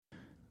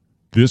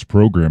This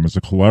program is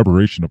a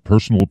collaboration of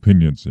personal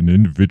opinions and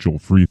individual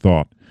free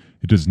thought.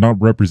 It does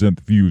not represent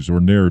the views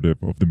or narrative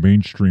of the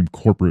mainstream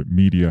corporate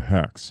media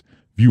hacks.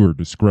 Viewer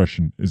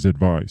discretion is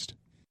advised.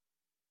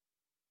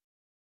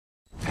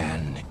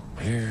 And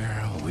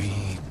here we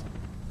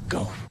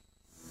go.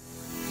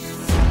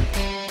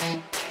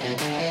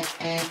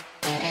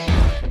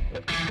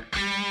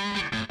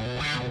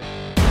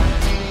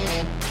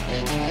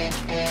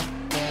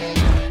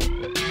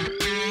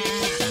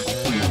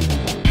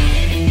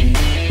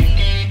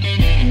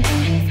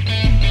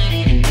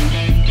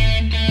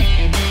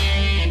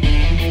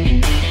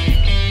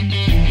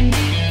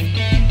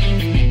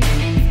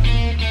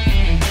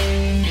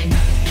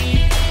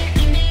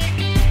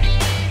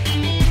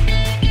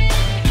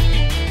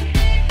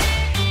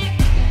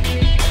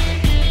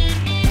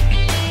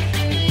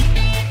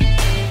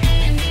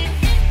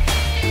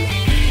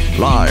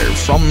 Live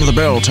from the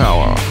bell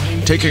tower,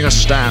 taking a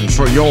stand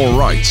for your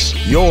rights,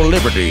 your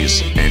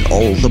liberties, and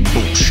all the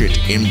bullshit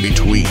in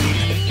between.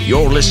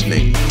 You're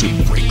listening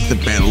to Break the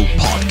Bell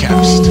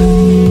Podcast.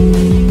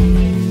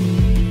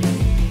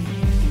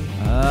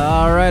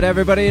 All right,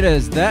 everybody, it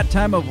is that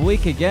time of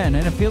week again,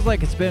 and it feels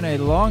like it's been a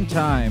long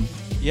time.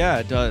 Yeah,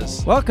 it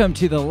does. Welcome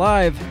to the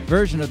live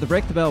version of the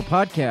Break the Bell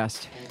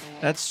Podcast.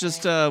 That's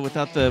just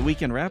without the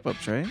weekend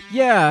wrap-ups, right?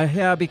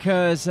 Yeah,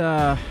 because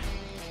I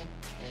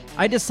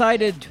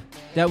decided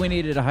that we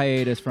needed a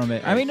hiatus from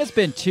it. I mean, it's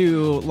been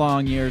 2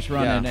 long years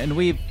running, and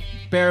we've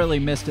barely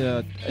missed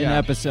an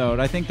episode.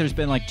 I think there's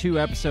been like 2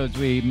 episodes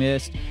we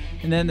missed,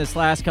 and then this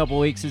last couple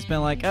weeks it's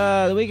been like,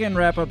 the weekend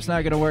wrap-up's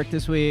not going to work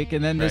this week,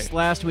 and then this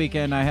last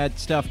weekend I had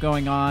stuff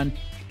going on,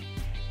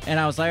 and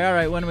I was like, all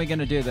right, when are we going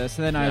to do this?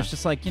 And then I was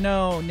just like,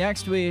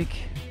 next week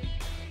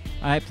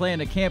I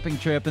planned a camping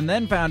trip, and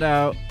then found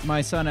out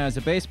my son has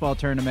a baseball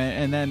tournament,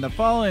 and then the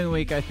following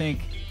week I think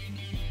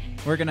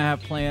we're going to have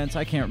plans.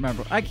 I can't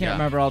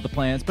remember all the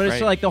plans, but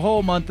it's like the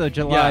whole month of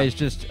July is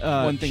just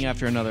one thing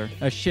after another.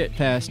 A shit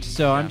fest.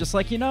 So I'm just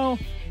like,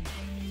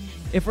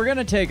 if we're going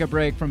to take a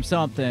break from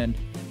something,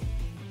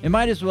 it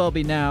might as well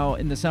be now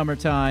in the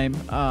summertime,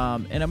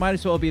 and it might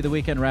as well be the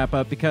weekend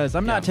wrap-up, because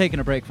I'm not taking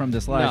a break from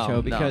this live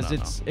show, because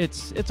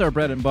it's our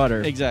bread and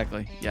butter.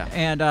 Exactly, yeah.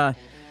 And,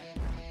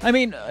 I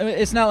mean,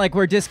 it's not like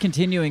we're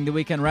discontinuing the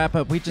weekend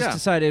wrap-up. We just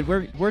decided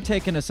we're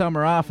taking a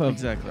summer off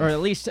of, or at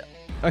least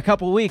a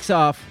couple weeks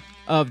off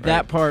of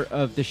that part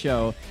of the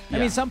show. I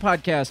mean, some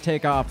podcasts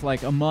take off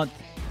like a month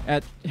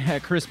at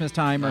Christmas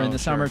time or in the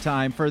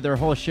summertime for their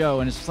whole show,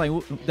 and it's just like,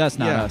 that's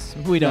not us.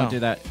 We don't do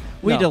that.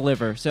 We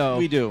deliver. So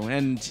we do.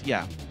 And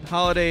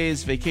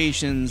holidays,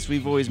 vacations,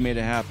 we've always made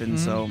it happen.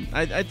 So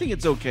I think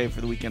it's okay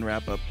for the weekend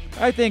wrap-up.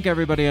 I think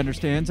everybody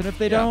understands, and if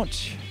they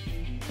don't,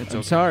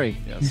 I'm sorry.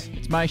 Yes.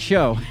 It's my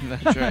show.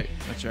 That's right.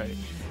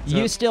 So,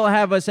 you still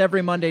have us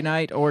every Monday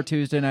night or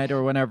Tuesday night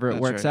or whenever it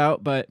works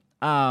out, but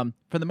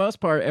for the most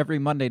part, every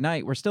Monday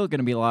night, we're still going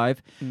to be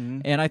live,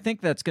 and I think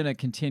that's going to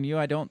continue.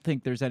 I don't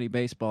think there's any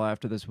baseball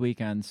after this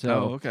weekend,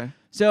 so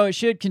so it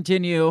should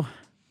continue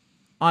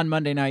on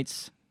Monday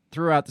nights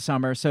throughout the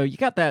summer, so you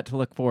got that to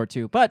look forward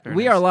to. But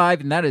we are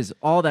live, and that is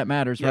all that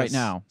matters right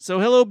now.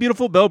 So hello,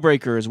 beautiful bell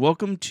breakers.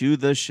 Welcome to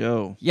the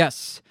show.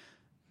 Yes.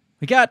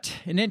 We got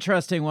an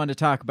interesting one to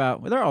talk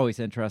about. Well, they're always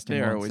interesting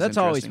ones. Always That's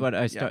always what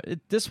I start.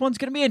 This one's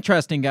going to be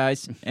interesting,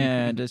 guys,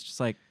 and it's just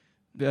like,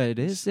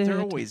 They're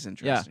always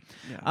interesting.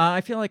 Yeah.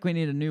 I feel like we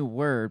need a new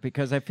word,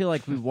 because I feel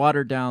like we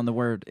watered down the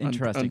word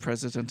interesting.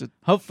 Unprecedented.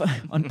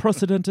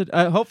 Unprecedented.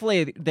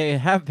 Hopefully they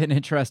have been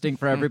interesting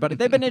for everybody.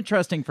 They've been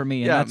interesting for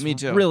me, and that's me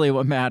too. really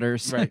what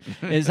matters. Right.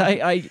 Is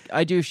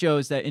I do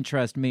shows that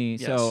interest me,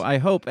 so I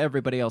hope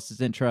everybody else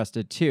is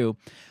interested too.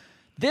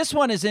 This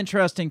one is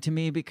interesting to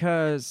me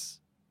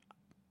because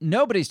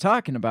nobody's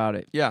talking about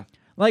it. Yeah.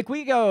 Like,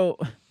 we go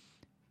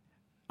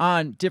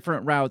on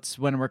different routes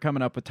when we're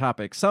coming up with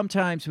topics.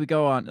 Sometimes we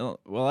go on,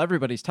 well,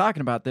 everybody's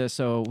talking about this,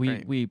 so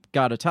we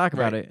got to talk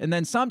about it. And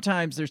then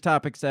sometimes there's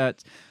topics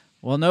that,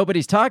 well,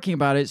 nobody's talking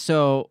about it,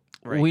 so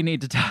we need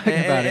to talk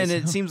about it. And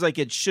it seems like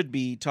it should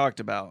be talked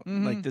about.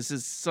 Like, this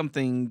is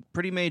something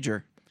pretty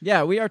major.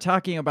 Yeah, we are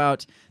talking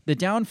about the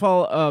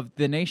downfall of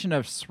the nation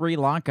of Sri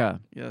Lanka.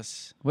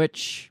 Yes.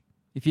 Which,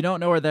 if you don't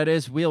know where that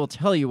is, we'll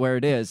tell you where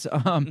it is.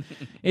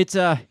 It's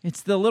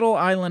the little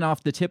island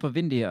off the tip of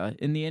India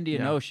in the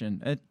Indian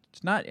Ocean.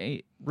 It's not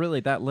really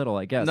that little,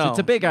 I guess. It's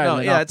a big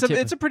island.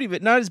 It's a pretty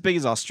big, not as big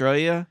as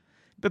Australia,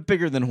 but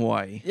bigger than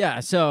Hawaii. Yeah,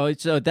 so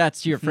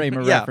that's your frame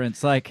of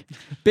reference. Like,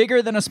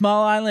 bigger than a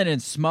small island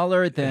and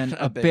smaller than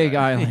a big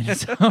island.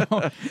 So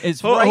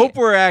it's I hope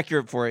we're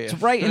accurate for you. It's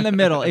right in the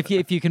middle. If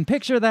you can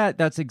picture that,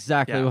 that's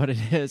exactly what it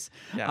is.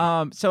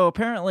 Yeah. So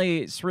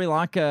apparently Sri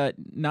Lanka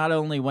not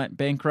only went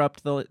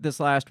bankrupt this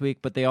last week,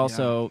 but they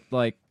also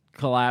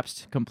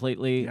collapsed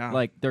completely. Yeah.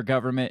 Like, their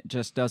government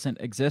just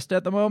doesn't exist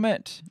at the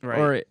moment, Right.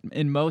 or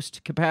in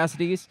most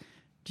capacities.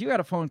 Do you got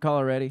a phone call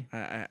already?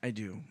 I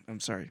do. I'm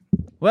sorry.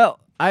 Well,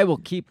 I will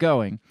keep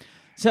going.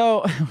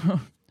 So,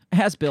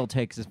 as Bill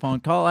takes his phone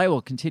call, I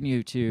will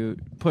continue to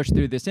push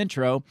through this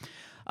intro.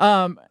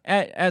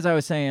 As I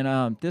was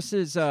saying, this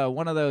is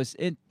one of those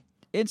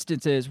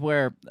instances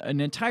where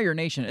an entire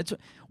nation, it's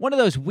one of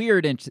those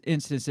weird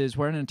instances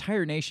where an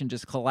entire nation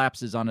just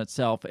collapses on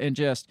itself and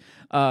just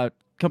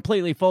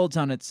completely folds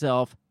on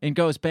itself and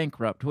goes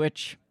bankrupt,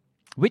 which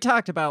we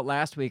talked about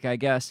last week, I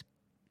guess.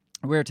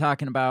 We were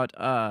talking about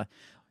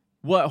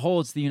what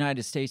holds the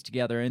United States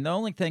together, and the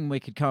only thing we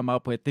could come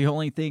up with, the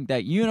only thing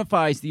that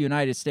unifies the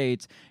United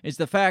States is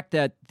the fact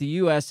that the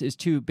U.S. is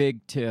too big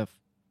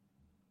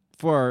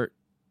for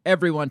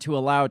everyone to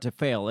allow to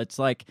fail. It's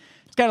kind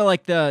of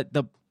like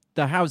the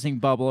housing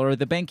bubble or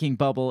the banking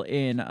bubble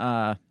in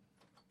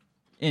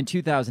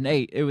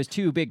 2008. It was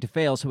too big to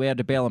fail, so we had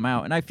to bail them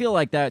out. And I feel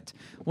like that's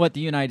what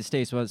the United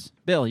States was.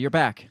 Bill, you're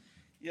back.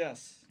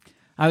 Yes.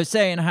 I was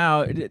saying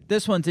how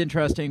this one's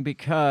interesting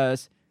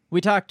because we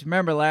talked,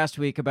 remember last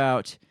week,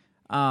 about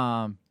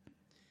the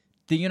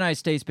United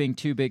States being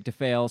too big to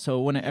fail, so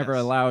it wouldn't ever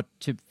allow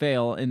to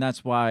fail, and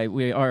that's why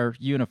we are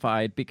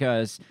unified,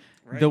 because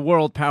the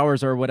world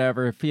powers or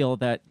whatever feel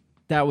that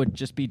would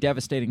just be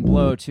devastating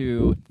blow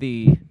to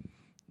the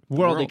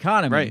world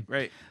economy.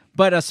 Right.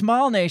 But a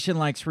small nation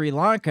like Sri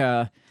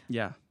Lanka,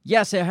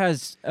 yes, it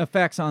has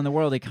effects on the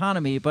world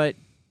economy, but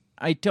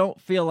I don't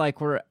feel like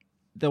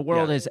the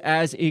world is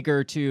as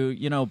eager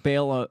to,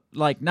 bail,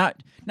 not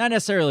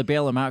necessarily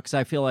bail them out, because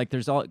I feel like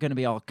there's going to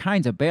be all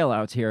kinds of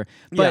bailouts here,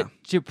 but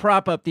to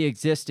prop up the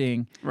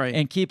existing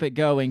and keep it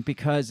going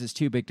because it's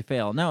too big to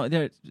fail.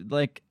 No,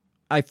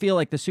 I feel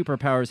like the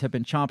superpowers have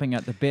been chomping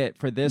at the bit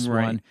for this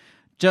one,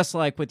 just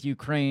like with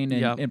Ukraine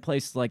and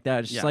places like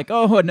that. It's just like,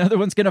 oh, another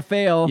one's going to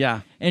fail.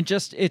 Yeah. And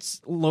just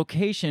its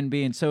location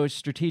being so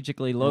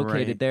strategically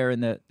located there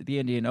in the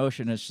Indian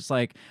Ocean, it's just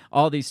like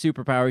all these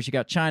superpowers. You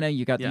got China,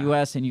 you got the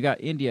U.S., and you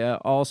got India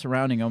all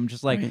surrounding them,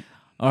 just like,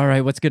 all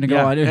right, what's going to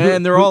go on?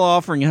 And they're all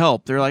offering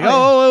help. They're like,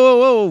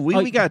 whoa,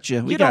 we got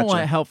you. You don't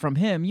want help from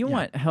him. You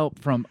want help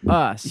from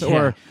us,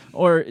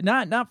 or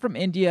not from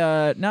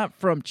India, not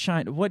from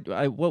China.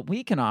 What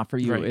we can offer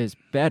you is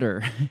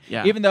better.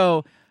 Yeah. Even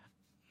though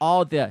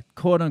all the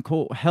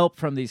quote-unquote help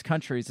from these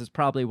countries is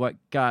probably what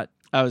got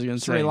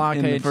Sri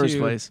Lanka in the first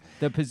place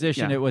the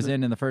position it was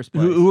in the first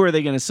place. Who are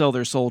they going to sell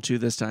their soul to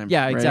this time?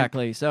 Yeah,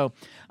 exactly. So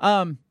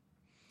I'm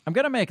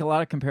going to make a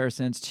lot of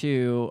comparisons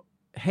to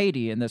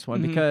Haiti in this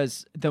one,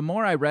 because the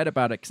more I read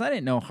about it, because I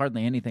didn't know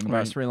hardly anything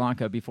about Sri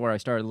Lanka before I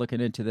started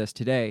looking into this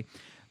today,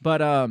 but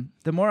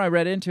the more I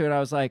read into it, I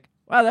was like,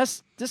 wow,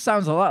 this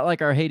sounds a lot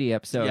like our Haiti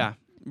episode. Yeah,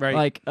 right.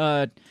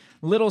 Like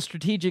little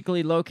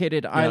strategically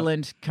located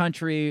island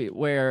country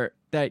where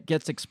that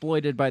gets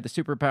exploited by the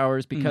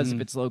superpowers because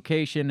of its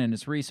location and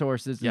its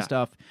resources and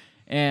stuff,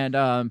 and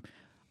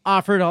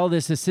offered all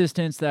this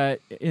assistance that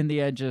in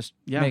the end just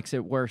makes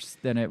it worse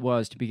than it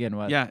was to begin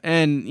with. Yeah,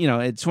 and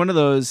it's one of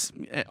those,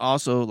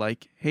 also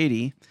like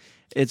Haiti,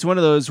 it's one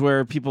of those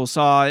where people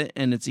saw it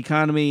and its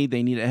economy,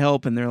 they needed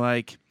help, and they're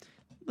like,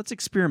 let's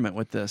experiment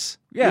with this.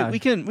 Yeah, we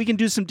can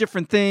do some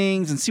different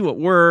things and see what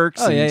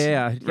works. Oh,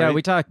 yeah.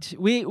 We talked.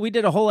 We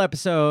did a whole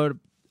episode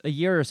a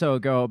year or so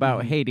ago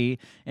about Haiti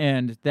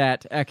and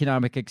that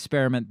economic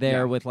experiment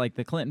there with like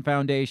the Clinton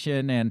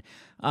Foundation and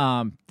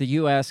the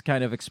U.S.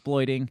 kind of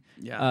exploiting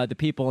the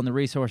people and the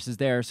resources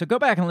there. So go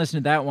back and listen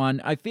to that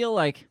one. I feel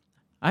like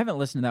I haven't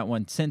listened to that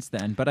one since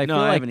then, but I feel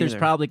like there's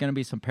probably going to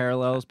be some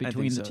parallels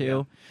between the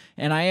two,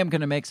 and I am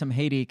going to make some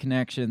Haiti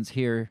connections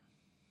here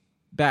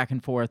back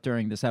and forth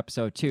during this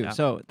episode too.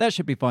 So that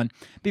should be fun.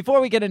 Before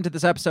we get into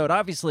this episode,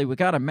 obviously we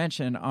got to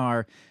mention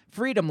our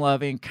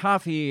freedom-loving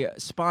coffee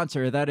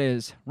sponsor, that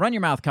is Run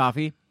Your Mouth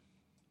Coffee,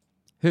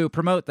 who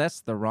promote,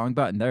 that's the wrong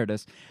button. There it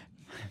is.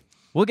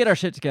 We'll get our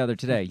shit together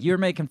today. You're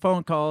making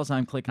phone calls,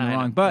 I'm clicking the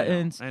wrong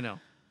buttons. I know.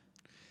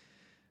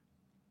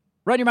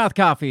 Run Your Mouth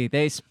Coffee.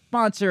 They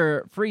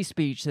sponsor free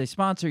speech. They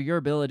sponsor your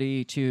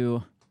ability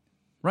to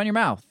run your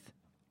mouth.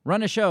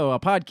 Run a show, a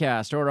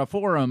podcast, or a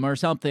forum or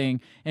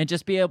something, and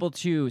just be able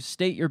to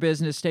state your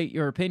business, state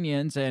your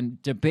opinions, and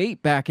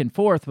debate back and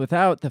forth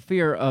without the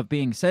fear of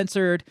being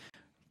censored,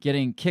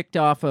 getting kicked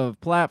off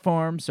of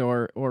platforms,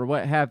 or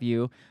what have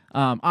you,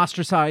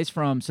 ostracized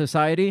from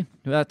society.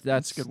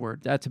 That's a good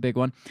word. That's a big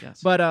one. Yes.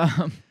 But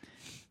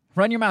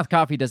Run Your Mouth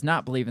Coffee does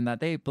not believe in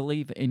that. They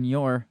believe in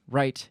your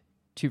right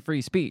to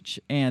free speech,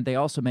 and they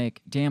also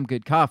make damn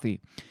good coffee.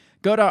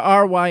 Go to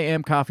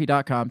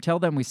rymcoffee.com. Tell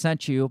them we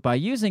sent you by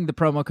using the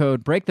promo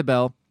code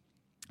BreakTheBell,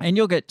 and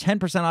you'll get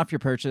 10% off your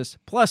purchase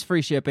plus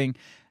free shipping,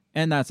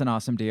 and that's an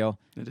awesome deal.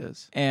 It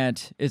is.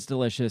 And it's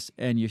delicious,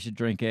 and you should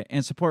drink it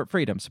and support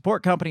freedom.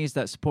 Support companies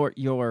that support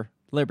your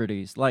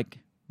liberties, like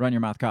Run Your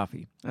Mouth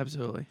Coffee.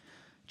 Absolutely.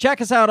 Check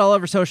us out all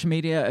over social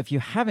media. If you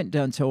haven't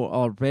done so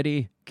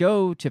already,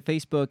 go to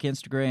Facebook,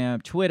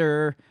 Instagram,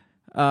 Twitter.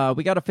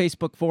 We got a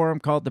Facebook forum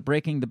called the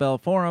Breaking the Bell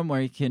Forum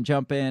where you can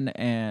jump in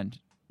and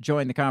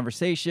join the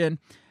conversation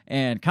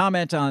and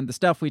comment on the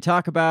stuff we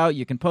talk about.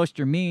 You can post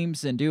your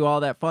memes and do all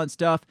that fun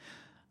stuff.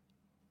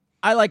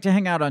 I like to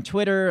hang out on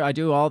Twitter. I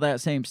do all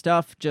that same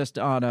stuff, just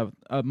on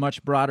a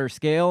much broader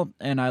scale,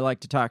 and I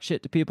like to talk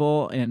shit to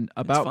people and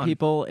about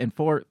people and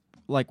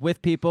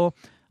with people.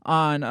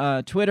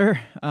 On Twitter,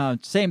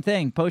 same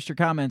thing. Post your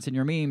comments and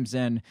your memes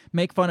and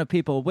make fun of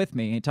people with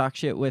me and talk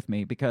shit with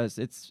me because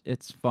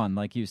it's fun,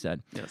 like you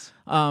said. Yes.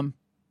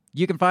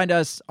 You can find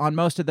us on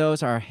most of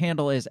those. Our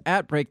handle is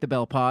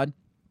 @BreakTheBellPod.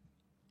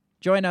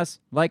 Join us,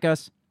 like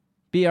us,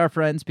 be our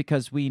friends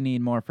because we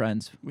need more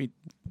friends. We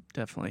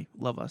definitely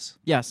love us.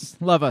 Yes,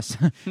 love us.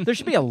 There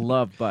should be a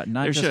love button,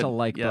 not just a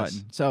like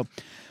button. So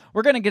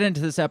we're going to get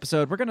into this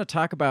episode. We're going to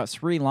talk about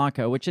Sri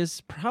Lanka, which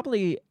is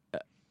probably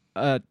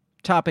a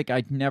topic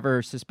I never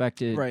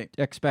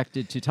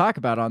expected to talk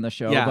about on the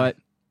show, but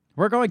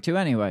we're going to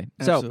anyway.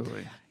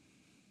 Absolutely. So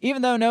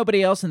even though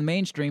nobody else in the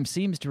mainstream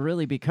seems to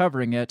really be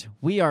covering it,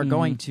 we are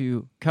going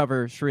to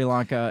cover Sri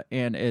Lanka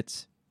and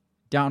its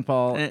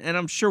downfall. And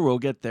I'm sure we'll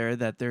get there,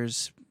 that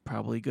there's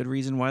probably good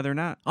reason why they're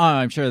not. Oh,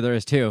 I'm sure there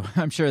is too.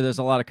 I'm sure there's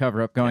a lot of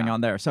cover-up going on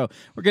there. So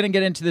we're going to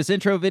get into this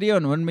intro video,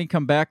 and when we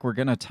come back, we're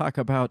going to talk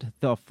about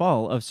the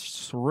fall of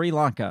Sri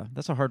Lanka.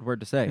 That's a hard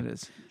word to say. It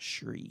is.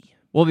 Shri.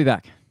 We'll be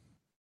back.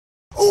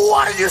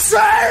 What did you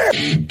say?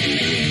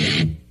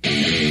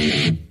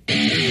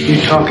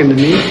 You talking to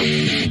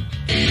me?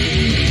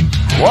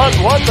 What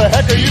the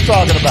heck are you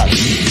talking about?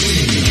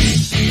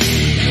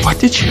 What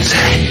did you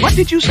say? What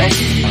did you say?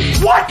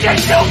 What did you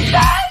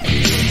say?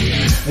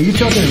 Are you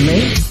talking to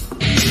me?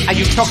 Are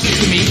you talking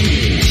to me?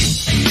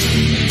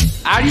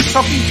 Are you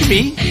talking to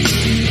me?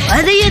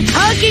 What are you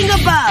talking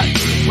about?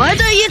 What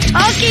are you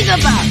talking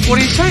about? What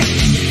are you saying?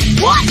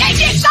 What did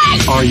you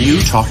say? Are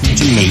you talking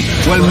to me?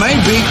 Well,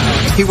 maybe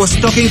he was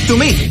talking to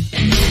me.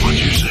 What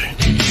did you say?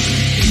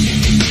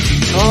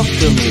 Talk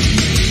to me.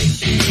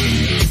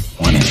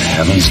 What in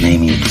heaven's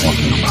name are you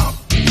talking about?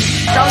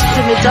 Talk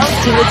to me, talk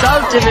to me,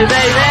 talk to me,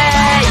 baby.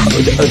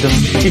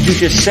 What did you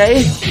just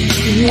say?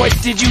 What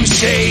did you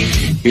say?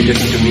 You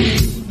listen to me.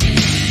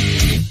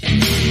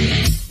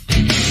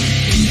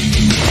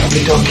 Are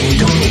you talking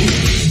to me?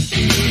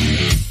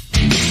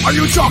 Are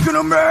you talking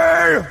to me?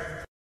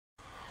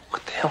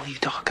 What the hell are you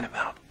talking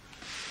about?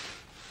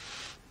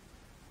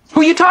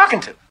 Who are you talking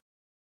to?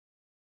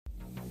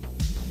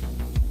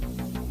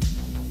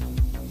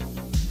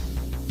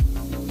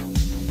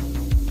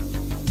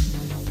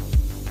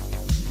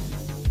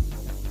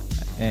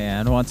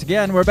 And once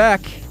again, we're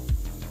back.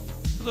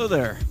 Hello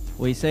there.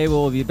 We say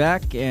we'll be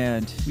back,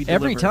 and We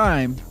every deliver.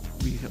 time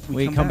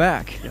we come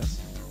back. Yes.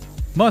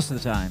 Most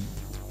of the time.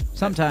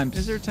 Sometimes.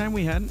 Is there a time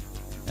we hadn't?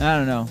 I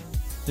don't know.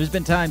 There's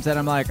been times that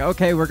I'm like,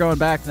 okay, we're going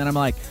back. And then I'm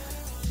like,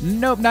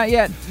 nope, not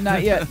yet.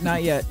 Not yet.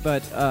 Not yet.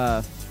 But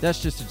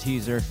that's just a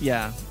teaser.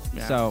 Yeah.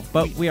 So,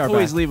 but we are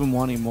always back. leave them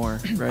wanting more,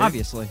 right?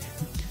 Obviously.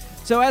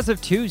 So as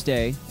of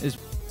Tuesday, is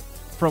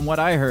from what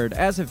I heard,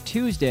 as of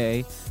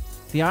Tuesday,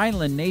 the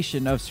island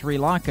nation of Sri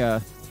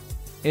Lanka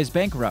is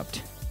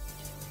bankrupt.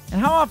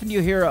 And how often do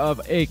you hear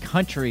of a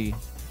country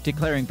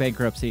declaring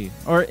bankruptcy?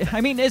 Or,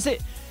 I mean,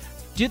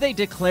 do they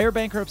declare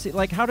bankruptcy?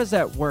 Like, how does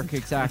that work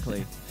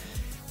exactly?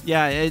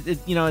 Yeah,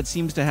 it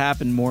seems to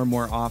happen more and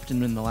more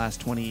often in the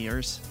last 20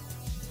 years.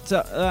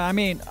 So, I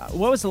mean,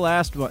 what was the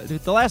last one?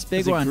 The last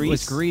big one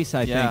was Greece,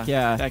 I think.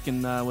 Yeah. Back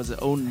in, was it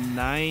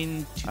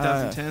 2009,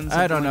 2010?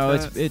 I don't know.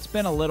 Like It's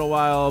been a little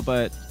while,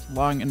 but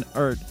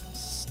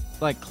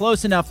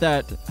close enough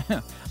that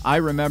I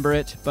remember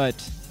it, but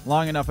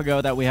long enough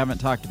ago that we haven't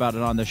talked about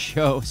it on the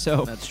show.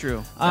 So that's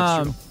true.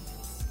 That's true.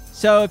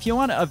 So if you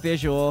want a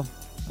visual,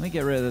 let me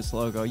get rid of this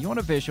logo. You want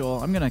a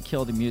visual? I'm gonna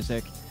kill the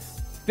music.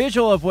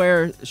 Visual of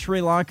where Sri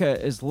Lanka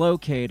is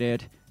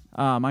located.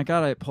 I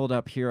got it pulled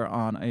up here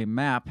on a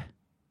map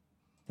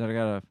that I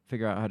gotta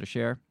figure out how to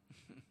share.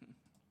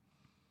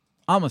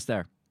 Almost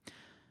there.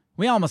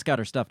 We almost got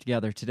our stuff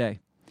together today.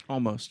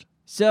 Almost.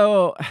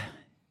 So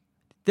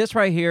this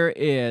right here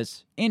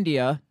is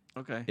India.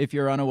 Okay. If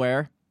you're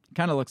unaware,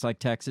 kind of looks like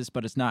Texas,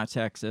 but it's not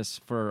Texas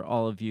for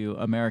all of you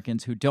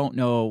Americans who don't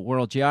know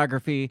world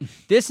geography.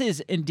 This is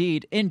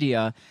indeed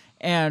India,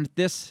 and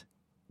this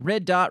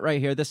red dot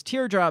right here, this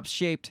teardrop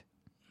shaped,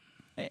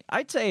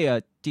 I'd say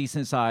a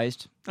decent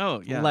sized,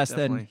 less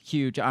definitely. than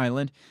huge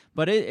island,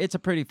 but it's a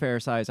pretty fair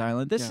sized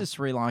island. This is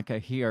Sri Lanka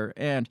here,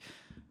 and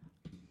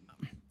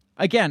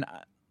again,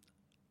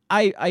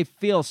 I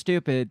feel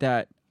stupid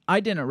that I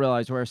didn't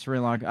realize where Sri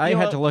Lanka. I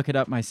had to look it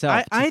up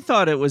myself. I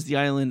thought it was the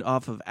island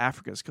off of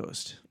Africa's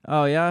coast.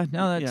 Oh yeah,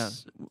 no,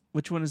 that's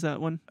Which one is that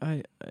one?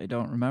 I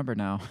don't remember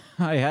now.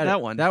 I had that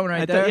it. one. That one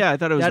right there. I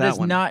thought it was that one. That is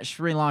one. not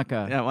Sri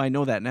Lanka. Yeah, well, I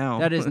know that now.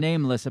 That is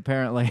nameless,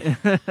 apparently.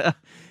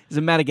 Is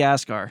it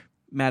Madagascar?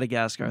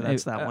 Madagascar.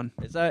 That's that one.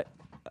 Is that?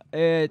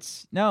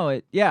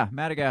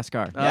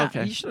 Madagascar. Oh, Yeah,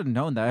 okay. you should have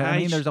known that. I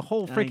mean, there's a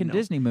whole freaking know.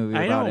 Disney movie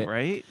I about know, it.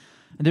 right?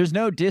 There's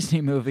no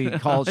Disney movie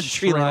called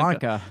Sri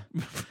Lanka.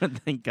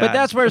 Thank God. But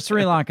that's where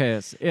Sri Lanka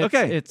is.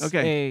 It's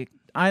okay. a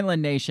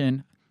island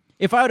nation.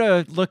 If I would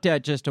have looked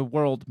at just a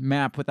world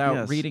map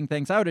without reading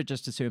things, I would have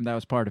just assumed that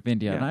was part of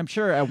India. Yeah. And I'm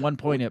sure at one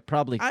point it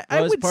probably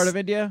I was would part of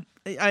India.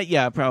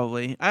 Yeah,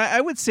 probably. I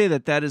would say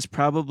that is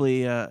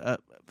probably a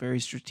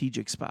very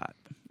strategic spot.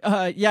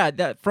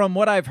 That from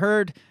what I've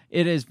heard,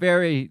 it is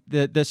very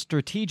the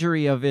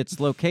strategery of its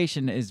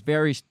location is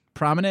very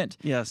prominent.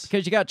 Yes,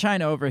 because you got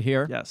China over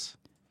here. Yes,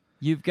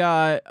 You've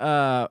got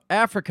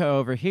Africa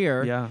over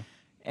here. Yeah.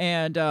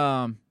 And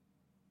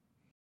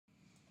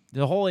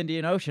the whole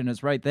Indian Ocean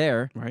is right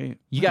there. Right.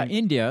 You got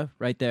India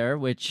right there,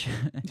 which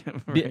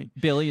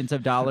billions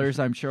of dollars,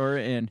 I'm sure,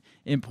 in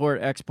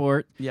import,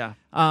 export. Yeah.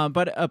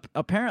 But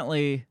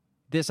apparently,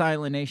 this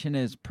island nation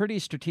is pretty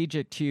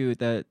strategic to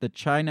the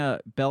China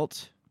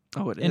Belt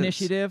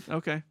Initiative.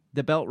 Okay.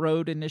 The Belt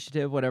Road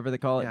Initiative, whatever they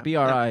call it.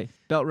 Yeah. BRI,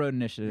 Belt Road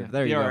Initiative. Yeah.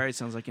 There you go. BRI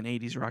sounds like an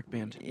 80s rock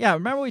band. Yeah,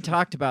 remember we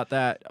talked about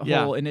that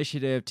whole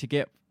initiative to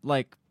get,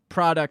 like,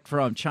 product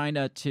from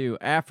China to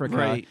Africa.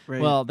 Right.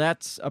 Well,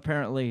 that's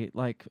apparently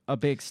like a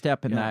big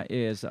step in that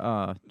is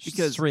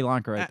because Sri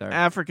Lanka right there.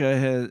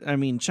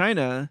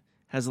 China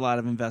has a lot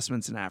of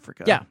investments in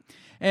Africa. Yeah.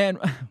 And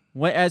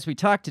as we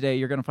talk today,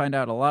 you're going to find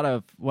out a lot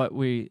of what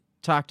we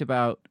talked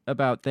about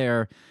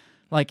their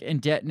like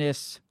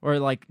indebtedness or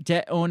like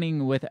debt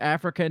owning with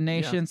African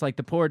nations, like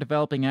the poor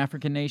developing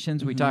African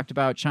nations. We talked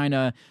about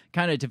China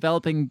kind of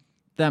developing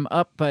them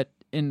up, but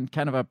in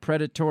kind of a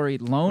predatory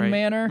loan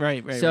manner.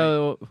 Right.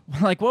 So,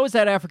 like, what was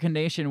that African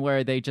nation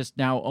where they just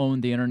now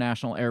own the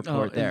international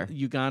airport there?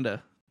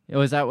 Uganda.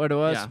 Was that what it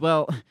was? Yeah.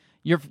 Well,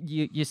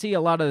 you see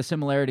a lot of the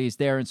similarities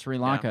there in Sri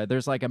Lanka. Yeah.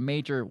 There's like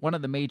one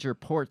of the major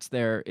ports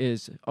there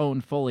is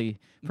owned fully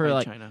for by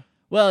like China.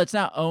 Well, it's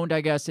not owned,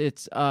 I guess.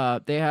 It's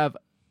they have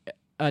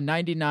a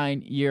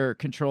 99-year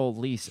control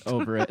lease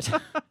over it.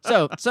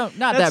 so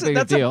not that big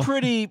a deal. That's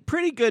a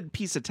pretty good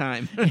piece of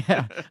time.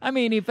 Yeah. I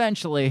mean,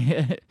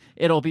 eventually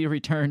it'll be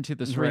returned to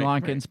the Sri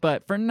Lankans,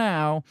 but for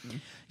now.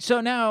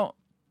 So now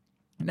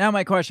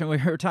my question, we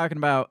were talking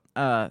about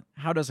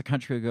how does a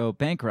country go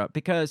bankrupt?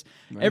 Because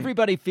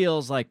everybody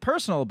feels like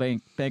personal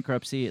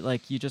bankruptcy,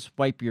 like you just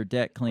wipe your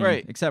debt clean,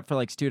 except for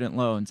like student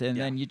loans, and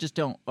then you just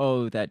don't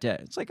owe that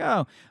debt. It's like,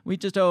 oh, we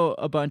just owe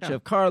a bunch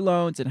of car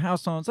loans and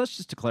house loans. Let's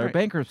just declare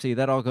bankruptcy.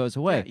 That all goes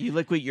away. Yeah, you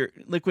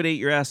liquidate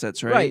your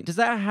assets, right? Right. Does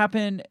that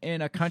happen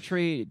in a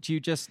country?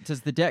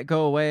 Does the debt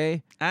go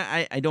away?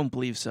 I don't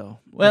believe so.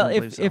 Well,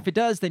 if it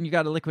does, then you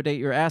got to liquidate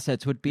your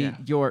assets. Would be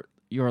your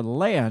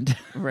land.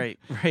 Right.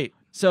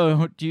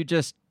 So do you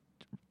just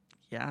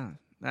give up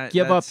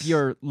that's...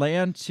 your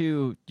land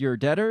to your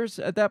debtors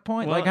at that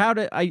point? Well, like how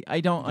do I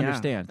don't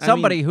understand.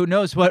 Somebody who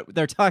knows what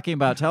they're talking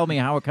about, tell me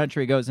how a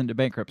country goes into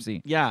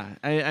bankruptcy. Yeah.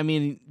 I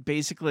mean,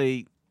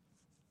 basically,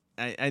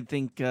 I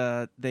think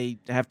they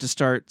have to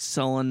start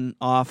selling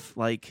off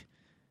like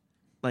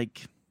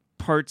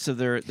parts of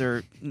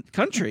their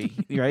country,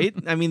 right?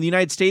 I mean, when the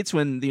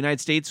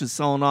United States was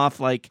selling off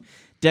like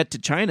debt to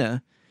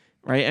China,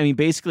 right? I mean,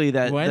 basically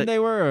they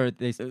were, or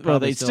they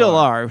still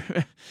are.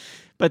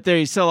 But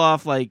they sell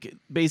off like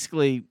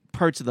basically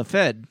parts of the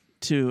Fed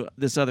to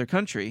this other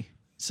country.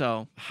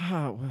 So,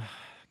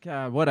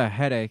 God, what a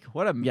headache!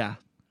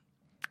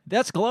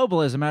 That's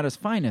globalism at its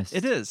finest.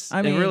 It is.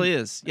 It really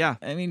is. Yeah.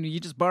 I mean, you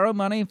just borrow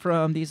money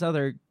from these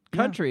other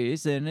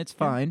countries, and it's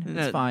fine.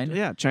 It's fine.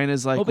 Yeah.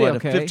 China's like a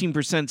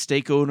 15%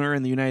 stake owner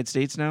in the United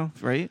States now,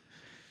 right?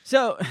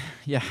 So,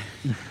 yeah,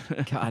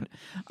 God.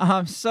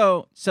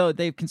 So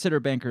they've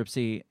considered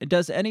bankruptcy.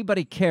 Does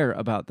anybody care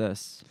about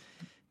this?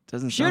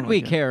 Should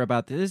we care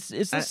about this?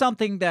 Is this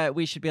something that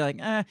we should be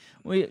like,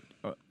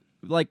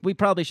 we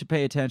probably should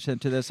pay attention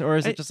to this? Or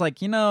is it just like,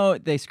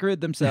 they screwed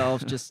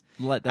themselves, just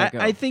let that go?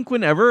 I think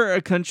whenever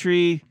a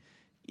country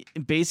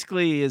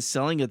basically is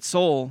selling its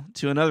soul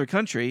to another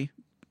country,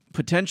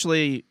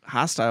 potentially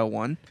hostile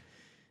one,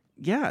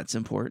 it's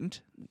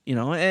important,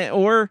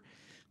 or...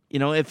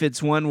 if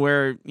it's one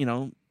where,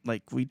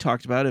 like we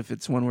talked about, if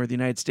it's one where the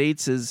United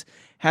States has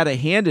had a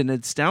hand in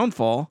its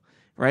downfall,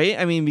 right?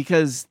 I mean,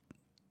 because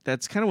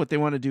that's kind of what they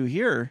want to do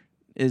here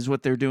is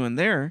what they're doing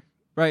there.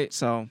 Right.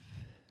 So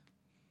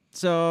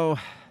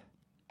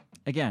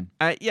again.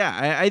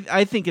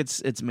 I think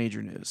it's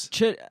major news.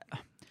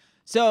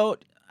 So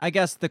I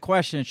guess the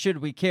question, should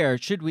we care?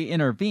 Should we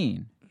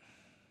intervene?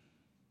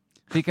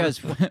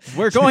 Because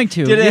we're going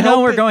to. Did it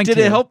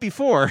help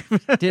before?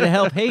 Did it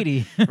help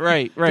Haiti?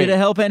 Right. Did it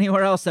help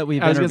anywhere else that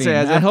we've intervened? I was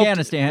going to say,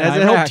 Afghanistan, has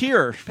it helped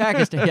here?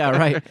 Pakistan, yeah,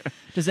 right.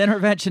 Does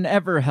intervention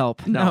ever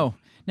help? No,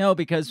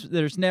 because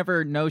there's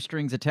never no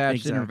strings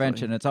attached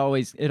intervention. It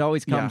always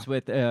comes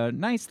with a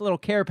nice little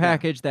care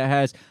package that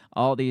has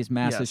all these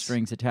massive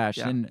strings attached.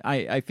 Yeah. And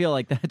I feel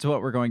like that's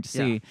what we're going to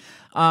see.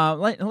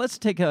 Let's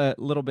take a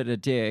little bit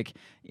of dig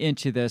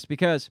into this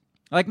because...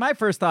 Like, my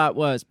first thought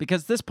was,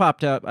 because this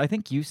popped up, I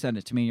think you sent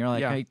it to me. You're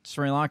like, hey,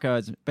 Sri Lanka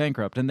is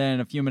bankrupt. And then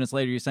a few minutes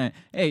later, you're saying,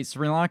 hey,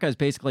 Sri Lanka is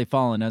basically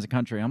fallen as a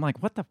country. I'm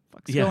like, what the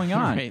fuck's going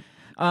on? Right.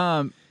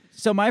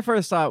 So my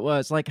first thought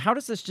was, like, how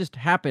does this just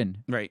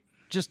happen? Right.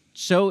 Just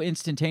so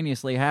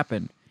instantaneously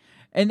happen.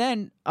 And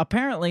then,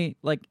 apparently,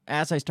 like,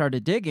 as I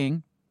started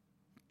digging,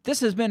 this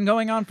has been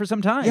going on for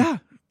some time.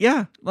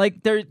 Yeah. Like,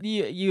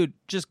 you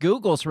just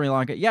Google Sri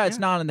Lanka. Yeah, it's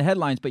not in the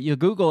headlines, but you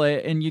Google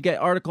it, and you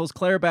get articles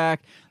clear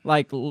back,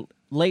 like,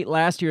 late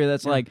last year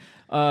that's like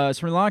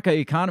Sri Lanka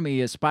economy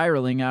is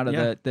spiraling out of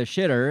the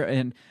shitter,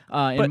 and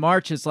in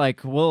March it's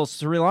like, will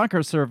Sri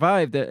Lanka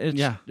survive?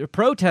 The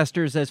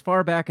protesters as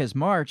far back as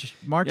March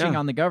marching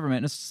on the government.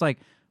 And it's just like,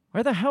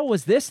 Where the hell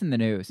was this in the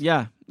news?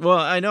 Yeah. Well,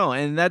 I know,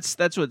 and that's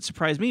what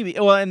surprised me.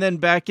 Well, and then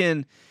back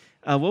in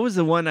what was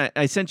the one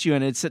I sent you,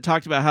 and it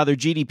talked about how their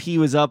GDP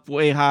was up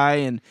way high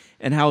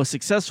and how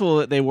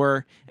successful they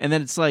were, and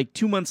then it's like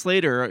 2 months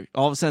later,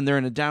 all of a sudden they're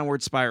in a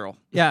downward spiral.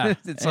 Yeah,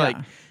 it's like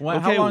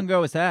how long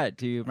ago was that?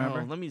 Do you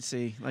remember? Let me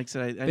see. Like I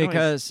said, I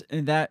because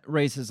that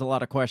raises a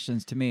lot of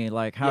questions to me.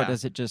 Like, how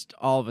does it just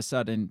all of a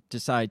sudden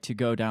decide to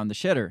go down the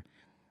shitter?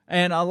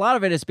 And a lot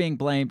of it is being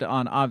blamed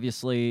on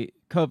obviously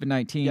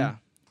COVID-19. Yeah.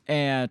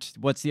 And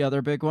what's the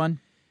other big one?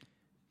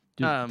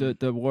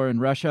 The war in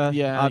Russia.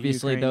 Yeah,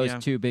 obviously Ukraine,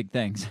 those two big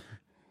things.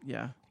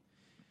 Yeah.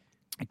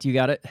 Do you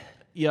got it?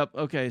 Yep.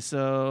 Okay.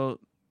 So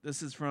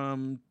this is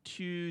from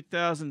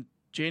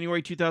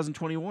January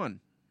 2021.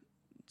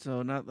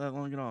 So not that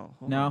long at all.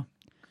 Hold on.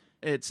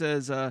 It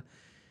says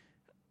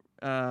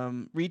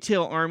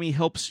retail army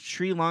helps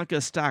Sri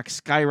Lanka stock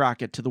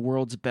skyrocket to the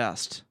world's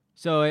best.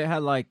 So it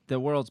had like the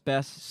world's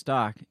best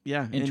stock.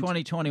 Yeah. In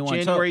 2021.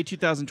 January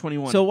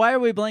 2021. So why are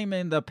we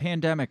blaming the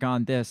pandemic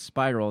on this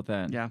spiral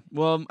then? Yeah.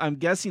 Well, I'm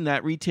guessing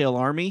that retail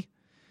army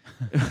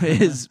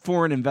is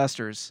foreign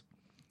investors.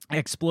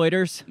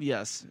 Exploiters?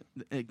 Yes.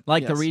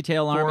 Like the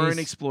retail armies foreign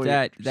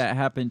exploiters that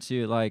happen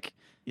to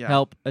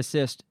help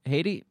assist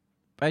Haiti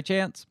by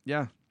chance?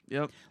 Yeah.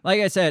 Yep.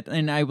 Like I said,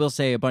 and I will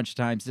say a bunch of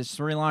times, this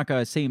Sri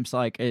Lanka seems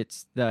like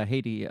it's the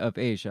Haiti of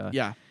Asia.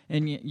 Yeah.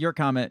 And your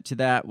comment to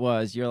that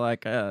was, you're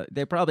like,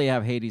 they probably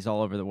have Hades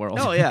all over the world.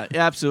 Oh, yeah,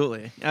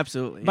 absolutely.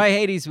 Absolutely. By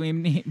Hades, we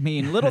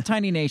mean little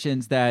tiny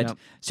nations that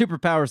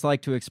superpowers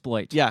like to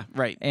exploit. Yeah,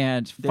 right.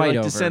 And they fight like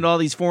over. To send all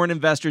these foreign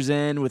investors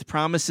in with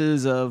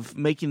promises of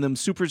making them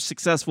super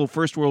successful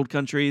first world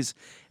countries,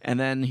 and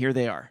then here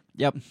they are.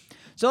 Yep.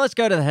 So let's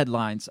go to the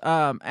headlines.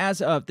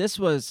 As of, this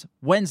was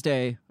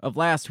Wednesday of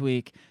last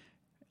week,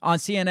 on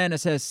CNN it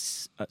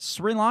says,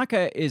 Sri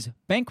Lanka is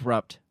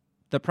bankrupt,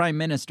 the Prime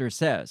Minister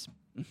says.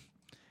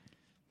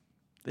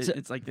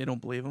 It's like they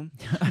don't believe him.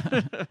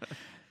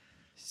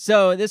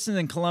 So this is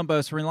in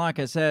Colombo, Sri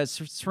Lanka. It says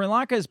Sri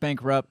Lanka is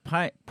bankrupt.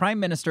 Prime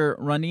Minister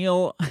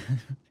Ranil,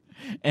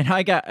 and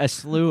I got a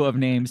slew of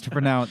names to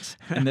pronounce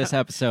in this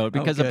episode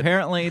because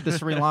apparently the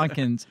Sri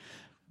Lankans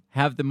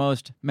have the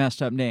most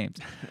messed up names.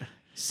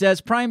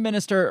 Says Prime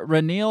Minister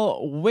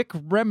Ranil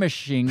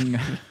Wickremesinghe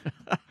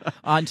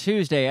on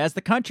Tuesday, as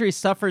the country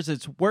suffers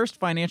its worst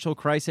financial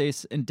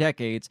crisis in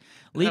decades,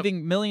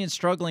 leaving millions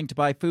struggling to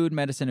buy food,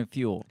 medicine, and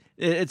fuel.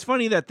 It's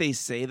funny that they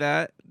say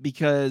that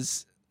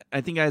because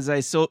I think, as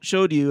I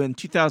showed you in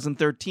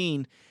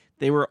 2013,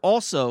 they were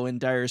also in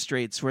dire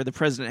straits where the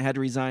president had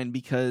to resign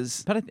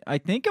because... But I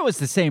think it was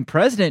the same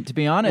president, to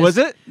be honest. Was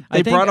it?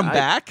 They brought him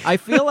back? I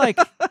feel like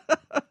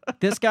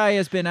this guy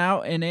has been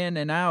out and in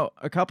and out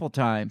a couple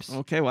times.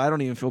 Okay, well, I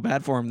don't even feel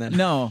bad for him then.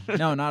 No,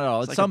 not at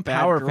all. It's like some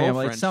power family.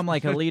 girlfriend. It's some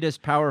like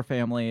elitist power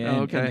family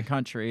in the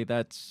country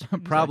that's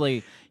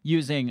probably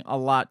using a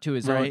lot to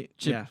his own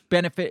to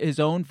benefit his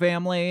own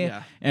family.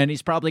 Yeah. And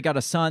he's probably got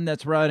a son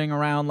that's riding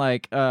around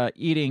like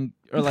eating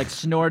or like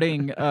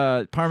snorting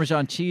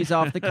Parmesan cheese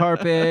off the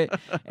carpet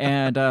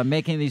and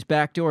making these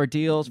backdoor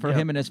deals for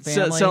him and his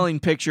family. Selling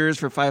pictures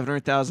for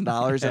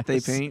 $500,000 that they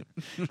paint.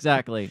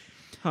 Exactly.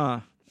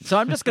 Huh. So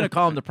I'm just going to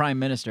call him the Prime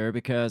Minister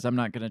because I'm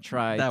not going to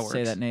try to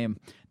say that name.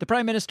 The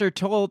Prime Minister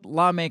told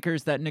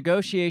lawmakers that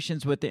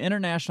negotiations with the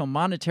International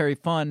Monetary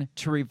Fund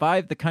to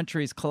revive the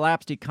country's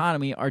collapsed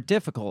economy are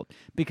difficult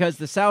because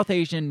the South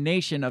Asian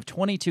nation of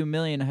 22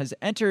 million has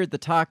entered the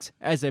talks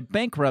as a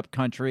bankrupt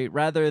country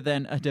rather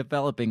than a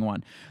developing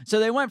one. So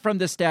they went from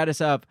the status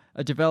of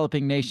a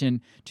developing nation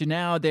to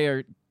now they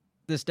are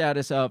the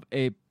status of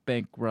a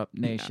bankrupt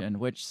nation,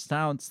 which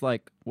sounds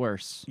like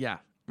worse. Yeah,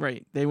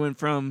 right. They went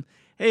from,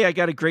 hey, I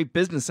got a great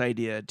business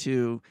idea,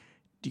 to,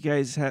 do you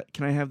guys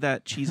can I have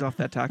that cheese off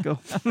that taco?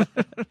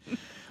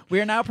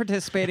 We are now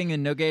participating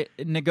in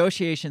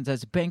negotiations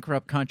as a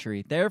bankrupt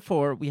country.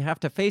 Therefore, we have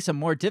to face a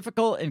more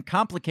difficult and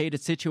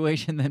complicated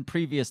situation than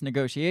previous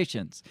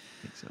negotiations.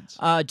 Makes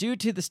sense. Due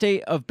to the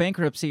state of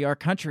bankruptcy our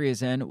country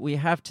is in, we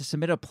have to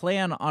submit a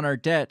plan on our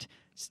debt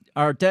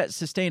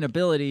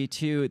sustainability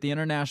to the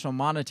International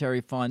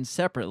Monetary Fund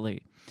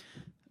separately.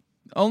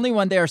 Only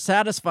when they are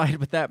satisfied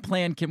with that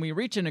plan can we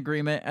reach an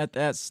agreement at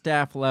that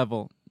staff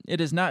level. It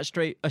is not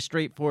a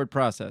straightforward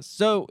process.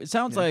 So it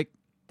sounds like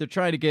they're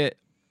trying to get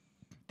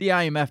the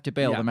IMF to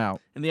bail them out.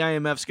 And the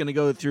IMF's going to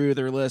go through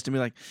their list and be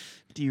like,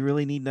 do you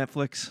really need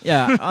Netflix?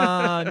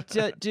 Yeah.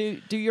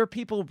 Do your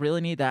people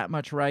really need that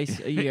much rice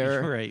a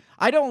year? Right.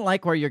 I don't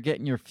like where you're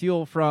getting your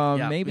fuel from.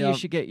 Yeah. Maybe you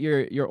should get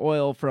your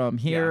oil from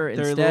here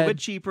instead. They're a little bit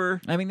cheaper.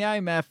 I mean, the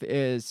IMF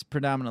is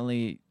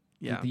predominantly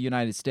the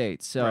United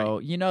States. So,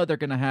 you know, they're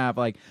going to have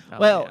like,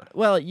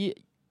 it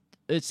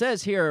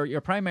says here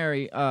your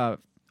primary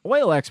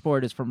oil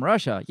export is from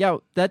Russia. Yeah,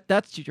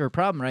 that's your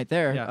problem right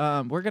there.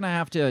 Yeah. We're going to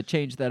have to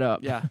change that up.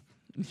 Yeah.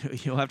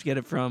 You'll have to get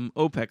it from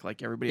OPEC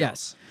like everybody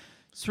else.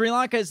 Sri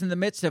Lanka is in the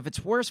midst of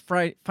its worst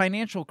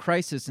financial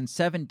crisis in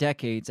 7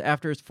 decades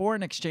after its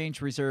foreign exchange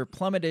reserve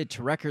plummeted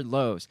to record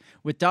lows,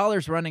 with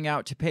dollars running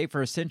out to pay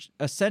for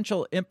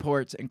essential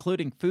imports,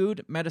 including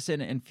food,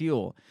 medicine, and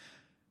fuel.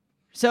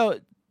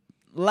 So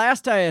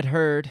last I had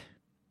heard,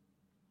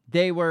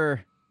 they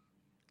were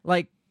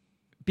like,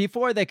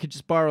 before they could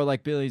just borrow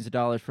like billions of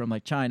dollars from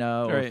like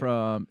China or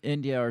from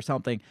India or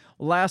something.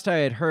 Last I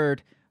had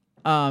heard,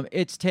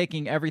 it's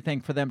taking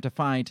everything for them to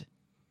find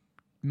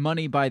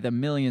money by the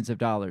millions of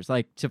dollars,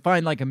 like to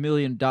find like $1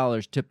 million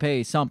to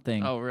pay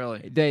something. Oh,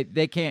 really?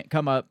 They can't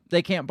come up.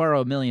 They can't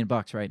borrow $1 million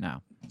right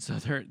now. So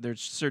they're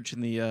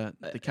searching the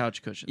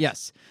couch cushions.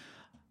 Yes.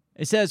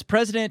 It says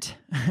President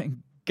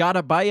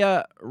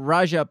Gotabaya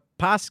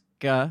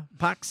Rajapaksa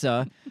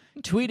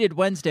tweeted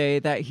Wednesday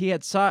that he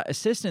had sought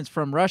assistance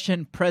from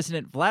Russian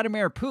President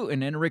Vladimir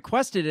Putin and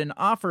requested an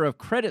offer of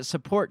credit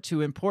support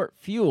to import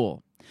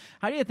fuel.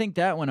 How do you think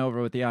that went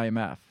over with the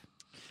IMF?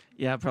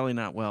 Yeah, probably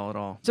not well at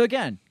all. So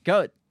again,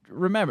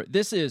 remember,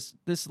 this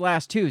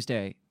last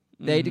Tuesday,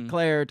 they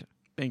declared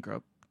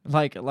bankrupt.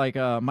 Like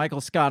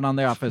Michael Scott on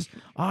The Office,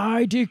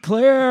 I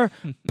declare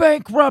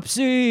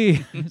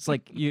bankruptcy. It's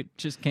like you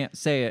just can't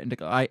say it. And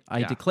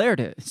I declared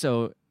it,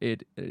 so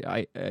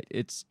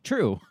it's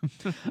true.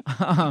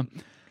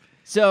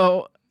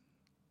 So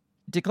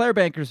declare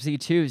bankruptcy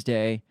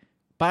Tuesday.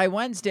 By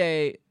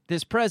Wednesday,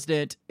 this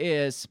president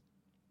is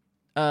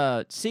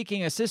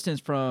seeking assistance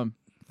from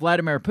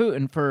Vladimir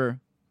Putin for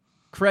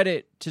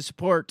credit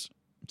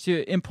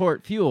to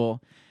import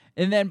fuel,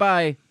 and then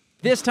by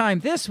this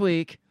time this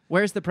week.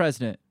 Where's the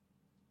president?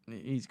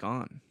 He's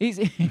gone. He's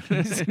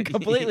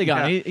completely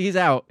gone. He's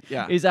out.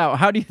 Yeah. He's out.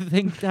 How do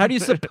you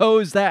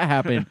suppose that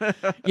happened?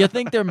 You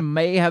think there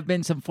may have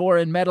been some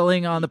foreign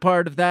meddling on the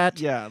part of that?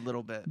 Yeah, a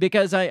little bit.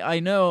 Because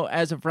I know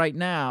as of right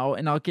now,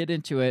 and I'll get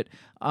into it,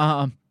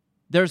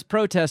 there's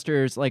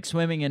protesters like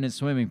swimming in his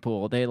swimming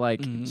pool. They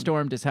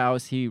stormed his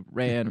house. He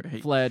ran,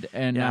 fled,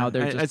 and now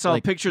they're just. I saw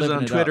pictures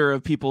on Twitter up.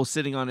 Of people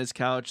sitting on his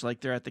couch like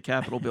they're at the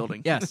Capitol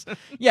building. Yes,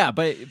 yeah,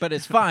 but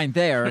it's fine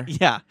there.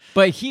 Yeah,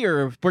 but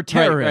here we're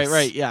terrorists.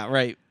 Right. Yeah,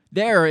 right.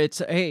 There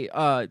it's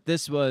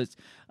this was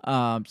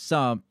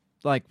some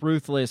like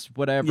ruthless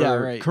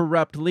whatever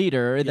corrupt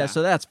leader. Yeah.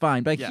 So that's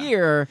fine. But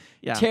here,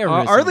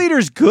 terrorism. Our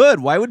leader's good.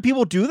 Why would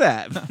people do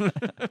that?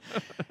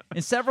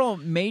 In several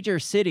major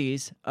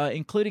cities,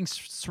 including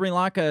Sri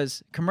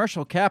Lanka's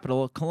commercial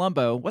capital,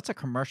 Colombo. What's a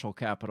commercial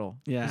capital?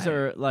 Yeah, these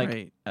are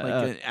like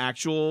an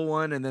actual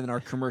one, and then our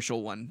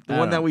commercial one, the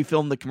one that we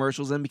filmed the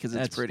commercials in because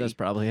it's pretty. That's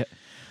probably it.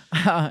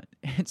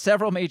 In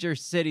several major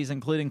cities,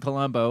 including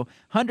Colombo,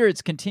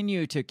 hundreds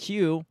continue to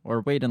queue,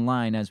 or wait in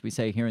line, as we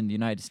say here in the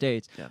United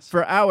States,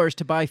 for hours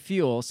to buy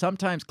fuel,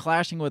 sometimes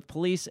clashing with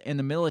police and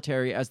the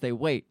military as they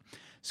wait.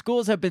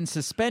 Schools have been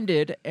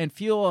suspended, and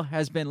fuel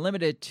has been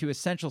limited to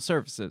essential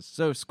services.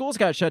 So schools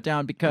got shut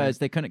down because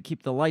they couldn't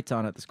keep the lights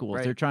on at the schools.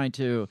 They're trying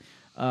to,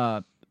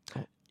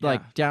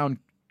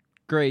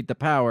 downgrade the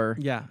power.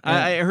 Yeah,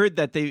 I heard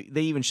that they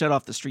even shut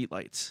off the street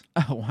lights.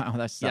 Oh, wow,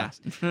 that sucks.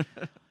 Yeah.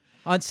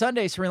 On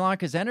Sunday, Sri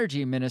Lanka's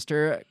energy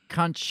minister,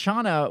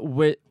 Kanchana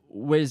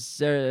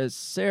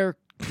Wizesekera,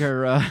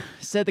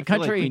 said the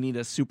country... like we need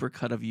a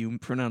supercut of you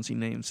pronouncing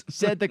names.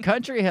 said the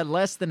country had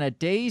less than a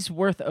day's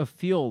worth of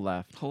fuel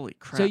left. Holy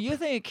crap. So you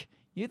think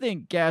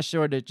gas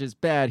shortage is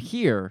bad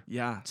here?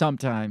 Yeah.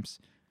 Sometimes.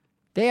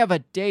 They have a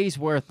day's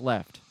worth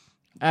left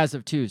as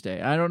of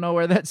Tuesday. I don't know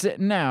where that's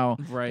sitting now.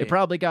 Right. It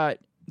probably got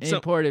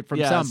imported from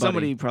somebody.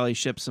 Somebody probably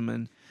ships them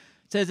in.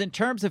 Says, in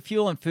terms of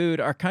fuel and food,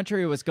 our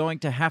country was going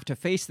to have to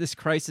face this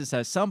crisis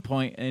at some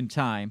point in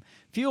time.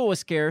 Fuel was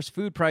scarce.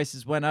 Food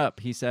prices went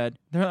up, he said.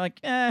 They're like,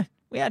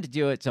 we had to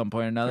do it at some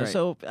point or another,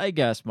 so I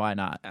guess why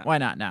not? Yeah. Why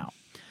not now?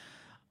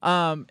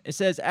 It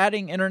says,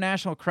 adding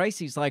international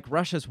crises like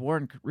Russia's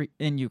war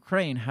in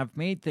Ukraine have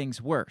made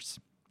things worse.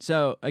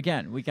 So,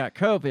 again, we got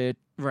COVID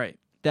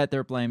that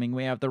they're blaming.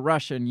 We have the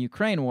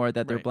Russian-Ukraine war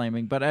that they're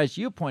blaming. But as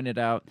you pointed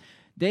out,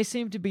 they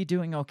seem to be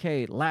doing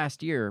okay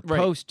last year,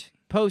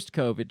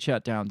 post-COVID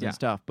shutdowns and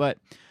stuff. But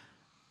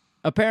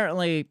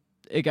apparently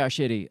it got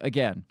shitty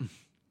again.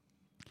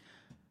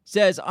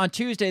 Says, on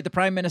Tuesday, the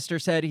Prime Minister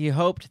said he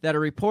hoped that a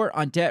report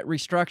on debt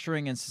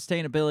restructuring and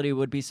sustainability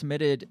would be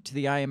submitted to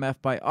the IMF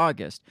by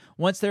August.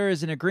 Once there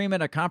is an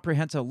agreement, a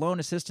comprehensive loan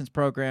assistance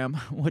program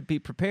would be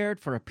prepared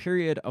for a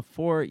period of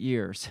 4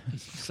 years.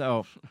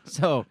 So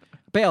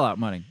bailout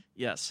money.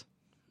 Yes.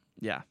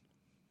 Yeah.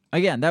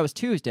 Again, that was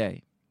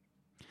Tuesday.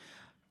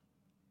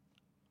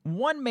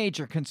 One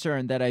major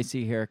concern that I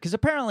see here, because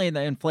apparently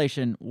the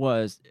inflation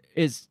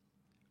is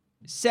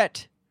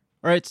set,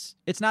 or it's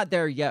not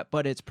there yet,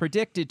 but it's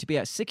predicted to be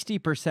at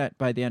 60%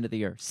 by the end of the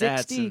year.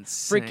 60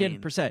 freaking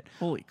percent.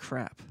 Holy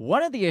crap.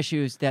 One of the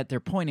issues that they're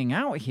pointing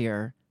out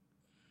here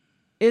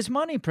is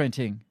money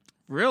printing.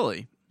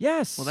 Really?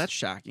 Yes. Well, that's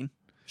shocking.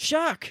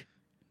 Shock.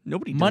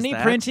 Nobody does money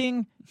that.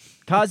 Printing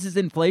causes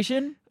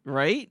inflation?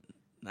 Right?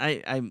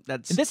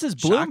 That's and this is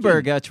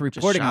Bloomberg that's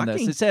reporting on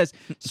this. It says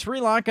Sri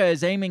Lanka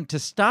is aiming to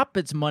stop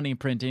its money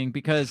printing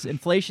because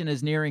inflation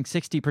is nearing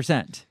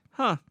 60%.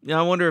 Huh. Yeah,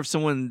 I wonder if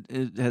someone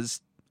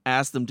has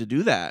ask them to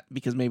do that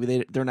because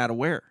maybe they're not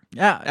aware.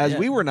 Yeah, as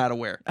we were not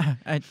aware.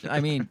 I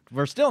mean,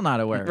 we're still not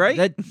aware, right?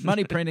 That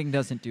money printing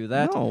doesn't do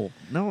that.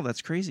 No,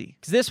 that's crazy.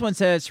 Because this one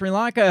says Sri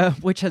Lanka,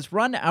 which has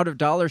run out of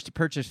dollars to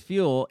purchase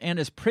fuel and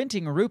is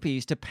printing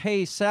rupees to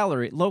pay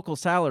local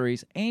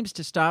salaries, aims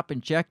to stop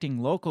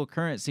injecting local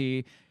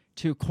currency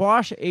to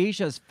quash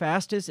Asia's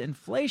fastest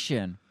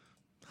inflation.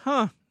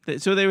 Huh?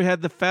 So they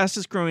had the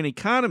fastest growing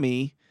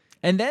economy,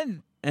 and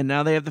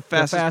now they have the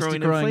fastest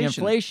growing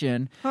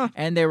inflation. Huh.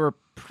 And they were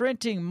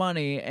printing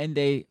money, and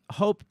they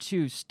hope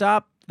to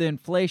stop the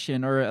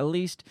inflation, or at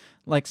least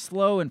like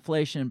slow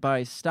inflation,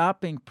 by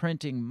stopping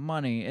printing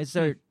money. Is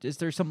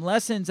there some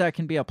lessons that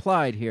can be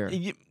applied here?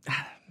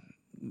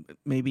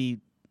 Maybe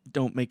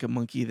don't make a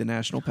monkey the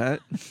national pet.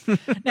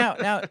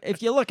 Now,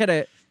 if you look at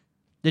it,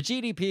 the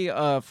GDP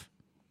of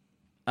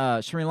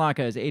Sri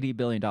Lanka is $80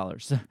 billion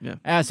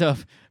as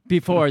of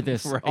before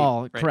this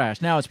all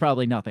crashed. Now it's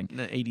probably nothing.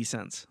 80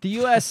 cents. The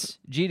U.S.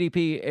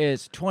 GDP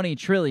is $20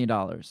 trillion.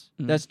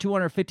 That's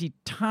 250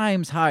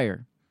 times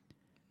higher.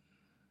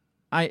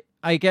 I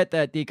get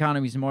that the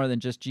economy is more than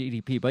just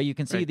GDP, but you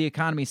can see the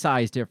economy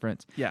size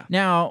difference. Yeah.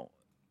 Now,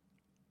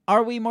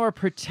 are we more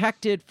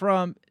protected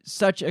from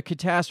such a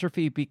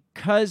catastrophe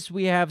because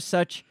we have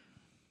such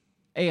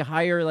a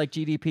higher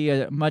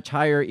GDP, a much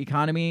higher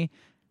economy?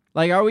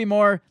 Like, are we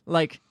more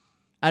I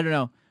don't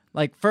know,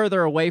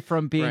 further away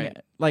from being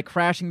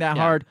crashing that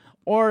hard?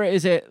 Or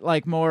is it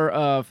more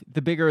of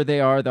the bigger they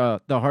are,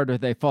 the harder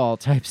they fall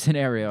type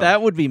scenario?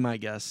 That would be my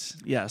guess.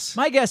 Yes.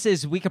 My guess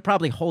is we could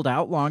probably hold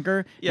out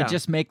longer and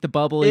just make the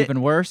bubble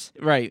even worse.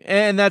 Right.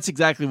 And that's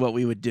exactly what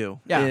we would do.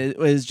 Yeah.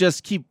 Is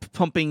just keep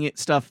pumping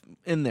stuff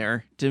in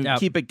there to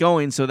keep it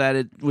going so that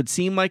it would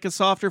seem like a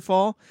softer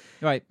fall.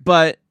 Right.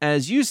 But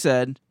as you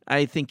said,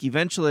 I think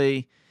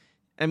eventually,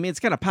 it's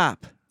going to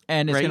pop.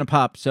 And it's going to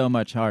pop so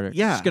much harder.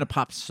 Yeah. It's going to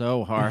pop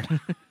so hard.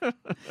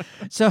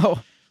 So,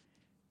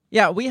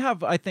 yeah, we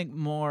have, I think,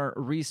 more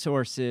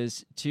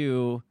resources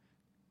to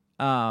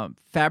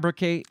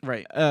fabricate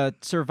a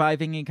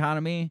surviving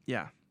economy.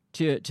 Yeah.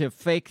 To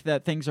fake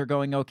that things are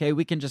going okay.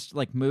 We can just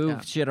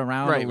move shit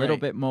around a little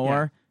bit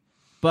more. Yeah.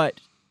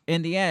 But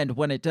in the end,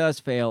 when it does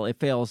fail,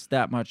 it fails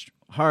that much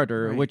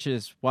harder, which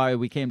is why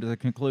we came to the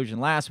conclusion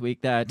last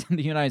week that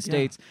the United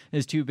States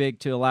is too big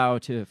to allow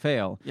to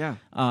fail. Yeah.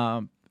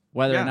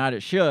 Whether or not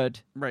it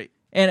should. Right.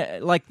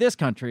 And like this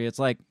country, it's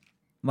like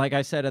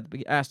I said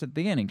asked at the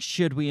beginning,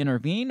 should we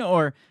intervene,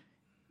 or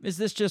is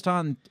this just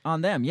on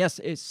them? Yes,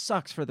 it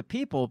sucks for the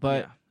people,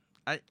 but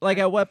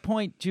at what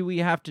point do we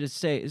have to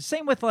say?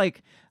 Same with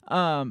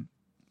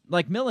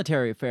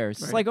military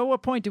affairs. It's at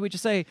what point do we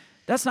just say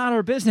that's not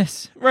our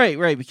business?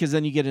 Right, because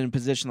then you get in a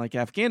position like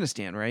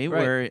Afghanistan, right?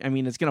 Where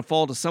it's going to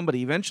fall to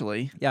somebody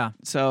eventually. Yeah.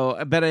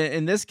 So, but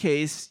in this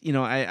case,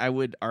 I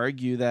would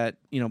argue that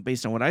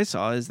based on what I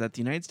saw, is that the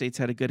United States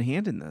had a good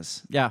hand in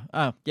this. Yeah.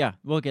 Yeah.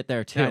 We'll get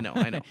there too. I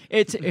know.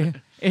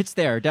 It's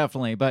there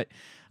definitely, but.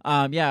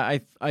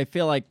 I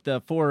feel like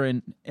the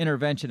foreign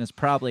intervention is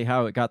probably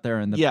how it got there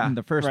in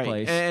the first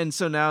place. And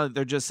so now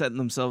they're just setting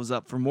themselves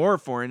up for more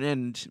foreign,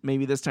 and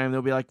maybe this time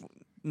they'll be like,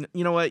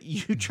 you know what,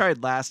 you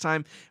tried last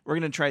time, we're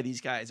going to try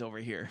these guys over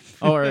here.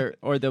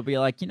 or they'll be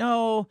like,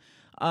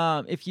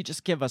 if you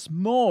just give us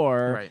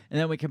more, and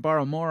then we can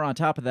borrow more on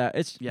top of that.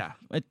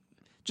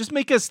 Just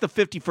make us the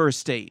 51st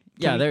state.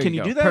 Can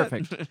you do that?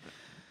 Perfect.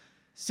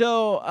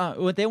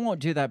 So they won't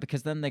do that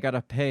because then they got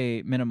to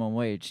pay minimum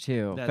wage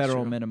too,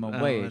 federal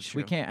minimum wage.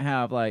 We can't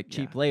have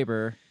cheap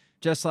labor,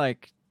 just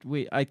like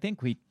I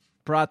think we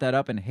brought that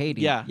up in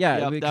Haiti. Yeah.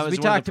 That was we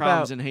one talked of the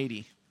problems about in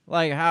Haiti,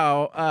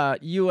 how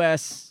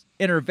U.S.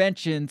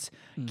 interventions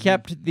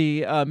kept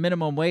the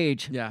minimum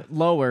wage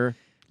lower.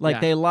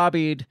 They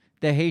lobbied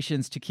the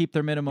Haitians to keep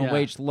their minimum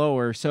wage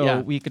lower so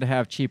we could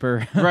have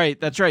cheaper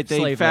Right, that's right.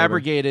 They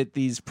fabricated labor.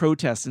 These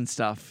protests and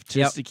stuff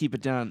just to keep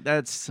it down.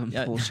 That's some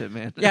bullshit,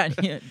 man.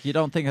 You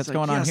don't think that's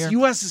going on here?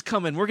 U.S. is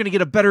coming. We're going to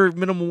get a better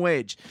minimum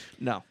wage.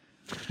 No.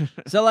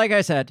 So like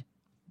I said,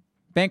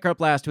 bankrupt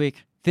last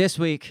week. This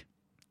week,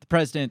 the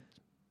president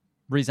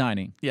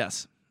resigning.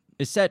 Yes.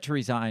 Is set to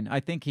resign. I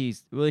think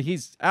he's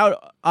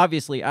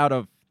obviously out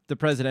of the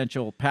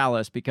presidential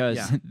palace because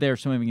they're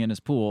swimming in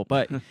his pool,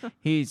 but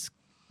he's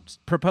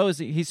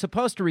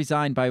supposed to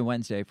resign by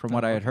Wednesday from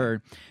what I had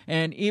heard.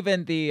 And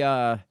even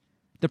the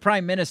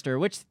prime minister,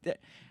 which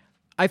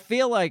I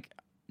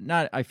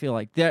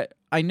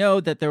know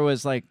that there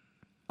was a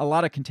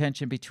lot of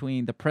contention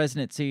between the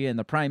presidency and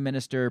the prime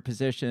minister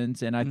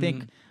positions, and I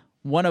think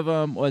one of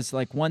them was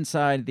one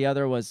side, the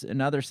other was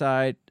another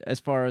side as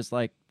far as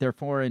their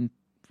foreign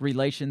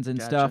relations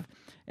and stuff.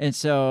 And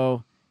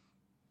so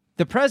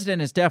the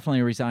president is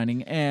definitely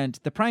resigning, and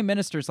the prime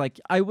minister's like,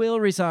 I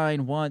will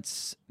resign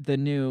once the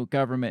new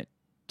government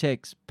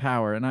takes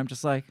power. And I'm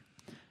just like,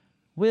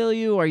 will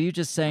you? Or are you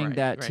just saying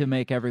to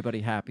make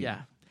everybody happy?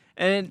 Yeah.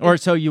 Or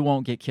so you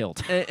won't get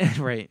killed.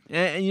 Right.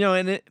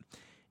 And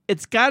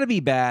it's got to be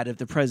bad if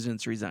the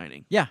president's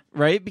resigning. Yeah.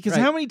 Right? Because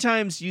how many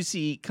times you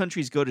see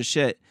countries go to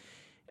shit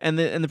and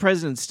the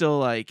president's still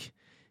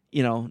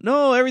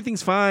no,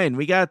 everything's fine.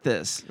 We got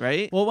this,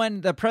 right? Well,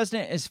 when the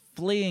president is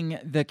fleeing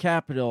the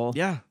capital,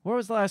 where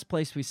was the last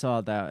place we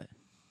saw that?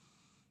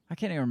 I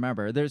can't even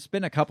remember. There's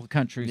been a couple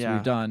countries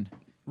we've done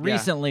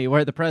recently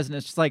where the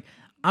president's just like,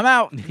 I'm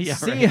out. See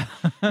ya.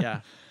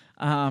 Yeah.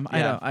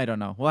 I don't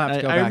know. We'll have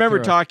to go back. I remember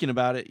talking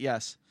about it.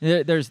 Yes.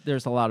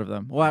 There's a lot of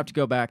them. We'll have to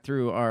go back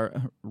through our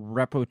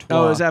repertoire.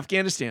 Oh, it was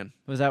Afghanistan.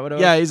 Was that what it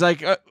was? Yeah, he's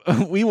like,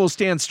 we will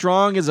stand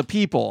strong as a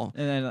people.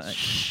 And then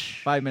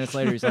 5 minutes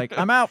later, he's like,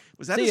 I'm out.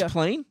 Was that his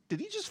plane? Did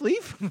he just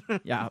leave?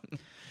 Yeah.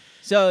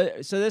 So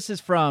this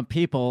is from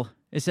People.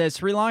 It says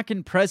Sri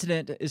Lankan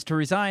president is to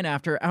resign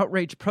after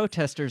outraged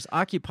protesters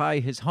occupy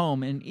his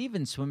home and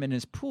even swim in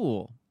his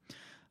pool.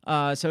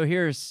 So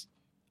here's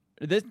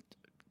this.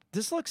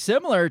 This looks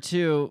similar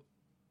to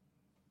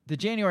the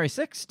January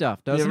 6th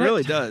stuff, doesn't it? It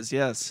really does,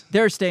 yes.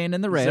 They're staying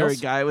in the rails. Is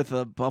there a guy with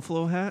a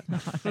buffalo hat?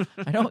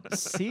 I don't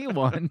see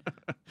one.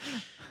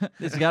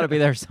 It's got to be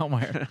there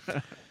somewhere.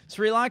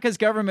 Sri Lanka's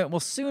government will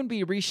soon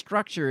be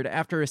restructured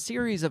after a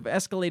series of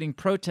escalating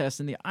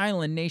protests in the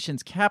island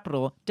nation's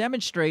capital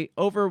demonstrate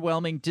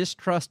overwhelming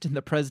distrust in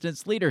the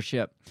president's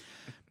leadership.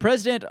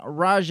 President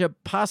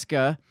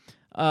Rajapaksa,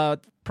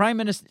 Prime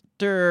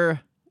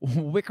Minister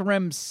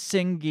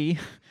Wickremesinghe,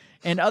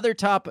 and other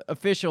top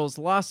officials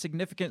lost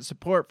significant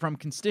support from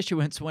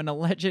constituents when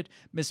alleged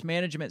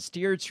mismanagement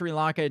steered Sri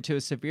Lanka into a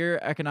severe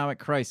economic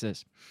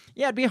crisis.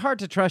 Yeah, it'd be hard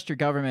to trust your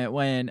government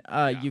when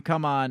you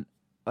come on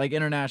like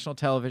international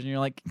television. You're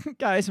like,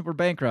 guys, we're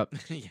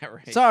bankrupt. Yeah,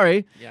 right.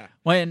 Sorry. Yeah.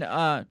 When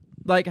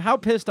like, how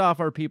pissed off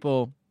are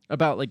people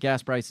about like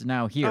gas prices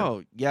now here?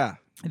 Oh, yeah.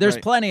 There's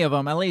plenty of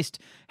them. At least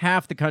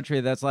half the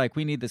country that's like,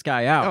 we need this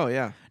guy out. Oh,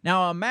 yeah.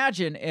 Now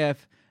imagine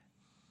if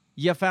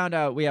you found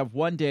out we have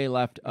 1 day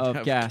left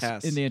of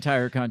gas in the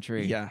entire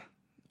country. Yeah.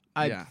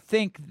 I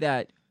think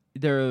that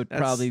there would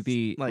probably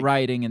be like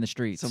rioting in the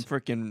streets. Some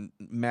freaking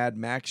Mad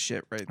Max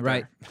shit right there.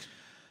 Right.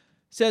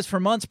 Says for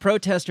months,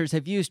 protesters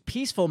have used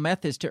peaceful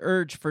methods to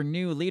urge for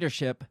new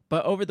leadership,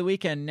 but over the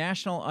weekend,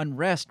 national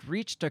unrest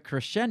reached a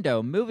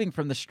crescendo, moving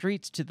from the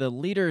streets to the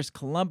leaders'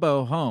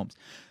 Colombo homes.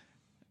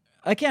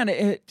 Again,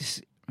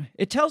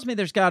 it tells me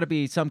there's got to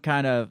be some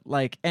kind of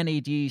like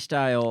NAD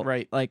style,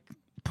 like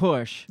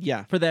push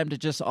for them to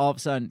just all of a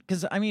sudden,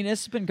 because I mean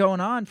it's been going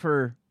on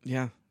for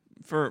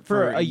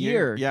a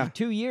year,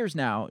 2 years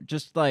now,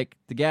 just like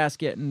the gas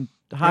getting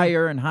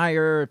higher and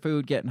higher,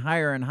 food getting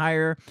higher and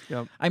higher.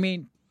 I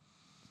mean,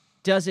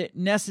 does it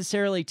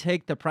necessarily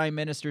take the prime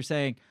minister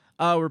saying,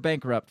 oh, we're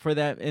bankrupt for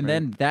that, and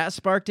then that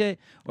sparked it,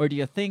 or do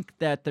you think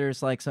that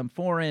there's like some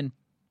foreign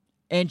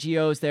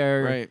NGOs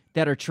there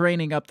that are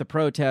training up the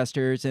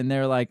protesters, and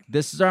they're like,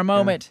 this is our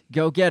moment,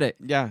 go get it?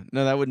 Yeah,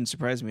 no, that wouldn't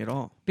surprise me at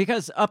all.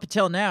 Because up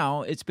until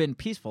now, it's been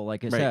peaceful,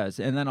 like it says,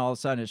 and then all of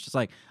a sudden it's just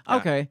like,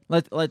 okay,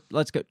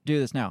 let's go do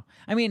this now.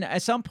 I mean,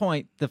 at some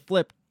point, the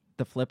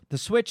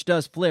switch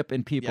does flip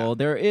in people. Yeah.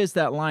 There is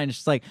that line. It's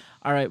just like,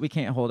 all right, we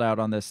can't hold out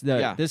on this.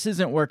 This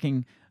isn't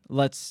working.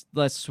 Let's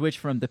switch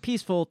from the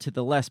peaceful to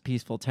the less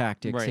peaceful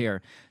tactics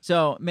here.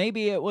 So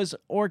maybe it was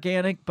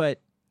organic,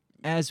 but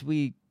as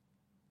we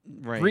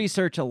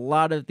research a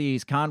lot of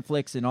these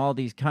conflicts in all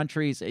these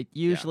countries, it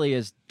usually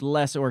is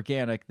less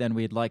organic than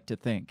we'd like to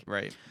think.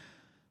 Right.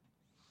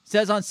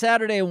 Says on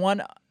Saturday,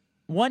 one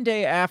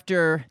day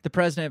after the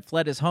president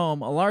fled his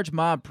home, a large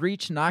mob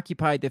breached and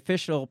occupied the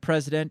official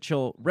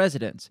presidential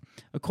residence.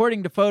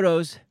 According to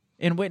photos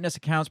and witness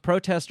accounts,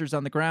 protesters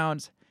on the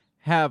grounds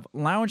have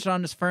lounged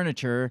on his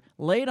furniture,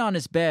 laid on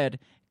his bed,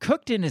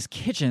 cooked in his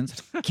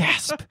kitchens,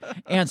 gasp,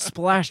 and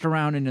splashed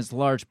around in his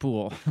large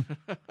pool.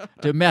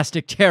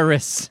 Domestic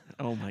terrorists.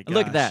 Oh, my gosh.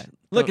 Look at that.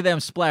 Look at them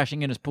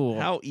splashing in his pool.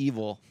 How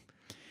evil.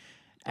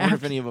 I wonder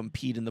if any of them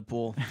peed in the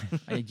pool.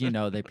 You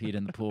know they peed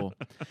in the pool.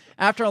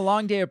 After a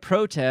long day of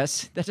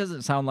protests, that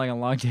doesn't sound like a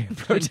long day of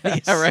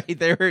protests. Yeah,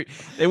 right.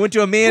 They went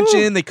to a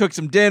mansion, they cooked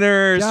some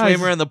dinner,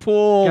 swam around the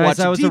pool, watched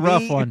that was TV. a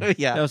rough one.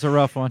 Yeah. That was a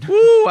rough one.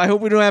 Woo, I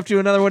hope we don't have to do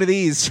another one of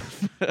these.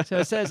 So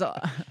it says,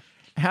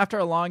 after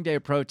a long day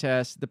of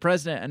protests, the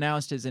president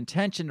announced his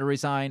intention to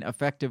resign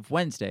effective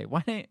Wednesday.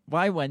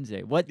 Why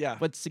Wednesday?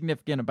 What's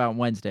significant about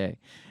Wednesday?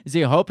 Is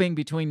he hoping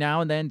between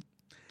now and then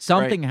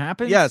something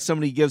happens? Yeah,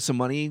 somebody gives some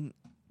money.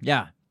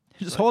 Yeah.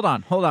 Just hold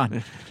on.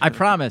 I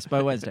promise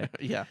by Wednesday.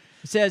 Yeah.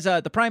 It says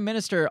the prime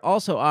minister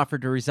also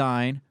offered to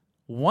resign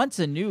once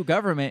a new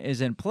government is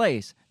in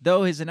place,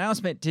 though his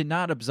announcement did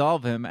not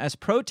absolve him as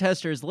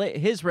protesters lit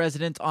his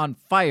residence on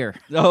fire.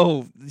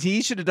 Oh,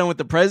 he should have done what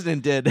the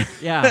president did.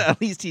 Yeah.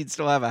 At least he'd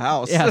still have a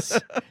house. Yes.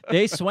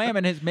 They swam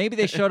in his, maybe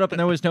they showed up and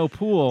there was no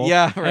pool.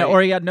 Yeah, right.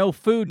 Or he had no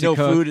food to cook.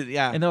 No food,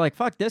 yeah. And they're like,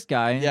 fuck this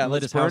guy. Yeah, and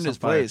lit let's his house burn his on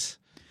fire. place.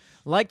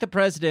 Like the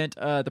president,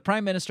 the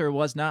prime minister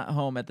was not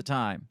home at the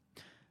time.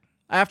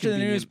 After the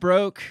news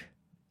broke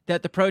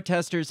that the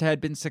protesters had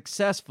been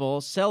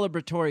successful,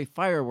 celebratory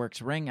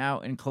fireworks rang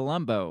out in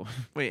Colombo.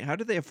 Wait, how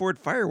did they afford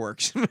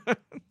fireworks?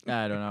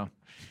 I don't know.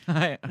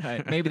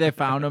 Maybe they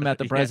found them at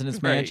the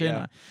president's mansion.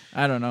 Yeah.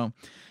 I don't know.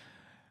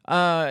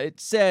 It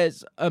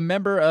says a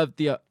member of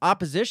the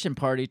opposition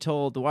party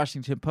told the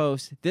Washington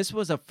Post, this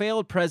was a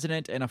failed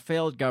president and a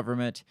failed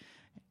government.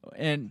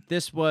 and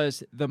this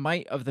was the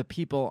might of the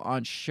people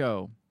on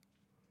show.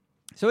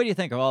 So what do you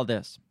think of all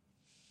this?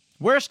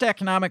 Worst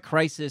economic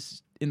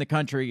crisis in the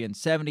country in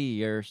 70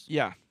 years.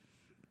 Yeah.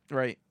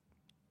 Right.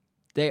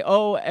 They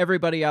owe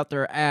everybody out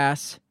their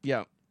ass.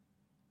 Yeah.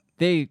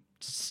 They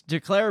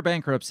declare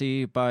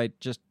bankruptcy by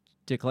just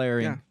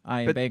declaring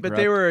I am bankrupt. But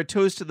they were a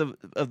toast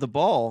of the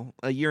ball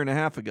a year and a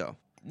half ago.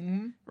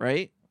 Mm-hmm.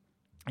 Right?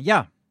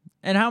 Yeah.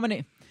 And how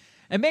many...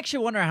 It makes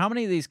you wonder how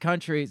many of these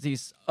countries,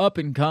 these up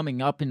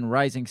and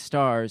rising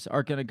stars,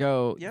 are going to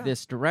go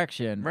this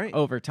direction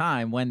over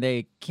time when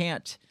they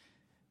can't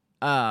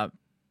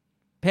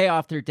pay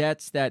off their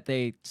debts that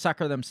they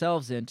sucker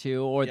themselves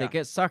into, or they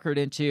get suckered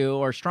into,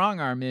 or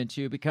strong-armed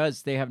into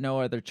because they have no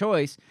other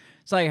choice.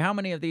 It's like, how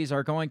many of these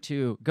are going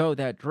to go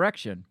that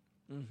direction?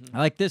 Mm-hmm.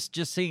 Like, this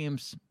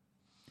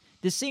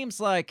seems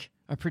like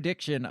a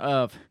prediction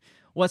of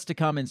what's to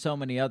come in so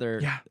many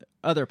other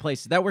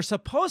places that were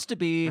supposed to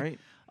be. Right.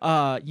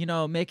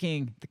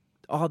 Making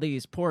all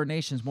these poor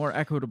nations more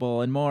equitable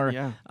and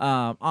more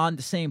on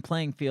the same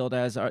playing field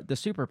as the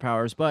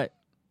superpowers. But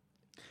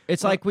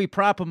it's like we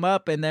prop them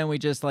up and then we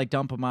just like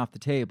dump them off the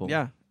table.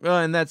 Yeah. Well,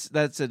 and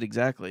that's it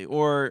exactly.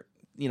 Or,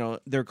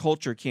 their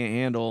culture can't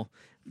handle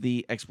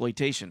the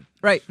exploitation.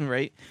 Right.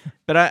 Right.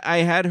 But I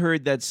had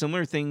heard that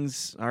similar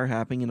things are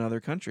happening in other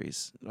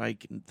countries,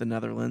 like the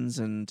Netherlands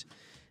and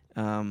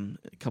a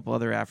couple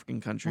other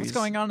African countries. What's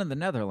going on in the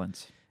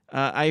Netherlands?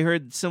 I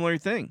heard similar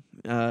thing,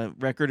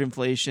 record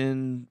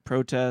inflation,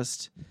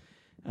 protest,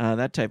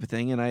 that type of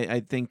thing. And I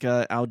think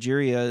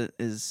Albania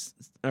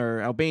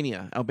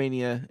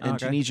and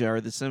Tunisia are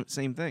the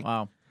same thing.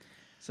 Wow.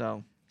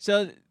 So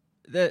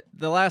the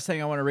last thing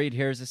I want to read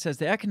here is it says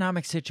the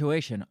economic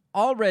situation,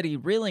 already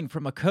reeling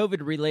from a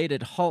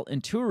COVID-related halt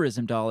in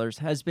tourism dollars,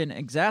 has been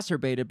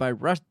exacerbated by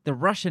the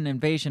Russian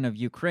invasion of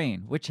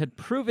Ukraine, which had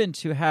proven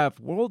to have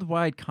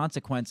worldwide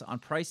consequence on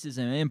prices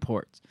and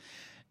imports.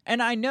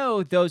 And I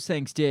know those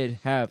things did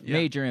have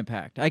major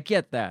impact. I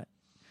get that.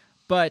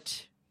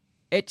 But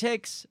it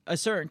takes a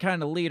certain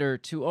kind of leader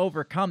to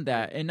overcome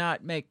that and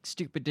not make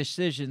stupid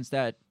decisions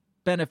that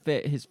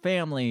benefit his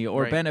family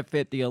or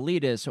benefit the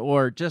elitists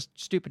or just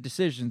stupid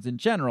decisions in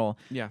general.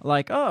 Yeah.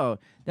 Like, oh,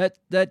 that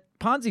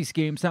Ponzi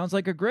scheme sounds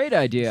like a great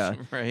idea.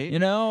 Right.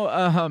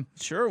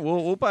 Sure,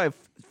 we'll buy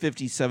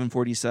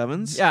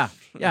 5747s. Yeah.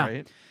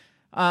 Right.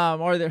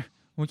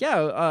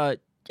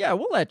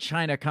 We'll let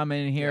China come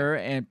in here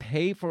and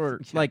pay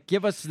for,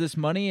 give us this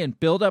money and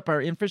build up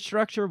our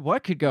infrastructure.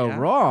 What could go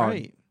wrong?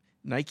 Right.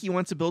 Nike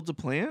wants to build a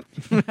plant?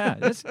 Yeah,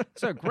 that's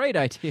a great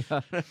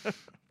idea.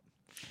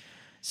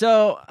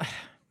 So,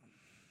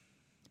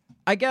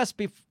 I guess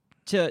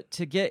to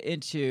get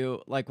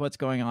into, what's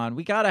going on,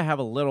 we got to have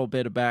a little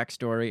bit of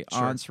backstory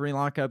on Sri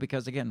Lanka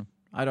because, again,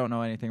 I don't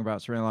know anything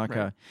about Sri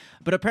Lanka. Right.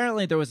 But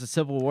apparently there was a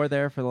civil war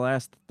there for the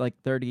last,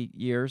 30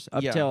 years,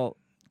 up till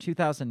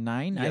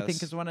 2009, I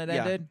think is when it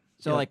ended.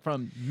 So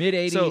from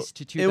mid-80s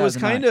to 2009. It was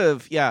kind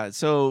of,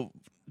 so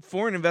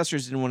foreign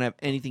investors didn't want to have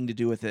anything to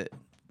do with it,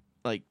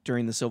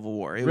 during the Civil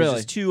War. It was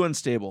just too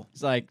unstable.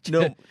 It's like,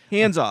 no,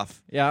 hands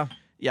off. Yeah.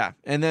 Yeah.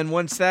 And then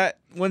once that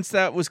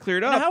was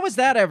cleared up. Now, how was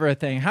that ever a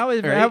thing? How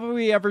have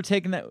we ever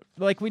taken that?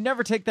 We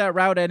never take that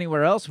route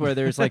anywhere else where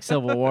there's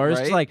civil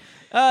wars. Right?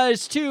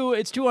 It's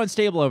too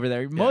unstable over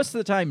there. Most of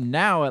the time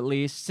now, at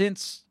least,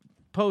 since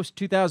post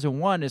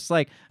 2001, it's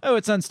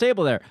it's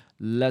unstable there.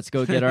 Let's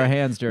go get our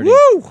hands dirty.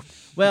 Woo!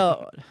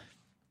 Well,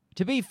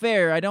 to be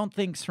fair, I don't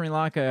think Sri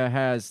Lanka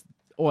has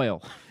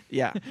oil.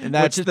 Yeah, and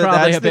that's the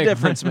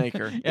difference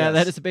maker.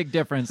 That is a big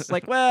difference.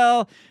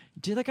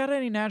 Do they got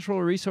any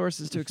natural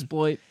resources to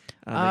exploit?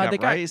 They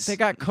got rice. They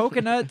got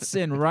coconuts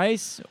and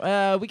rice.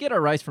 We get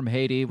our rice from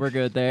Haiti. We're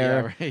good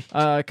there. Yeah,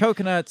 right.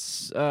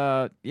 Coconuts.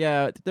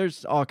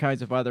 There's all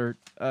kinds of other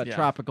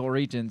tropical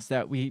regions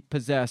that we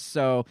possess.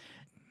 So.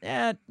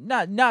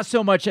 Not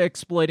so much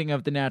exploiting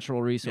of the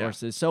natural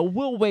resources. So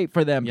we'll wait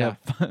for them to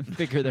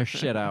figure their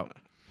shit out.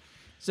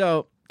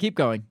 So keep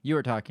going. You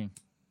were talking.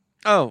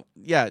 Oh,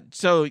 yeah.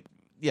 So,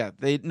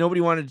 nobody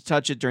wanted to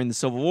touch it during the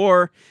Civil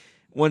War.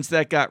 Once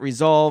that got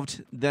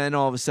resolved, then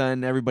all of a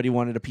sudden everybody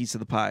wanted a piece of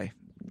the pie.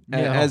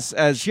 As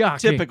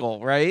typical,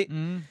 right?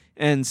 Mm-hmm.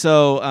 And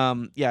so,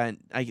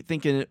 I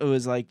think it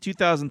was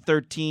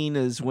 2013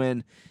 is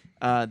when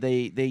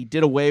they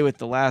did away with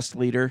the last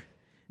leader.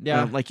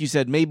 Yeah. Like you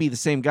said, maybe the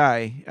same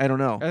guy. I don't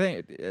know. I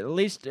think at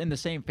least in the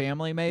same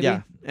family, maybe.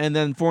 Yeah. And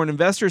then foreign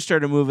investors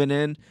started moving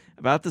in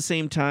about the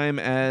same time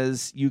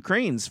as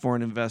Ukraine's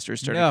forein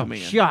investors started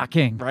coming in.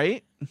 Shocking.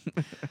 Right?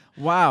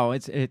 Wow.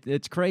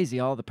 It's crazy,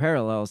 all the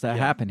parallels that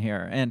happen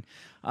here. And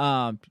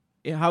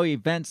how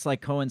events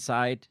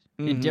coincide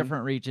in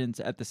different regions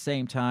at the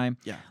same time.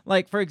 Yeah.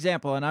 For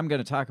example, and I'm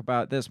going to talk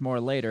about this more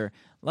later,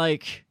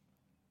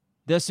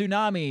 the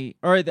tsunami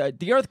or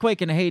the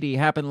earthquake in Haiti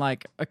happened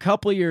a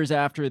couple years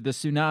after the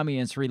tsunami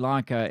in Sri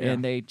Lanka,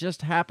 and they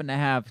just happen to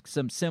have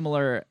some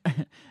similar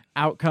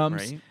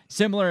outcomes,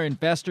 similar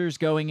investors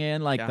going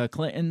in, the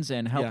Clintons,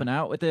 and helping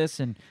out with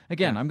this. And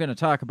again, I'm going to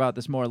talk about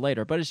this more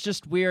later, but it's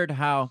just weird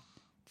how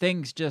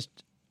things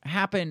just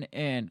happen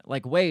in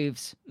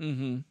waves.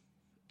 Mm-hmm.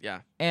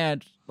 Yeah.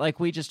 And like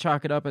we just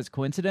chalk it up as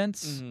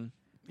coincidence. Mm-hmm.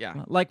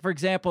 Yeah. Like, for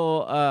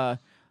example,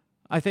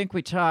 I think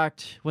we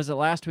talked, was it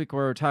last week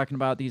where we were talking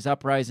about these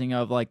uprising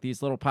of like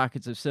these little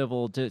pockets of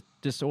civil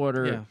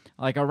disorder,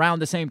 like around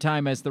the same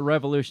time as the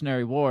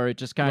Revolutionary War, it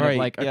just kind of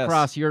like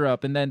across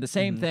Europe. And then the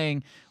same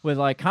thing with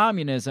like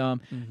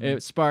communism,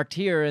 it sparked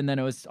here and then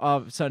it was all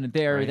of a sudden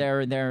there.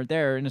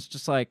 And it's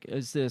just like,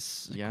 is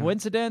this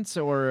coincidence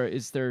or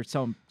is there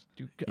some,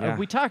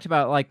 we talked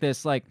about like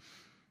this, like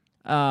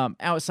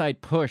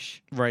outside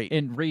push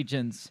in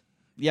regions.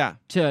 Yeah,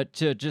 to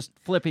just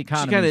flip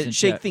economies kind and of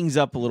shake shit. things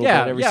up a little bit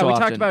every so often. We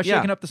talked about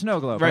shaking up the snow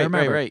globe.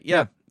 Right.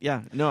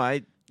 Yeah. No,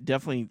 I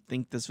definitely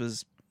think this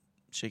was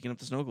shaking up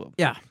the snow globe.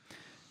 Yeah.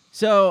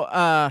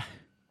 So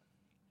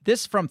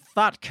this from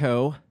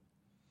ThoughtCo.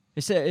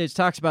 It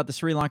talks about the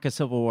Sri Lanka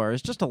Civil War.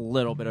 It's just a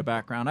little bit of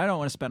background. I don't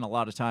want to spend a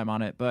lot of time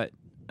on it, but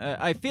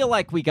I feel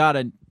like we got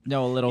to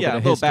know a little bit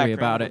of history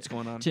about it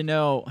to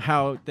know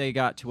how they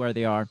got to where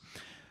they are.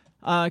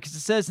 Because it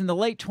says, in the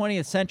late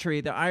 20th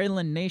century, the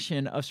island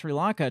nation of Sri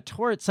Lanka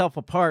tore itself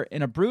apart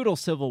in a brutal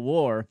civil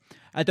war.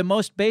 At the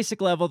most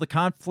basic level, the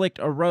conflict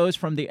arose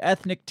from the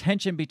ethnic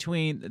tension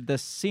between the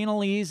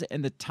Sinhalese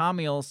and the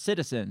Tamil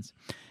citizens.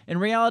 In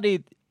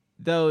reality,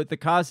 though, the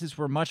causes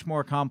were much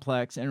more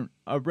complex and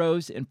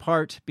arose in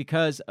part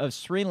because of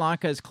Sri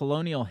Lanka's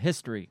colonial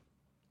history.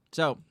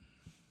 So,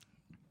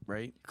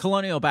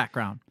 colonial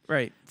background.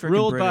 Right.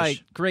 Ruled British.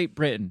 by Great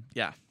Britain.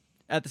 Yeah.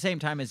 At the same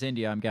time as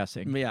India, I'm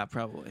guessing. Yeah,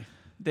 probably.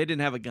 They didn't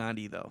have a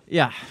Gandhi, though.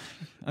 Yeah,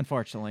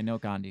 unfortunately, no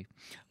Gandhi.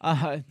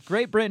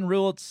 Great Britain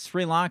ruled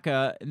Sri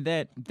Lanka,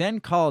 then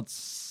called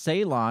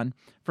Ceylon,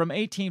 from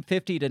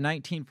 1850 to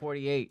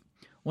 1948.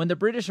 When the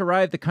British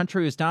arrived, the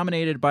country was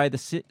dominated by the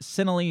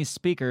Sinhalese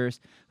speakers,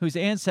 whose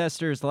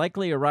ancestors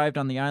likely arrived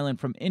on the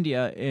island from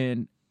India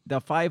in the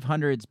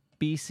 500s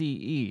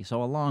BCE,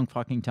 so a long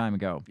fucking time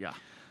ago. Yeah.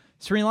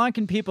 Sri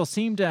Lankan people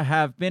seem to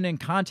have been in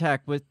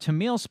contact with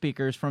Tamil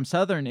speakers from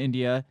southern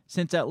India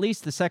since at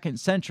least the 2nd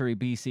century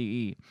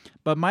BCE.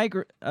 But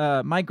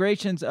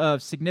migrations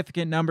of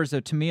significant numbers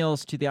of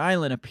Tamils to the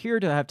island appear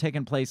to have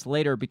taken place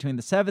later between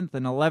the 7th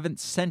and 11th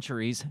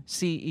centuries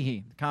CE,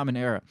 the Common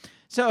Era.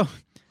 So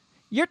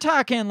you're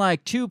talking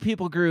like two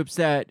people groups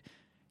that,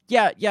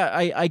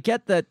 I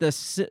get that the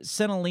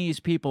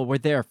Sinhalese people were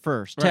there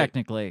first,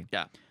 technically.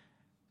 Yeah.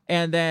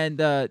 And then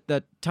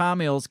the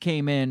Tamils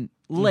came in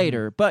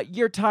later, but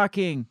you're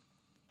talking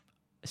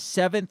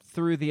 7th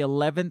through the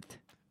 11th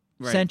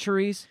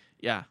centuries.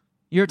 Yeah.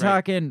 You're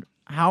talking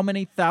how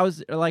many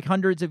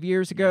hundreds of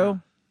years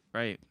ago? Yeah.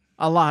 Right.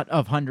 A lot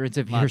of hundreds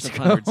of years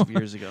ago. Hundreds of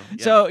years ago.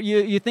 Yeah. So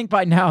you think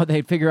by now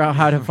they'd figure out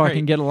how to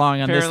fucking get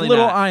along on Apparently this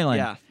little not. island.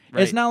 Yeah.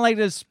 Right. It's not like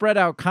this spread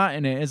out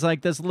continent. It's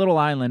like this little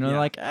island. And they're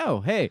like,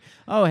 oh, hey,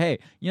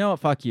 you know what?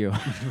 Fuck you.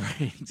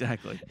 Right,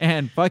 exactly.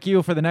 And fuck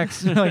you for the next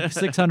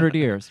 600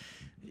 years.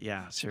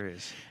 Yeah,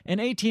 serious. In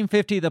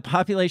 1850, the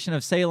population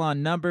of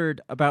Ceylon numbered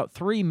about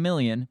 3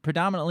 million,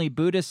 predominantly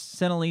Buddhist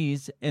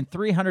Sinhalese, and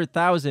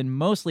 300,000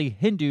 mostly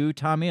Hindu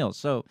Tamils.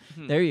 So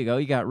there you go.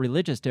 You got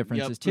religious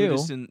differences too.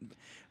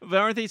 But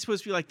aren't they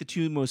supposed to be like the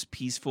two most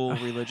peaceful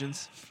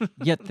religions?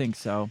 You'd think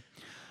so.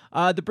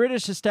 The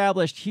British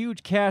established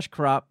huge cash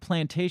crop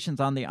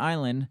plantations on the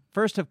island,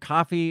 first of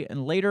coffee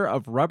and later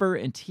of rubber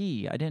and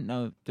tea. I didn't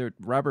know that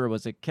rubber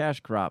was a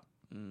cash crop.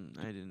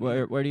 I didn't.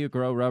 Where do you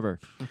grow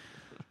rubber?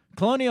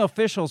 Colonial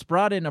officials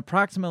brought in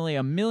approximately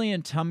 1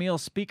 million Tamil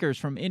speakers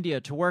from India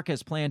to work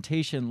as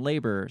plantation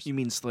laborers. You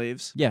mean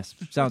slaves? Yes,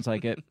 sounds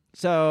like it.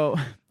 So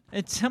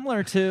it's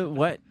similar to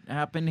what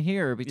happened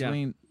here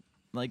between,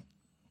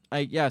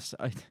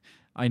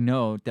 I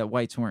know that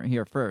whites weren't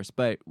here first,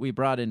 but we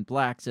brought in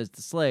blacks as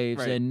the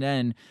slaves, and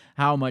then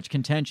how much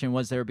contention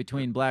was there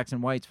between blacks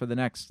and whites for the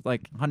next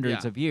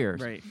hundreds of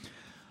years? Right.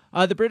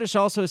 The British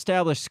also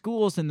established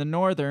schools in the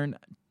northern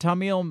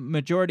Tamil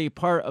majority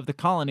part of the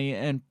colony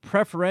and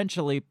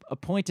preferentially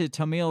appointed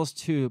Tamils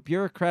to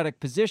bureaucratic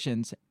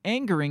positions,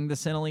 angering the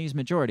Sinhalese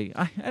majority.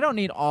 I don't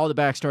need all the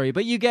backstory,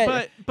 but you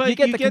get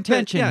the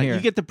contention here. You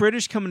get the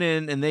British coming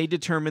in and they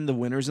determine the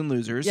winners and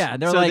losers. Yeah,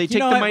 they're so like, they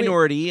take the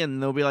minority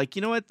and they'll be like,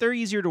 you know what, they're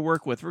easier to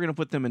work with. We're going to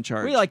put them in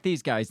charge. We like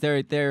these guys.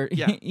 They're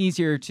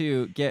easier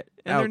to get.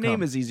 And their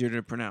name is easier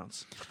to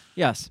pronounce.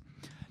 Yes.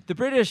 The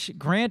British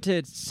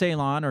granted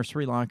Ceylon, or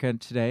Sri Lanka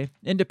today,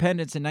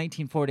 independence in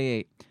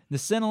 1948. The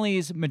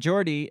Sinhalese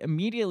majority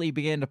immediately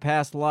began to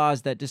pass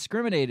laws that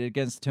discriminated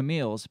against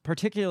Tamils,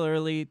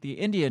 particularly the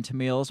Indian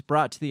Tamils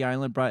brought to the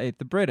island by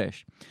the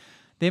British.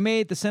 They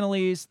made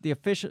Sinhalese the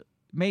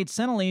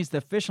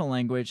official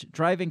language,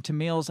 driving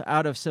Tamils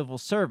out of civil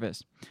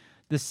service.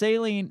 The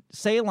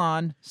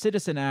Ceylon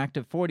Citizen Act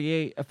of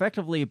 48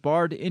 effectively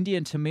barred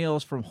Indian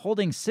Tamils from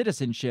holding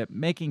citizenship,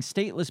 making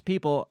stateless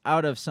people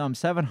out of some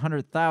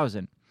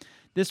 700,000.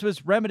 This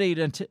was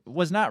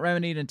not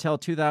remedied until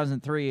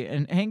 2003,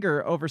 and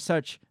anger over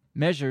such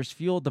measures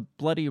fueled the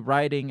bloody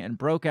rioting and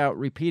broke out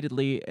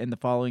repeatedly in the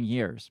following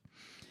years.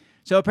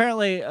 So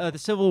apparently, the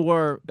Civil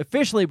War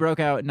officially broke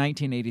out in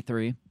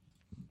 1983.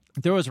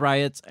 There was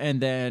riots, and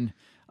then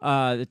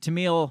the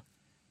Tamil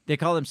They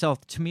call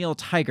themselves Tamil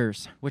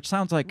Tigers, which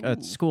sounds like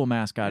a school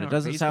mascot. It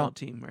doesn't sound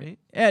team, right?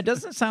 Yeah, it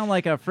doesn't sound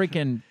like a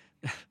freaking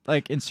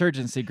like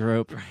insurgency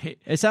group. Right.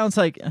 It sounds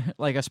like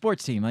a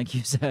sports team, like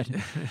you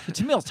said. The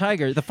Tamil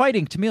Tiger, the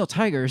Fighting Tamil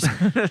Tigers.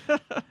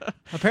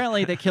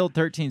 Apparently, they killed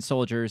 13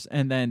 soldiers,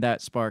 and then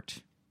that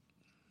sparked.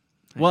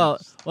 No.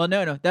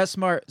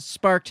 That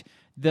sparked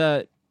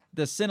the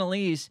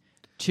Sinhalese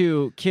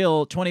to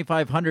kill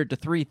 2,500 to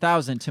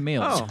 3,000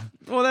 Tamils. Oh,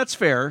 well, that's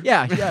fair.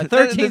 Yeah, 13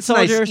 that's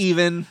soldiers, nice,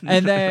 even,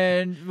 and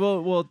then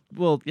we'll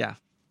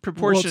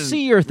proportion. We'll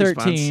see your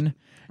 13, response,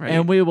 right?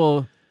 and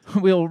we'll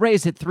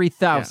raise it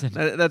 3,000.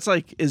 Yeah, that's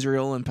like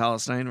Israel and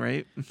Palestine,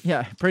 right?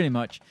 Yeah, pretty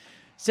much.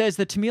 Says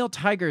the Tamil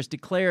Tigers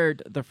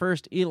declared the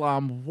first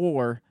Elam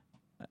War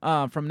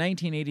from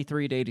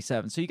 1983 to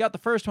 87. So you got the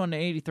first one in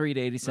 83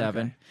 to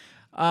 87.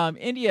 Okay.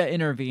 India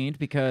intervened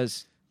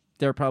because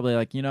they're probably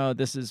like,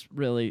 this is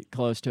really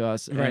close to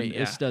us. Right.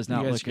 And this does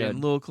not look good. A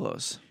little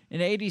close. In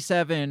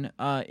 87,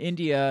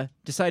 India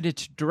decided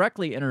to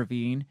directly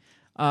intervene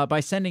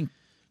by sending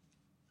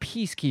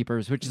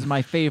peacekeepers, which is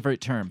my favorite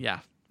term.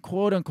 Yeah.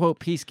 Quote unquote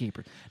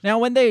peacekeepers. Now,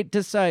 when the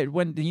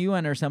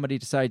UN or somebody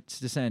decides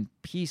to send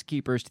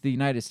peacekeepers to the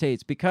United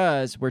States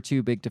because we're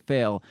too big to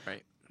fail,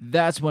 right,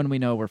 that's when we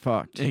know we're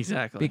fucked.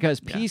 Exactly.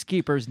 Because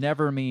peacekeepers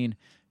never mean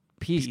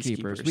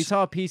peacekeepers. We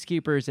saw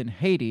peacekeepers in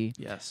Haiti.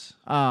 Yes.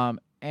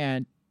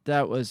 And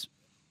that was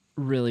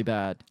really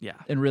bad. Yeah.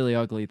 And really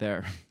ugly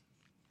there.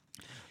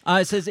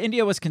 It says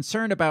India was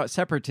concerned about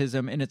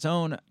separatism in its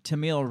own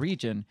Tamil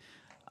region.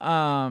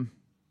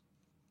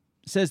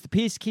 Says the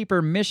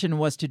peacekeeper mission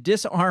was to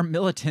disarm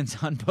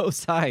militants on both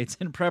sides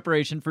in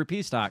preparation for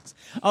peace talks.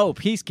 Oh,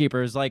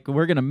 peacekeepers, like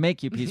we're going to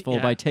make you peaceful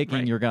by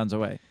taking your guns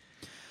away.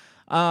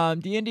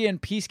 The Indian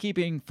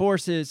peacekeeping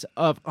forces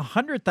of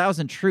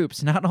 100,000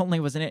 troops not only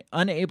was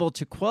unable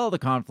to quell the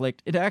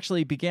conflict, it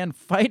actually began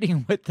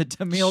fighting with the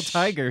Tamil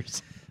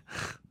Tigers.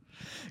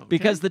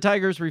 Because the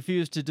Tigers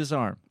refused to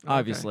disarm,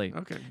 obviously.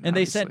 Okay. And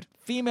they sent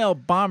female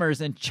bombers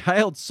and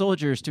child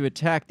soldiers to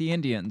attack the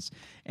Indians.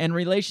 And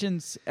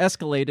relations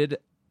escalated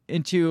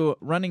into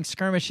running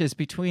skirmishes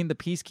between the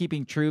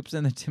peacekeeping troops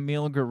and the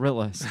Tamil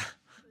guerrillas.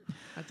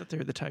 I thought they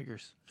were the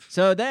Tigers.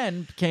 So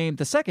then came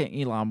the second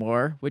Elam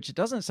War, which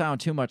doesn't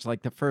sound too much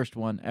like the first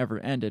one ever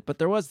ended, but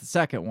there was the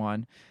second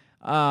one,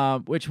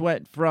 which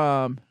went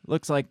from,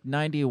 looks like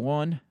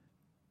 91.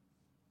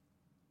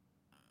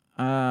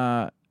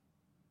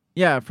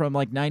 From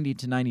like 90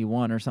 to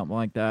 91 or something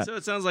like that. So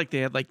it sounds like they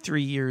had like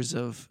 3 years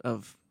of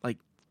like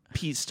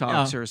peace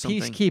talks or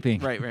something.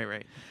 Peacekeeping.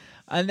 Right.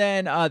 And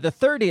then the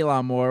third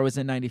Elam War was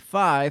in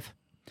 95.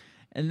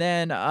 And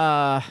then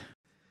I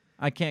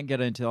can't get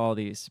into all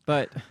these,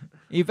 but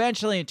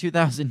eventually in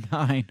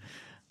 2009,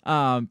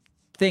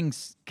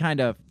 things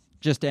kind of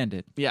just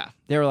ended. Yeah.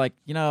 They were like,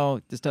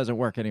 this doesn't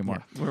work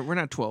anymore. Yeah. We're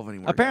not 12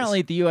 anymore.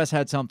 Apparently, the U.S.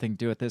 had something to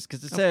do with this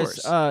because it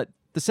says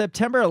the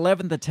September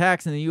 11th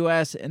attacks in the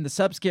U.S. and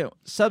the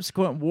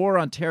subsequent war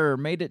on terror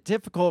made it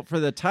difficult for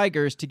the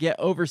Tigers to get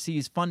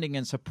overseas funding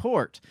and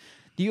support.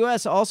 The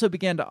U.S. also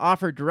began to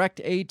offer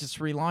direct aid to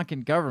Sri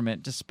Lankan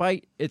government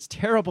despite its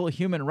terrible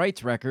human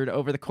rights record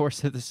over the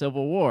course of the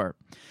Civil War.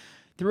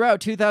 Throughout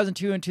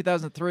 2002 and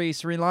 2003,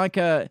 Sri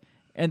Lanka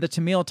and the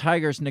Tamil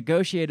Tigers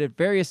negotiated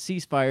various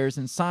ceasefires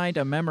and signed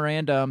a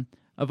memorandum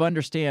of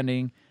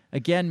understanding,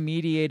 again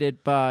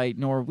mediated by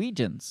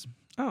Norwegians.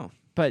 Oh.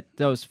 But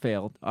those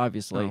failed,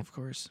 obviously. Oh, of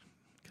course,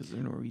 because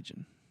they're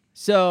Norwegian.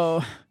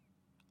 So,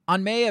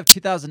 on May of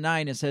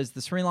 2009, it says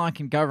the Sri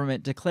Lankan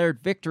government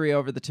declared victory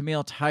over the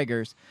Tamil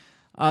Tigers.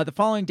 The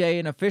following day,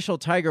 an official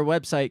Tiger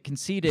website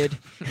conceded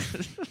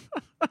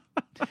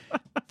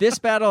this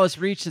battle has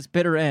reached its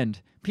bitter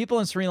end. People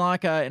in Sri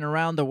Lanka and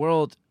around the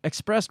world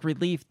expressed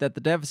relief that the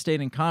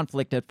devastating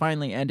conflict had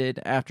finally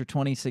ended after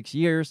 26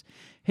 years.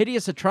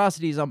 Hideous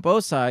atrocities on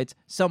both sides,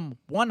 some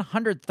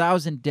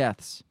 100,000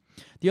 deaths.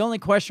 The only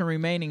question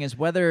remaining is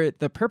whether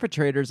the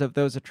perpetrators of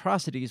those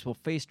atrocities will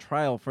face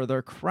trial for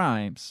their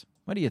crimes.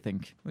 What do you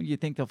think? Do you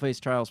think they'll face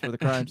trials for the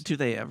crimes? Do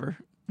they ever?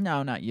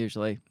 No, not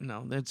usually.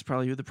 No, that's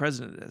probably who the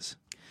president is.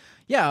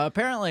 Yeah,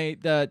 apparently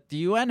the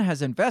UN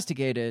has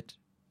investigated,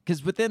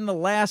 because within the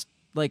last,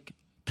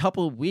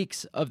 couple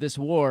weeks of this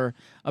war,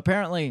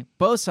 apparently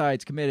both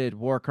sides committed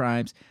war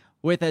crimes,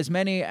 with as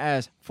many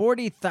as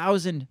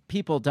 40,000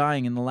 people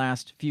dying in the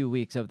last few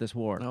weeks of this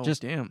war. Oh,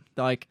 just damn.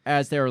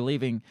 As they were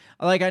leaving.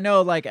 I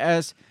know,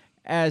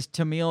 as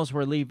Tamils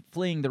were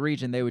fleeing the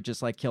region, they would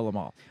just, kill them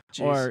all.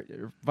 Jeez.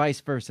 Or vice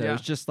versa. Yeah. It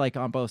was just,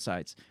 on both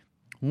sides.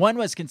 One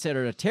was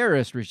considered a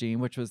terrorist regime,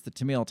 which was the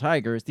Tamil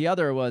Tigers. The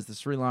other was the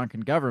Sri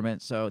Lankan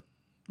government, so...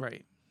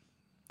 Right.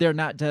 They're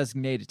not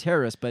designated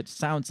terrorists, but it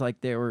sounds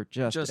like they were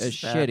just as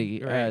bad,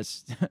 shitty right.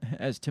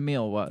 as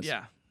Tamil was.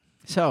 Yeah.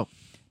 So...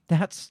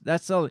 That's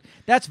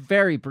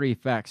very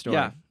brief backstory.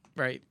 Yeah,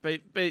 right.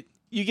 But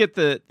you get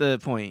the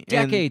point.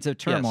 Decades of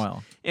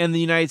turmoil. Yes. And the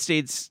United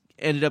States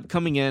ended up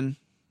coming in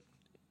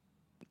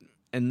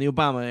the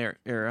Obama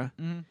era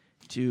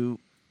to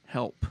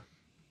help.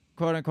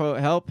 Quote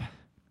unquote help.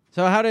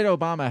 So how did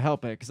Obama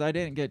help it? Because I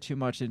didn't get too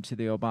much into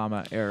the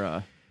Obama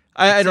era.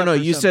 I don't know.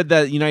 for You some- said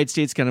that the United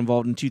States got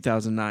involved in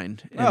 2009.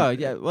 Oh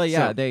yeah, well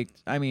yeah,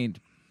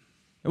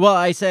 so-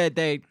 I said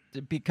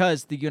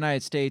because the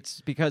United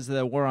States, because of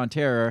the war on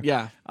terror,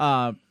 Yeah.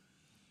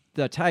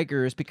 the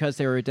Tigers, because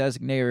they were a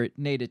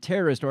designated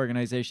terrorist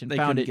organization, They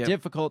found couldn't it get-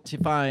 difficult to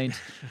find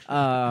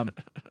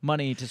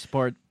money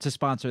to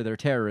sponsor their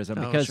terrorism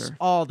Oh, because sure.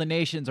 all the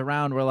nations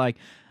around were like,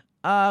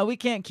 we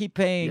can't keep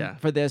paying Yeah.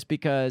 for this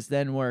because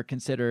then we're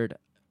considered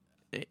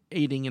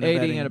Aiding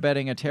and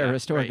abetting a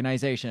terrorist right.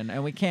 organization,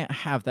 and we can't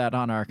have that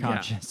on our Yeah.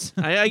 conscience.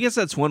 I guess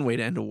that's one way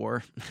to end a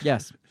war.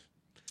 Yes.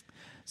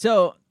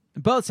 So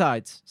both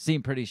sides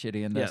seem pretty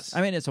shitty in this. Yes.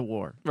 I mean, it's a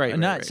war. Right, I'm right,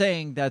 not right.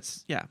 saying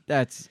that's Yeah.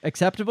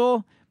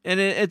 acceptable. And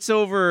it's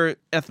over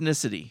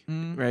ethnicity,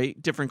 right?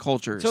 Different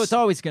cultures. So it's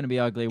always going to be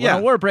ugly. When Yeah.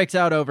 a war breaks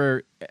out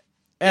over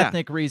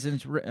ethnic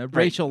reasons,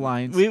 racial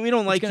lines. We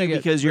don't like gonna you get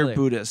because you're really-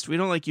 Buddhist. We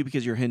don't like you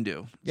because you're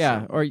Hindu.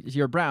 Yeah, So- or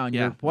you're brown,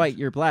 Yeah. you're white,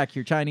 you're black,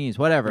 you're Chinese,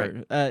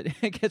 whatever.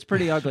 It gets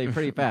pretty ugly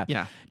pretty fast.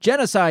 Yeah.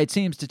 Genocide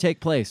seems to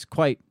take place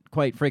quite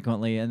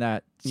frequently in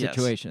that Yes.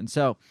 situation.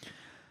 So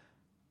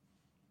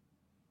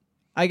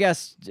I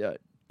guess,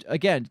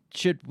 again,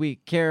 should we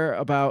care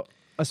about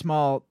a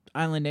small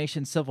island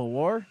nation civil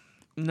war?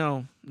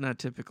 No, not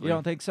typically. You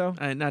don't think so?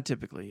 Not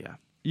typically, yeah.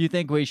 You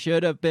think we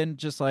should have been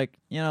just like,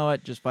 you know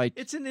what, just fight?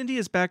 It's in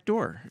India's back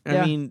door.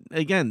 Yeah. I mean,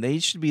 again, they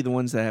should be the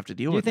ones that have to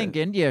deal Do you with think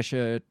it. India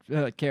should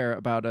care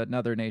about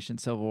another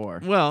nation's civil war?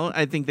 Well,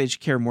 I think they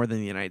should care more than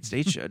the United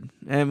States should.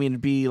 I mean,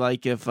 it'd be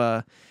like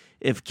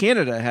if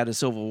Canada had a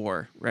civil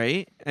war,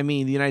 right? I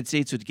mean, the United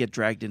States would get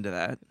dragged into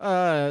that.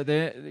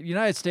 The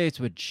United States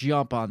would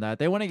jump on that.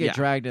 They want to get Yeah.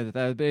 dragged into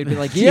that. They'd be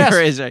like, You're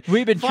 "Yes, right.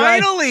 we've been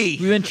Finally!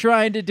 we've been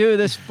trying to do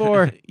this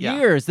for Yeah.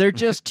 years. They're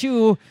just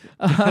too,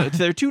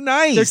 They're too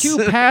nice. they're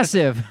too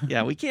passive.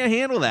 Yeah, we can't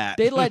handle that.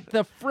 They let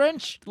the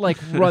French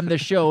run the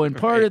show in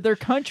part of their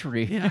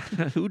country. Yeah,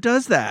 who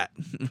does that?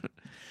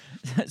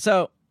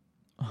 So,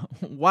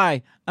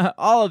 why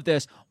all of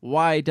this?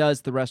 Why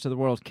does the rest of the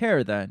world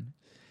care then?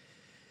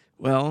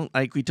 Well,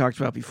 like we talked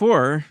about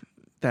before,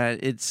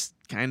 that it's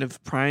kind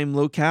of prime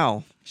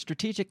locale.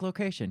 Strategic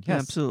location. Yeah,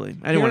 Yes, absolutely.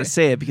 I didn't want to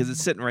say it because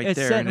it's sitting right It's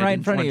there. sitting and I right in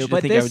didn't front of want you, to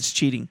but think I this- was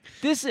cheating.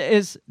 This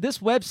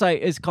website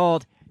is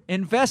called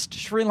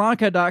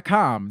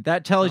investsrilanka.com.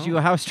 That tells you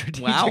how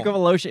strategic Wow. of a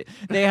location.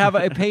 They have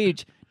a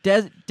page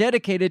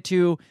dedicated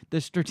to the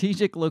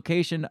strategic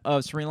location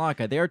of Sri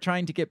Lanka. They are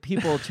trying to get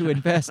people to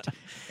invest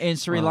in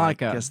Sri Well,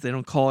 Lanka. I guess they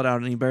don't call it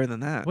out any better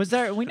than that. Was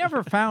there? We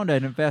never found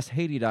an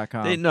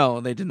investhaiti.com.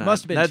 No, they did not.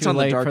 Must have been That's too on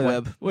late the dark for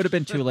web. that. Would have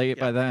been too late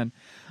by then.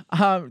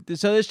 So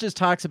this just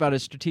talks about a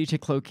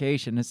strategic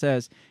location. It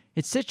says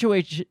it's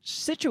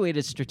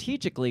situated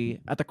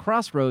strategically at the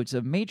crossroads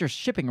of major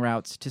shipping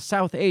routes to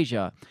South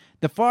Asia,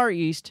 the Far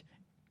East.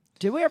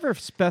 Did we ever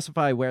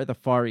specify where the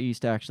Far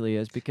East actually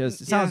is? Because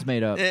it sounds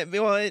made up. I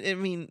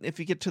mean, if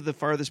you get to the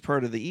farthest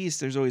part of the east,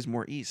 there's always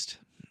more east.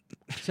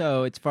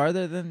 So it's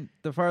farther than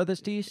the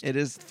farthest east? It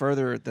is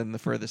further than the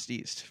furthest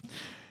east.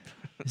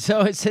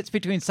 So it sits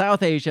between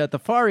South Asia, the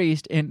Far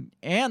East, and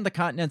the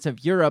continents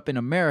of Europe and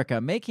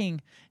America,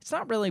 making it's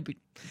not really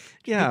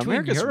Yeah, between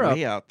America's Europe.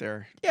 way out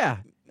there. Yeah,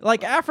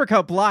 like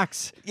Africa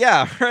blocks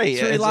Yeah, right.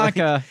 Sri It's like-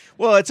 Lanka.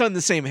 well, it's on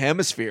the same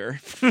hemisphere.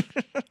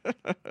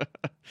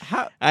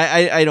 How?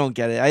 I don't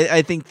get it.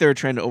 I think they're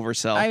trying to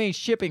oversell. I mean,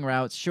 shipping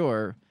routes,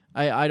 sure.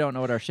 I don't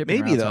know what our shipping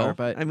Maybe routes though. are,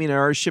 but I mean, are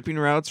our shipping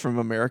routes from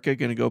America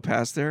going to go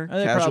past there?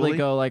 they casually?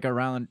 probably go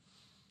around,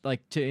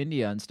 to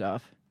India and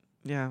stuff.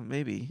 Yeah,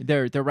 maybe.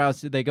 Their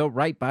routes, they go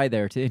right by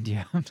there to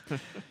India. It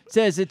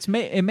says it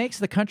makes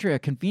the country a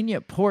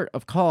convenient port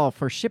of call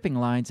for shipping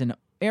lines and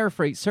air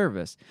freight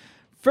service.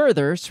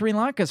 Further, Sri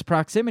Lanka's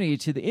proximity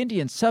to the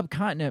Indian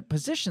subcontinent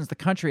positions the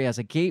country as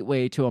a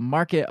gateway to a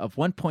market of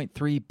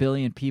 1.3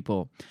 billion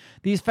people.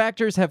 These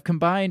factors have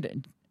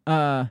combined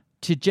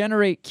to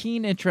generate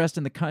keen interest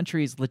in the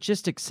country's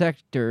logistics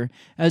sector,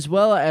 as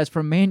well as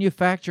from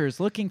manufacturers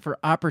looking for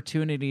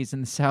opportunities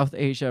in the South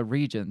Asia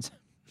regions.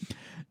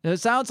 It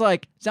sounds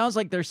like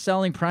they're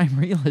selling prime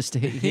real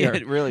estate here.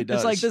 It really does.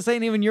 It's like this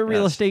ain't even your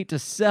real Yes. estate to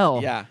sell.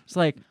 Yeah. It's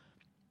like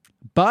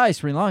buy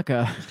Sri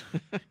Lanka,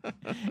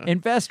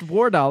 invest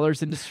war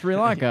dollars into Sri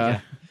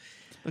Lanka.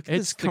 Look at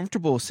this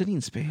comfortable sitting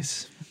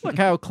space. Look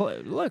how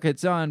look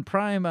it's on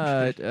prime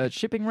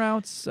shipping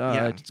routes.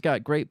 Yeah. It's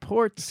got great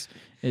ports.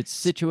 It's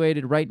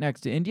situated right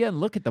next to India. And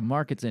look at the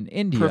markets in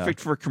India. Perfect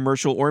for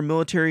commercial or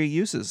military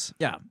uses.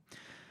 Yeah.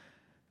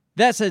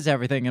 That says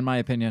everything, in my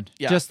opinion.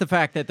 Yeah. Just the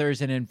fact that there's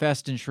an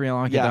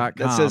investinSriLanka.com. Yeah,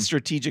 that says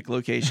strategic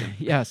location.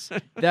 Yes,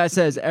 that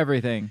says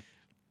everything.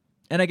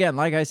 And again,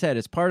 like I said,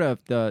 it's part of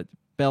the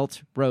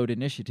Belt Road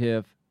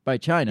Initiative by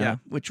China. Yeah,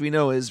 which we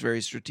know is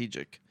very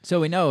strategic. So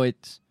we know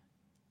it's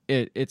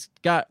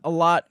got a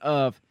lot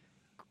of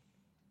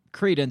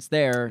credence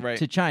there Right.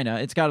 to China.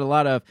 It's got a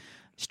lot of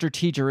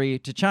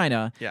strategery to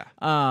China. Yeah.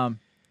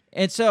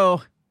 And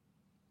so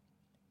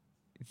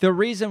the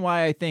reason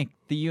why I think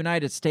the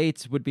United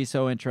States would be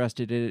so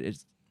interested in it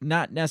is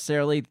not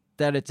necessarily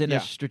that it's in a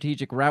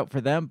strategic route for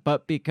them,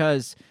 but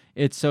because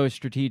it's so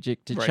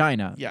strategic to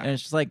China. Yeah. And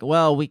it's just like,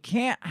 well, we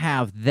can't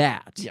have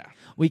that. Yeah.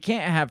 We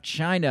can't have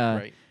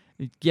China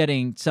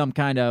getting some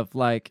kind of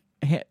like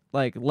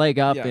leg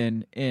up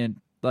in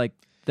like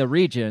the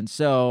region.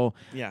 So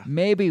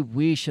maybe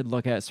we should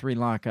look at Sri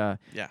Lanka.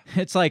 Yeah.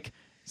 It's like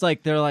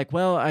they're like,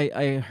 well,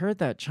 I heard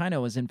that China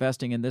was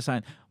investing in this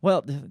island.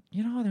 Well,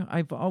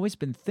 I've always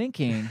been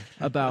thinking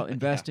about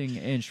investing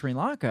in Sri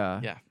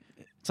Lanka. Yeah.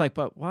 It's like,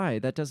 but why?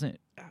 That doesn't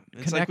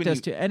connect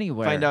us to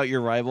anywhere. Find out your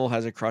rival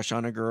has a crush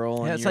on a girl.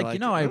 Yeah, and it's you're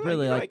like, I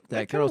really like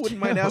that girl. I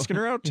wouldn't mind asking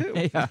her out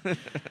too. Yeah.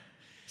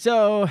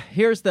 So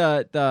here's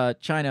the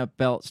China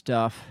belt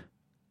stuff.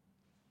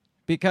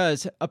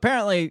 Because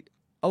apparently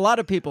a lot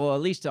of people,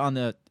 at least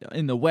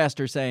in the West,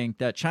 are saying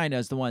that China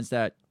is the ones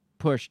that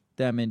pushed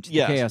them into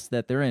the chaos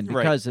that they're in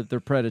because of their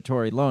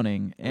predatory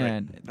loaning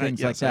and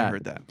things like that. I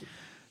heard that.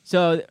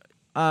 So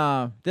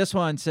this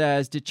one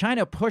says, did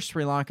China push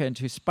Sri Lanka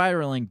into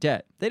spiraling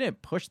debt? They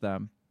didn't push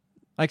them.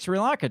 Like Sri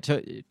Lanka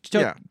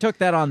took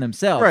that on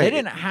themselves. Right. They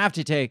didn't have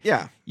to take.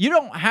 Yeah. You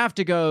don't have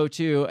to go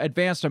to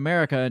Advanced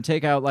America and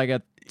take out like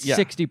a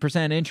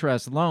 60%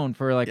 interest loan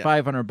for like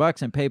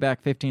 $500 and pay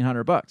back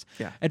 $1,500.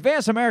 Yeah.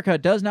 Advanced America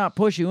does not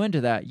push you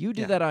into that. You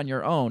do that on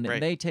your own,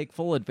 and they take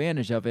full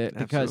advantage of it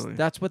because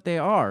that's what they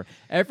are.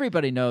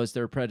 Everybody knows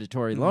they're a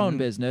predatory loan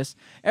business.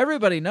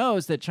 Everybody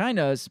knows that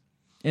China's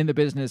in the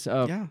business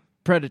of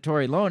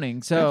predatory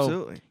loaning.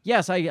 So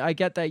yes, I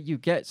get that you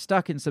get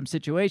stuck in some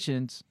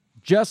situations,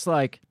 just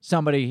like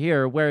somebody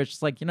here, where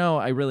it's like,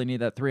 I really need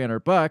that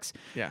 $300.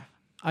 Yeah.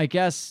 I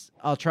guess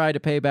I'll try to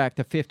pay back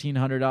the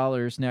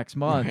 $1,500 next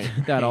month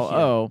that I'll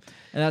owe.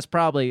 And that's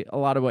probably a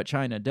lot of what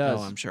China does.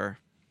 Oh, I'm sure.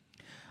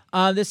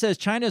 This says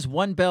China's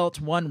One Belt,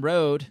 One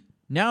Road,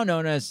 now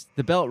known as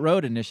the Belt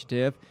Road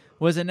Initiative,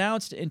 was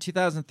announced in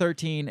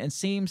 2013 and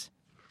seems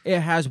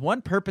it has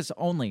one purpose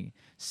only: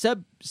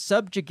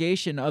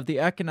 subjugation of the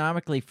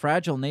economically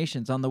fragile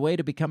nations on the way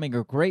to becoming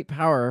a great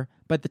power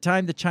by the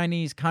time the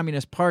Chinese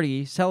Communist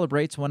Party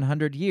celebrates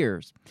 100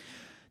 years.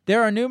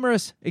 There are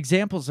numerous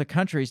examples of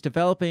countries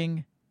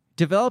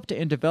developed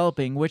and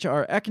developing which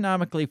are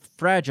economically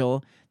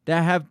fragile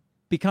that have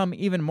become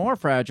even more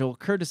fragile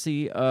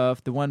courtesy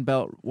of the One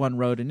Belt, One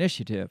Road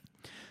initiative.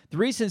 The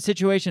recent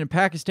situation in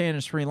Pakistan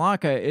and Sri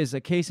Lanka is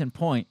a case in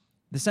point.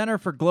 The Center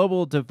for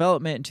Global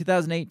Development in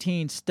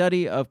 2018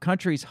 study of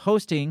countries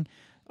hosting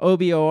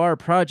OBOR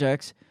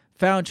projects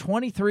found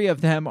 23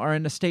 of them are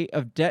in a state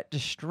of debt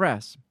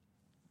distress.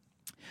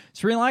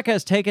 Sri Lanka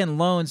has taken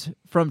loans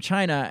from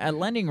China at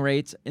lending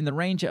rates in the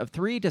range of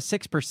 3 to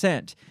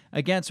 6%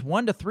 against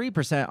 1 to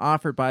 3%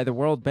 offered by the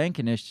World Bank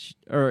and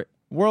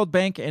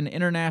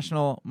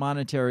International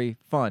Monetary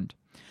Fund.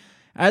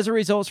 As a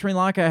result, Sri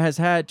Lanka has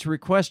had to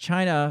request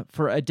China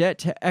for a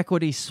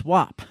debt-to-equity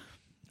swap.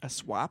 A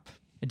swap?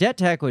 A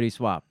debt-to-equity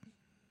swap,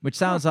 which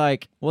sounds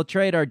like we'll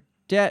trade our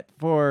debt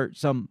for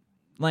some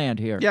land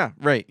here. Yeah,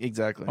 right,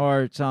 exactly.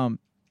 Or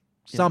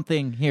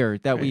something here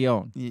that we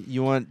own.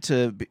 You want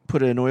to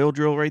put an oil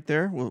drill right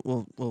there?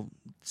 We'll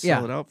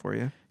sell it out for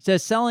you. It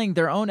says selling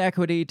their own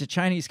equity to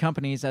Chinese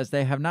companies as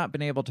they have not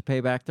been able to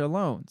pay back their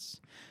loans.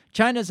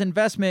 China's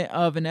investment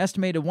of an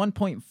estimated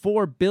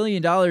 $1.4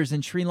 billion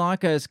in Sri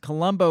Lanka's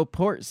Colombo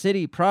Port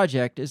City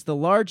project is the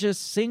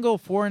largest single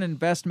foreign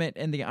investment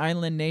in the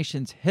island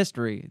nation's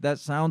history. That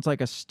sounds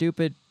like a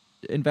stupid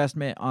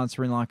investment on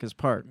Sri Lanka's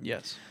part.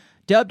 Yes.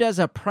 Dubbed as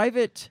a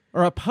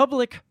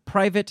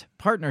public-private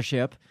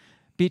partnership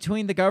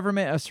between the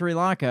government of Sri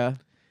Lanka.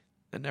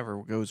 That never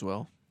goes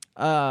well.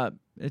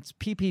 It's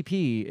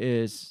PPP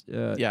is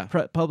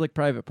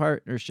public-private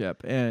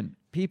partnership, and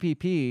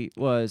PPP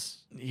was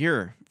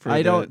here.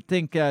 I don't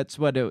think that's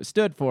what it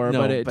stood for,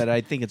 but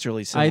I think it's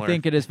really similar. I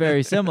think it is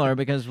very similar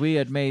because we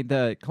had made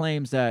the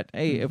claims that,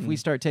 hey, if we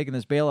start taking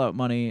this bailout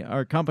money,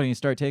 our companies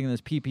start taking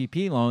this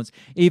PPP loans,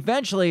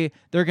 eventually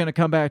they're going to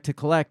come back to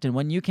collect, and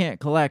when you can't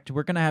collect,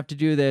 we're going to have to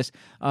do this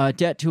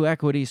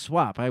debt-to-equity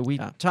swap. We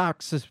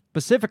talked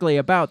specifically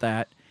about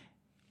that,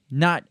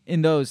 not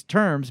in those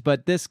terms,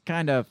 but this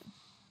kind of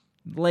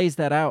lays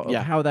that out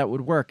of how that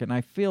would work, and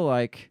I feel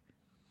like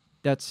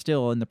that's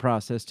still in the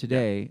process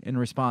today in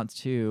response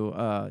to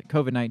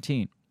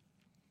COVID-19.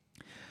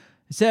 It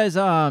says,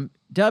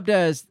 dubbed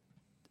as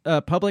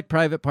a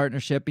public-private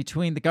partnership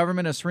between the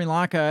government of Sri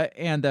Lanka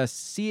and the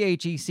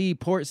CHEC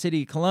Port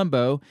City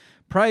Colombo,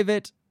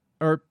 private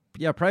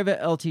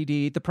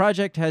Ltd, the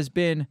project has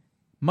been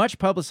much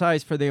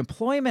publicized for the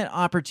employment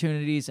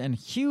opportunities and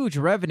huge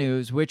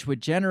revenues which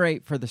would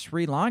generate for the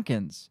Sri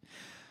Lankans.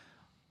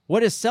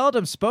 What is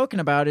seldom spoken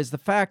about is the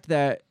fact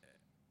that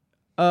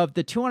of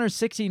the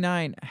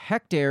 269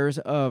 hectares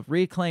of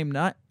reclaimed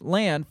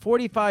land,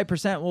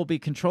 45% will be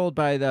controlled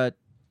by the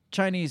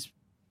Chinese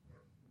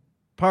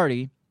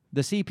Party,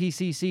 the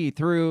CPCC,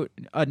 through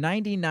a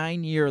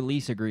 99-year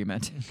lease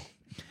agreement.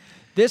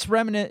 This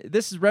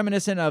is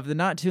reminiscent of the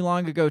not too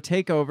long ago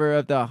takeover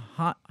of the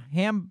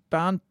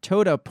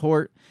Hambantota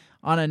port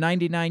on a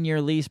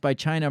 99-year lease by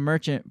China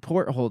Merchant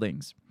Port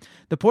Holdings.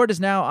 The port is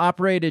now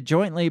operated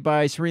jointly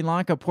by Sri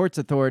Lanka Ports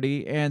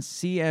Authority and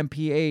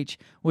CMPH,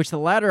 which the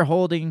latter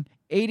holding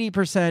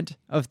 80%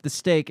 of the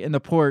stake in the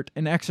port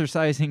and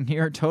exercising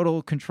near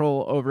total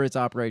control over its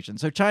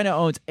operations. So China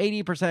owns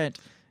 80%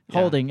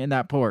 holding in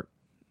that port.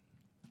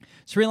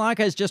 Sri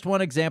Lanka is just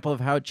one example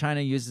of how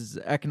China uses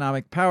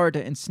economic power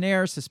to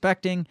ensnare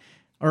suspecting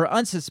or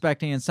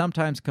unsuspecting and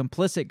sometimes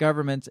complicit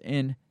governments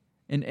in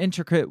an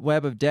intricate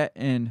web of debt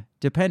and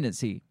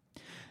dependency.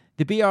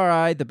 The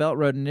BRI, the Belt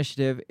Road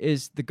Initiative,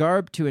 is the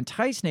garb to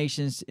entice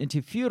nations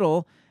into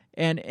futile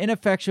and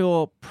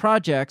ineffectual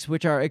projects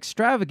which are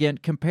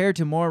extravagant compared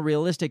to more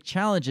realistic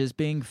challenges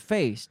being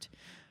faced.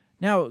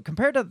 Now,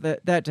 compared to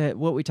that to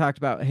what we talked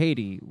about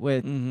Haiti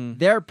with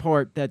their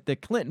port that the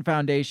Clinton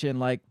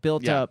Foundation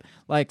built up,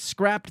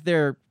 scrapped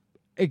their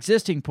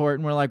existing port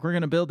and we're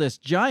going to build this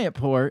giant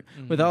port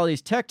with all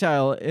these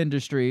textile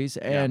industries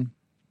and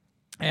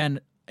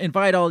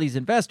invite all these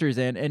investors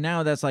in, and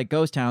now that's like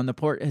ghost town. The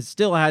port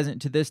still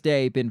hasn't to this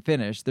day been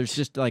finished. There's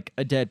just a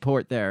dead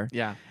port there.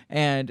 Yeah.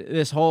 And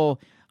this whole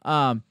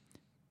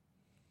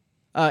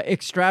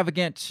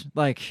extravagant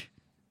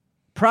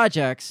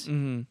projects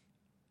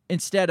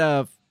instead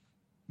of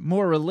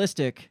more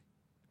realistic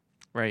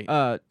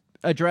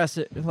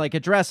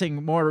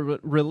addressing more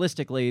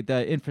realistically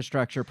the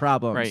infrastructure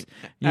problems, right?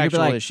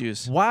 Actual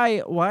issues.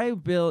 Why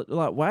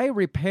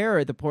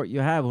repair the port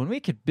you have when we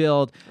could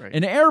build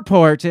an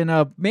airport and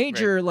a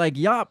major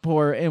yacht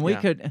port, and we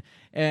could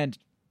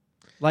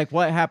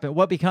what happened?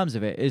 What becomes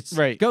of it? It's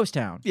ghost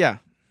town. Yeah,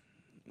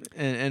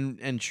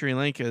 and Sri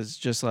Lanka is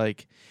just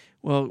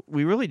well,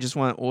 we really just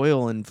want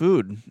oil and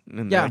food.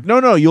 And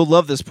no, you'll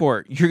love this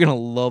port. You're gonna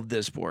love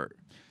this port.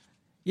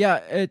 Yeah,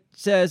 it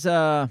says.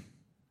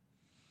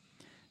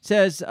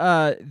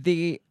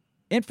 The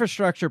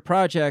infrastructure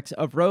projects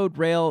of road,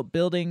 rail,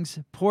 buildings,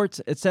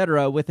 ports,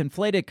 etc., with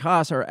inflated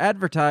costs are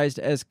advertised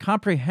as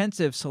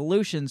comprehensive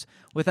solutions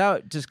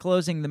without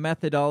disclosing the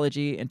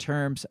methodology in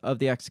terms of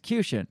the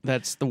execution.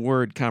 That's the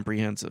word,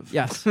 comprehensive.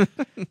 Yes.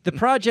 The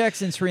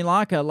projects in Sri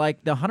Lanka,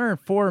 like the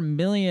 $104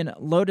 million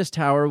Lotus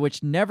Tower,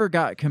 which never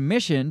got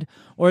commissioned,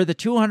 or the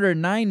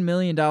 $209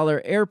 million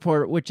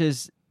airport, which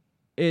is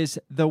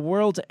the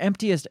world's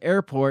emptiest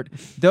airport,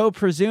 though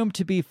presumed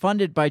to be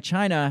funded by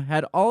China,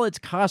 had all its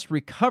costs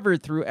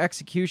recovered through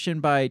execution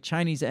by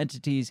Chinese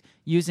entities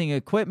using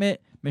equipment,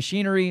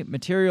 machinery,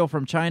 material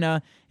from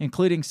China,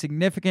 including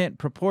significant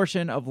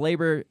proportion of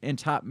labor and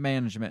top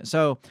management.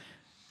 So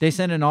they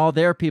send in all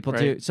their people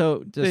to.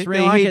 So the Sri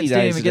Lankans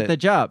didn't even get the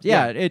jobs.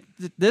 Yeah.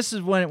 This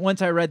is when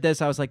once I read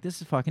this, I was like,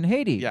 this is fucking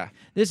Haiti. Yeah.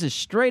 This is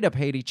straight up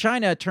Haiti.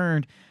 China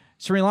turned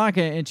Sri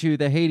Lanka into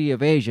the Haiti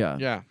of Asia.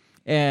 Yeah.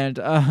 And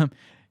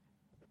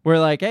we're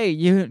like, hey,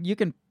 you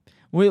can,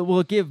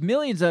 we'll give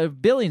billions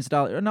of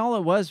dollars, and all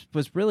it was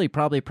really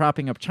probably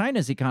propping up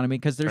China's economy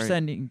because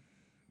they're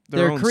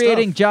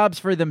creating jobs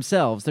for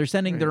themselves. They're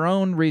sending their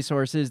own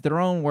resources, their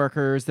own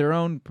workers, their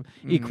own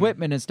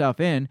equipment and stuff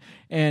in.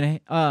 And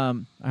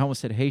I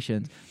almost said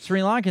Haitians.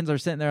 Sri Lankans are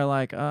sitting there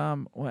like,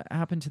 what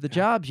happened to the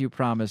jobs you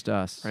promised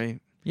us? Right.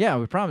 Yeah,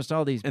 we promised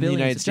all these and billions the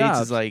United of States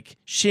jobs. is like,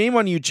 shame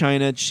on you,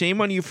 China.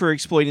 Shame on you for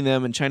exploiting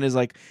them. And China's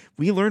like,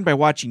 we learned by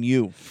watching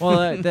you.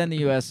 Well, then the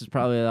U.S. is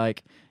probably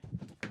like,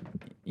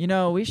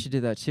 we should do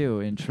that too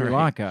in Sri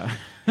Lanka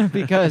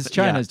because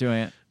China's doing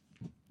it.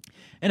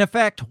 In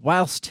effect,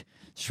 whilst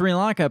Sri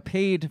Lanka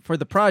paid for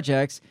the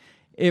projects,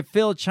 it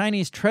filled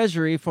Chinese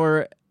treasury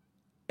for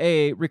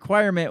a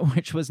requirement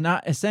which was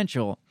not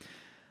essential.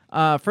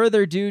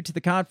 Further, due to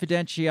the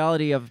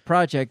confidentiality of a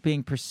project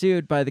being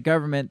pursued by the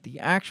government, the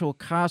actual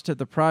cost of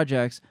the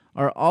projects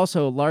are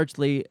also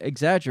largely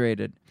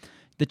exaggerated.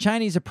 The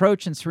Chinese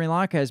approach in Sri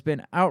Lanka has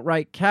been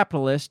outright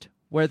capitalist,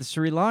 where the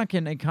Sri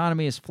Lankan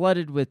economy is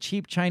flooded with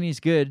cheap Chinese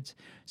goods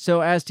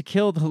so as to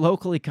kill the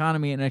local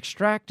economy and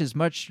extract as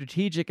much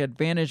strategic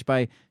advantage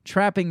by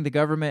trapping the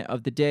government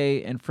of the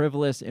day in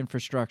frivolous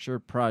infrastructure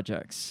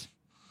projects.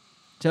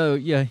 So,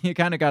 yeah, you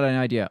kind of got an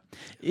idea.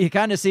 You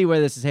kind of see where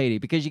this is Haiti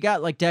because you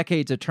got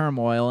decades of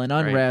turmoil and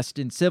unrest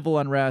and civil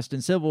unrest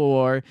and civil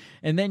war,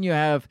 and then you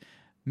have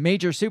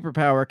major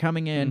superpower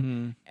coming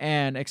in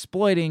and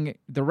exploiting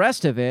the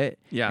rest of it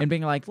and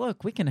being like,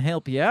 look, we can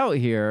help you out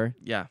here.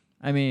 Yeah.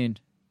 I mean,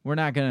 we're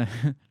not gonna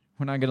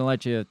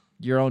let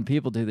your own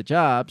people do the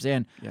jobs,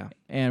 and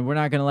we're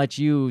not gonna let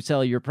you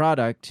sell your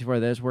product for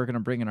this. We're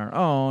gonna bring in our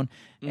own,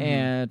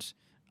 and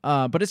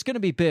but it's gonna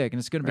be big and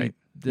it's gonna be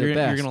the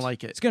best. You're gonna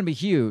like it. It's gonna be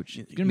huge.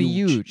 It's gonna be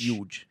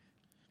huge.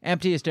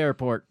 Emptiest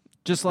airport,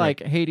 just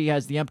like Haiti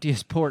has the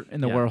emptiest port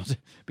in the world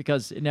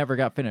because it never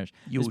got finished.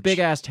 This big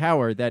ass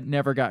tower that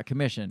never got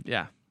commissioned.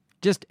 Yeah,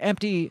 just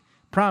empty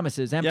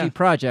promises, empty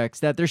projects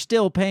that they're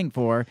still paying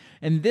for,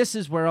 and this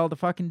is where all the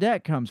fucking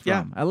debt comes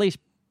from. Yeah. At least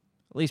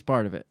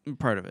part of it.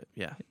 Part of it,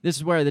 yeah. This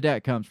is where the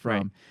debt comes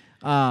from.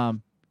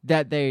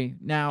 That they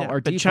now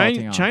are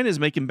defaulting on. China's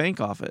making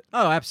bank off it.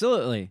 Oh,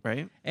 absolutely.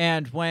 Right.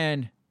 And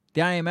when the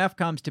IMF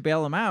comes to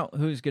bail them out,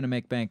 who's going to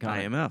make bank on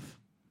it? IMF.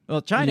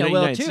 Well, China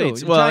will too.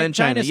 States. Well, and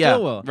China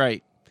still will.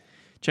 Right.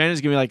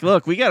 China's going to be like,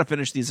 look, we got to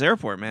finish this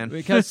airport, man.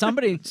 Because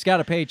somebody's got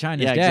to pay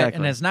China's debt, exactly.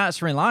 and it's not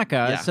Sri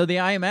Lanka. Yeah. So the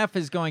IMF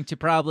is going to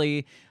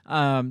probably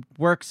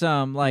work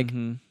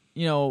some,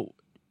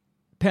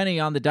 penny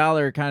on the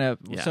dollar kind of.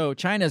 Yeah. So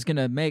China's going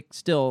to make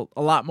still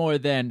a lot more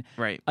than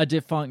Right. a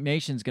defunct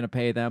nation's going to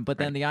pay them. But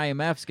then the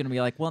IMF's going to be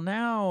like, well,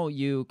 now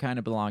you kind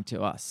of belong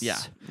to us. Yeah,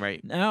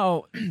 right.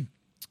 Now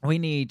we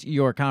need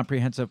your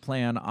comprehensive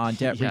plan on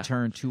debt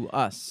return to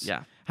us.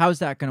 Yeah. How's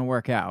that going to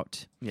work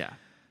out? Yeah.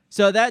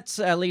 So that's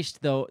at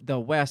least the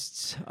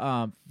West's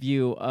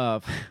view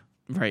of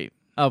Right.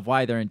 of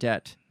why they're in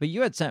debt. But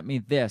you had sent me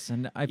this,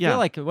 and I feel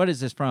like, what is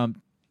this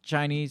from?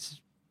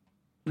 Chinese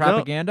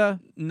propaganda?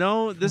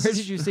 No, this Where is...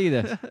 did you see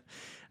this?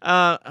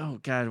 oh,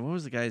 God, what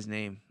was the guy's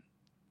name?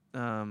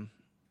 I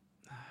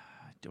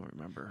don't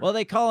remember. Well,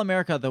 they call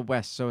America the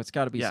West, so it's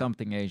got to be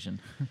something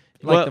Asian,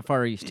 like Well, the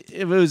Far East.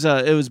 It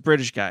was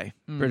British guy.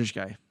 British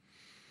guy.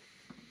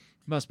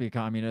 Must be a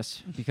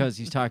communist because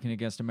he's talking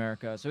against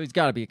America, so he's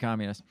got to be a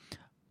communist.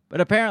 But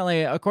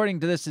apparently,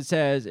 according to this,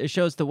 it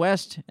shows the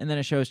West and then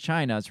it shows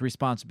China's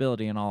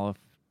responsibility in all of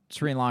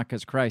Sri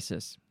Lanka's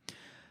crisis.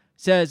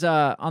 Says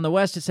on the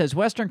West, it says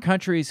Western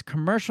countries,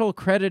 commercial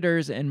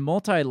creditors, and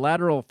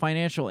multilateral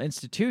financial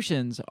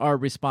institutions are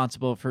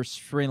responsible for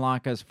Sri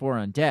Lanka's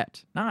foreign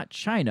debt, not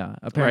China,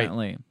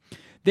 apparently. Right.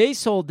 They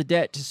sold the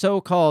debt to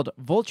so-called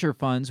vulture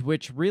funds,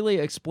 which really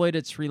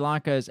exploited Sri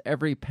Lanka's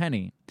every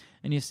penny.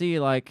 And you see,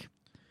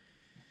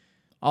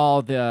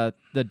 all the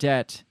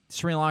debt,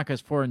 Sri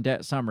Lanka's foreign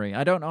debt summary.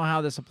 I don't know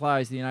how this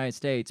applies to the United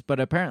States, but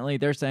apparently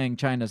they're saying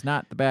China's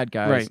not the bad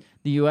guys. Right.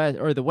 The U.S.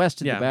 or the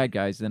West is the bad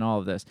guys in all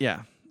of this.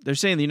 Yeah. They're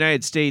saying the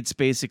United States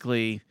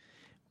basically...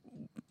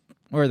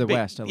 Or the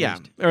West, at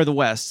least. Or the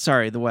West.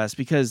 Sorry, the West,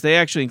 because they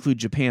actually include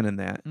Japan in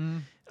that.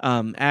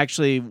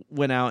 Actually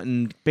went out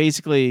and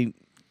basically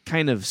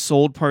kind of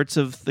sold parts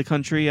of the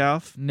country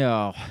off.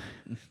 No.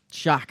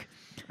 Shock.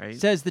 Right.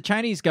 Says the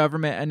Chinese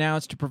government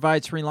announced to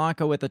provide Sri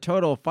Lanka with a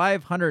total of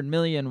 500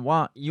 million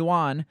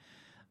yuan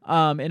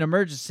in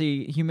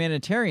emergency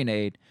humanitarian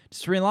aid. To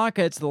Sri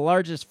Lanka, it's the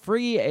largest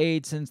free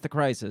aid since the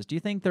crisis. Do you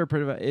think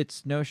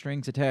it's no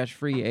strings attached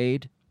free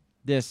aid?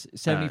 This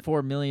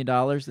 $74 million,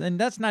 and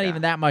that's not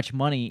even that much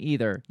money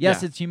either.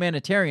 Yes, it's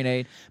humanitarian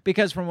aid,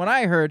 because from what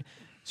I heard,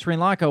 Sri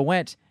Lanka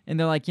went and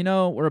they're like,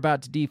 we're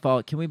about to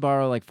default. Can we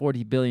borrow like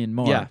 $40 billion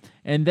more? Yeah.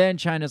 And then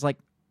China's like,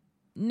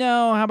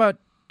 no, how about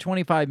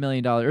 $25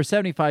 million or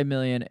 $75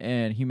 million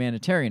in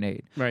humanitarian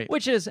aid? Right.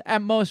 Which is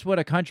at most what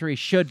a country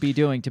should be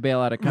doing to bail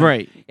out a country.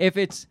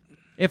 Right.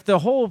 If the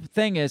whole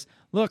thing is,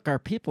 look, our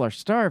people are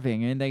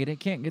starving and they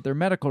can't get their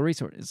medical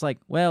resources, it's like,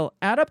 well,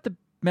 add up the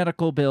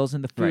medical bills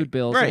and the food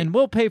bills, and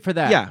we'll pay for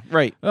that. Yeah,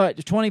 right.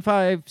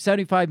 25,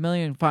 75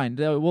 million, fine.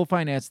 We'll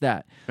finance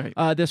that.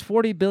 Right. This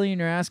 40 billion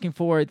you're asking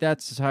for,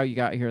 that's how you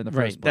got here in the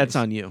first place. That's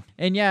on you.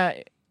 And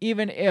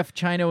even if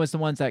China was the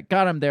ones that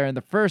got them there in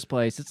the first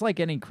place, it's like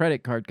any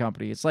credit card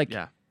company. It's like,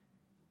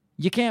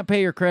 you can't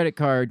pay your credit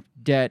card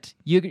debt.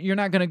 You're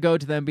not going to go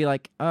to them and be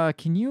like,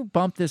 can you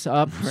bump this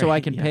up so I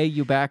can pay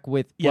you back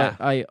with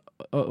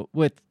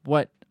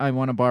what I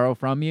want to borrow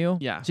from you?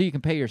 Yeah. So you can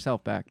pay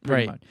yourself back.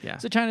 Pretty much. Yeah.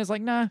 So China's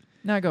like, nah,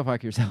 go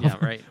fuck yourself. Yeah,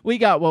 right. We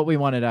got what we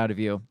wanted out of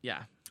you.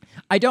 Yeah.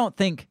 I don't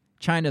think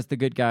China's the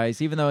good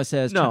guys, even though it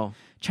says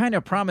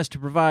China promised to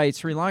provide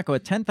Sri Lanka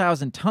with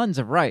 10,000 tons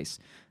of rice.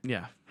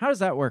 Yeah. How does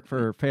that work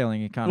for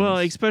failing economies? Well,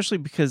 especially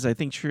because I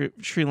think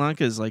Sri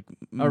Lanka is like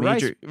a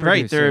rice major, producer.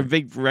 right? They're a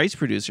big rice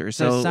producer.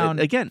 So does that sound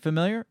again,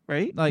 familiar,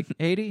 right? Like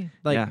Haiti,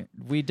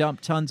 we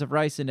dumped tons of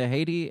rice into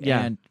Haiti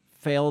and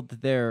failed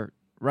their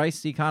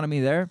rice economy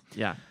there.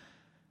 Yeah.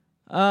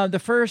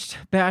 The first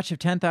batch of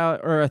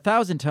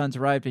 1,000 tons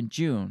arrived in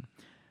June.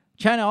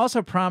 China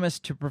also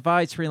promised to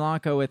provide Sri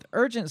Lanka with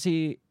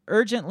urgently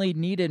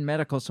needed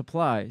medical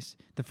supplies.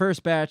 The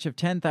first batch of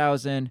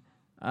 10,000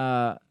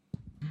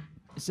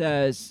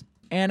 says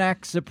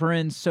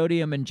anaxaparin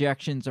sodium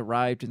injections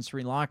arrived in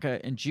Sri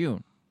Lanka in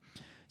June.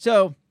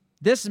 So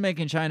this is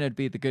making China to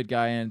be the good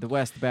guy and the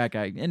West the bad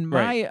guy. In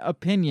my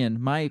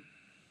opinion, my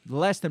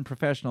less than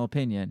professional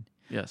opinion,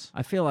 yes,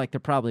 I feel like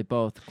they're probably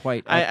both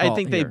quite. I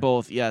think they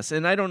both, yes.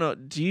 And I don't know.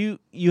 Do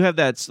you have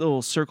that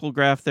little circle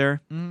graph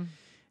there? Mm-hmm.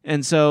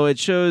 And so it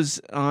shows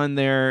on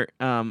there.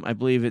 I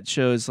believe it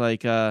shows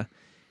like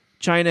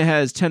China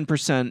has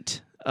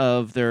 10%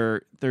 of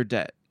their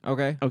debt.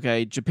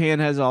 Okay. Japan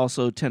has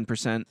also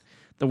 10%.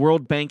 The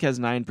World Bank has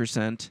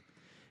 9%.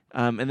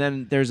 And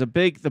then there's the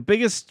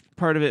biggest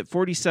part of it,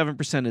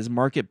 47% is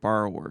market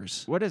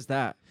borrowers. What is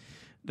that?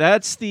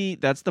 That's the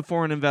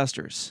foreign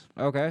investors.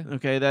 Okay.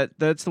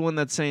 That's the one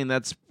that's saying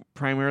that's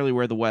primarily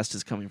where the West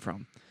is coming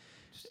from.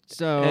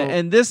 So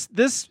and this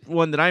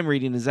one that I'm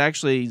reading is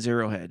actually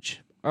zero hedge.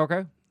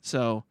 Okay.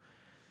 So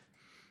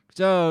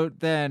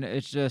then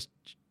it's just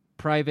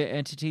private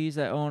entities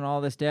that own all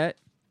this debt?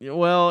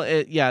 Well,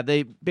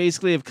 they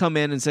basically have come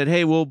in and said,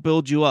 "Hey, we'll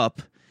build you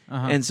up."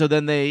 And so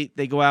then they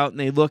go out and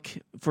they look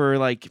for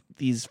like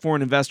these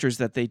foreign investors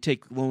that they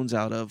take loans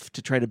out of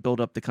to try to build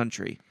up the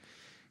country.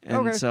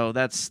 And so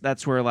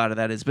that's where a lot of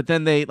that is. But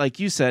then they, like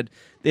you said,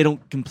 they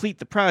don't complete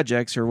the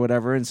projects or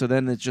whatever, and so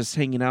then it's just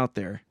hanging out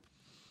there.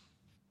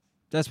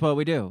 That's what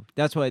we do.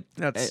 That's what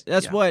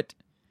what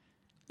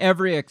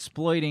every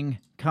exploiting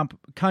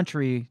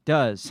country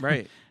does.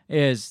 Right.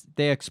 Is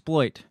they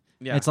exploit.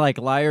 Yeah. It's like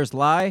liars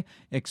lie,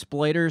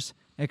 exploiters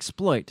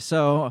exploit.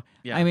 So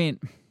I mean,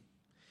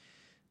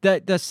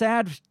 the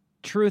sad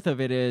truth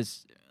of it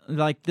is,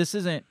 like, this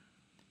isn't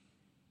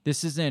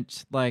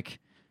like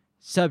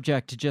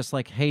subject to just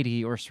like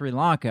Haiti or Sri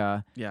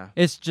Lanka. Yeah.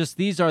 It's just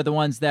these are the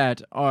ones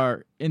that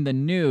are in the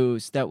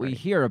news that we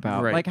hear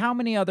about. Right. Like, how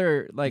many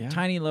other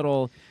tiny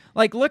little,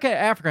 like, look at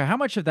Africa. How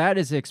much of that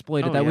is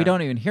exploited that we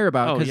don't even hear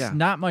about because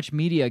not much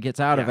media gets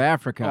out of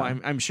Africa. Oh,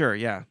 I'm sure.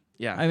 Yeah.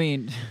 Yeah. I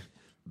mean,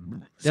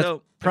 that's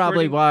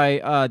probably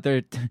why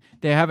they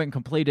haven't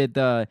completed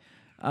the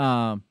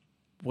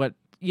what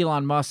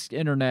Elon Musk's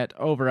internet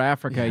over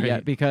Africa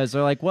yet, because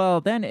they're like, well,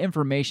 then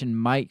information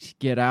might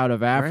get out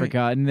of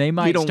Africa and they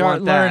might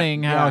start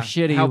learning how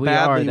shitty how we are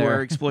badly there.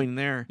 we're exploiting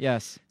there.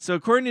 Yes. So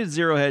according to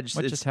Zero Hedge,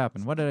 what just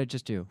happened? What did I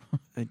just do?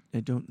 I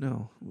don't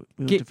know. We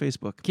went to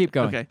Facebook. Keep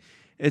going. Okay.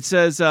 It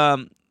says,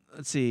 let's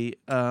see,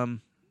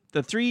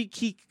 the three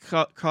key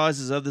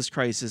causes of this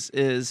crisis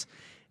is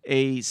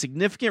a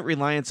significant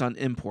reliance on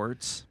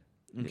imports.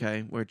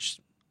 Okay, which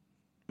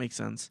makes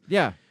sense.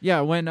 Yeah.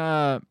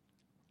 When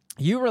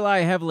you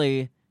rely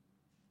heavily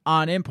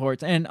on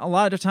imports, and a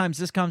lot of times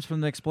this comes from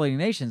the exploiting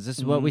nations. This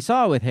is what we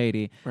saw with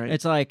Haiti. Right.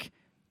 It's like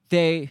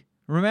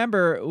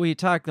remember we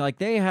talked, like,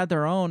 they had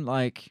their own,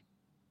 like,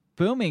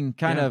 booming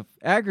kind of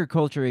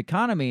agriculture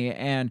economy,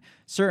 and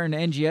certain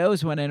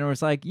NGOs went in and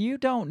was like, you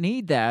don't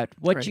need that.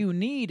 What you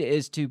need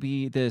is to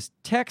be this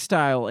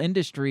textile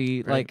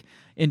industry, like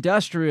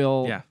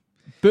industrial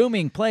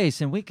booming place,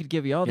 and we could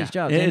give you all these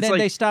jobs. And then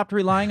they stopped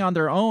relying on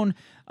their own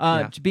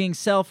being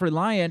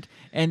self-reliant,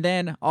 and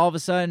then all of a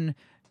sudden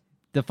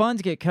the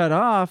funds get cut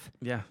off.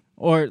 Yeah.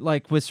 Or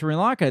like with Sri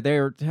Lanka,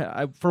 they're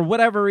for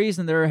whatever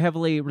reason they're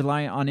heavily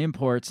reliant on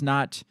imports,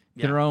 not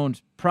their own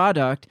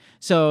product.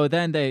 So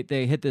then they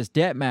hit this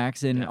debt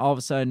max, and all of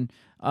a sudden,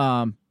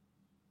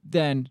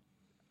 then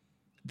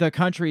the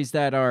countries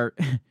that are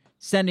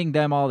sending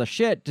them all the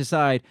shit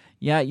decide,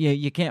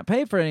 you can't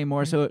pay for it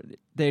anymore. So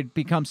they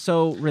become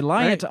so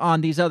reliant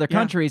on these other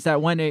countries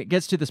that when it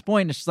gets to this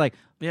point, it's just like,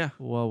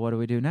 well, what do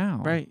we do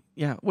now? Right.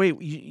 Yeah.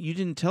 Wait, you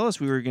didn't tell us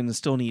we were going to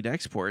still need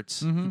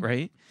exports,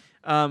 right?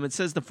 It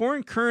says the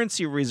foreign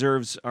currency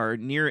reserves are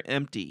near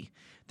empty.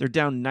 They're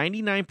down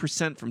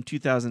 99% from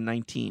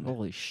 2019.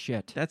 Holy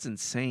shit. That's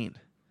insane.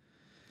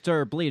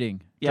 They're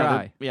bleeding. Yeah.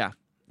 Dry. Yeah.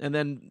 And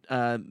then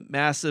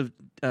massive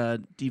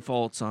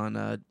defaults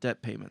on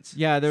debt payments.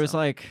 Yeah, there was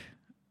like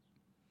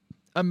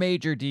a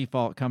major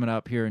default coming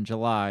up here in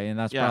July, and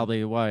that's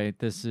probably why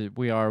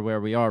we are where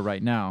we are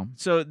right now.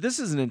 So this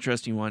is an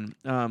interesting one.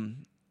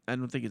 I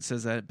don't think it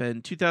says that, but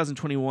in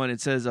 2021, it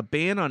says a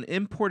ban on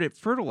imported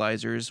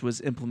fertilizers was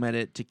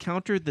implemented to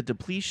counter the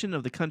depletion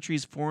of the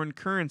country's foreign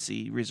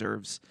currency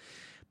reserves.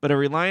 But a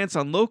reliance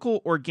on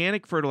local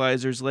organic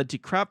fertilizers led to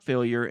crop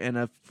failure and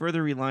a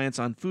further reliance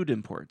on food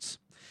imports.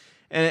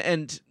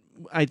 And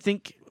I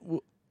think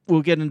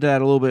we'll get into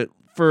that a little bit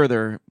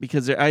further,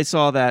 because I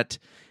saw that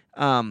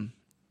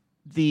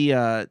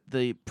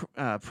the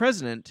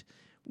president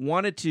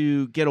wanted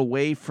to get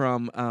away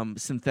from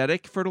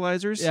synthetic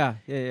fertilizers.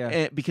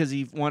 Yeah. Because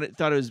he thought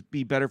it would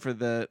be better for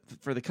the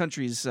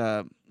country's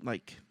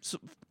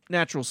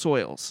natural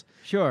soils.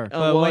 Sure,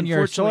 but when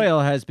your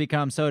soil has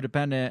become so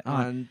dependent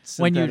on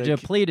when you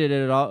depleted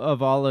it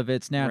of all of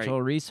its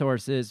natural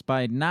resources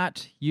by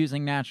not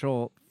using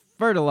natural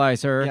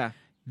fertilizer,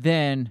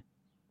 then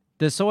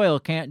the soil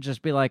can't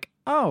just be like,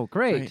 oh,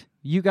 great. Right.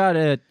 You got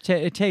to,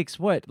 it takes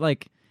what,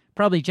 like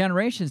probably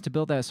generations to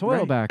build that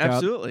soil back up.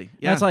 Absolutely.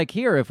 Yeah. That's like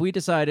here, if we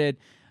decided,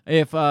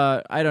 I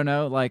don't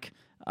know, like,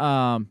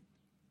 or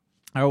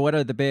what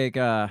are the big,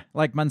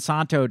 like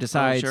Monsanto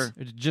decides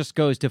it just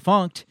goes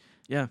defunct.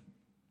 Yeah.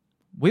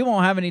 We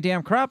won't have any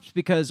damn crops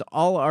because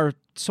all our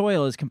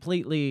soil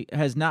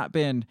has not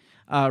been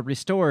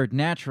restored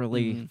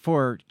naturally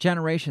for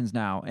generations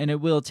now, and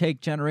it will take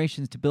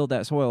generations to build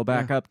that soil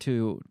back up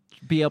to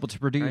be able to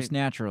produce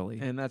naturally.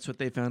 And that's what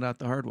they found out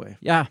the hard way.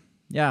 Yeah.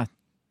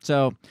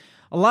 So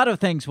a lot of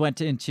things went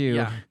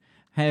into,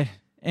 and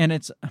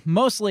it's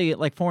mostly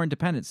like foreign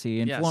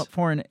dependency and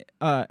foreign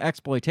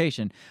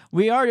exploitation.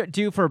 We are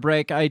due for a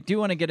break. I do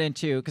want to get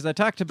into, because I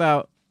talked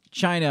about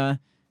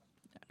China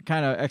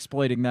kind of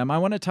exploiting them. I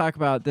want to talk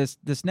about this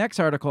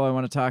next article I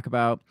want to talk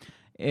about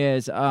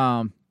is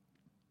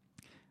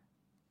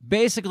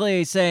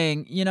basically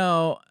saying,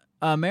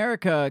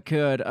 America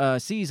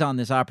could seize on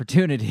this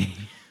opportunity.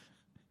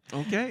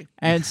 Okay.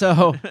 And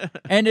so,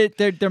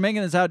 they're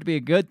making this out to be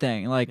a good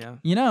thing. Like,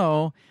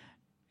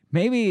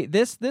 maybe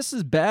this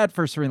is bad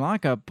for Sri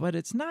Lanka, but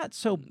it's not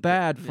so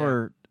bad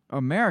for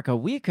America.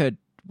 We could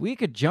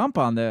jump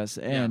on this,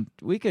 and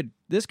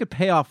this could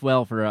pay off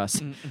well for us.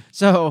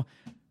 So,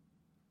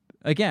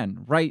 again,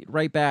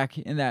 right back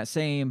in that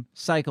same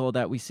cycle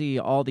that we see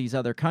all these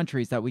other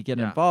countries that we get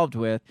involved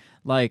with,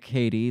 like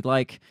Haiti,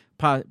 like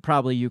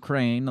probably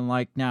Ukraine, and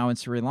like now in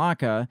Sri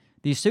Lanka,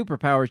 these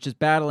superpowers just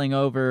battling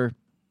over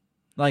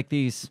like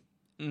these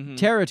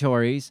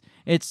territories.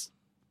 It's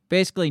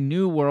basically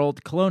New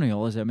World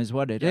colonialism is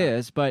what it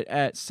is, but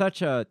at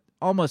such a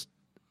almost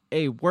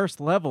a worse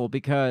level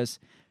because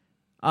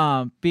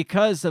of the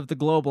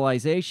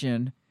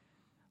globalization.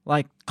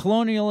 Like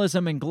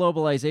colonialism and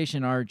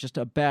globalization are just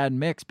a bad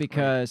mix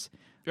because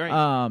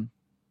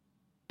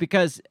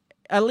because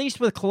at least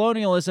with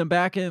colonialism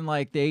back in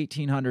like the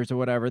 1800s or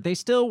whatever, they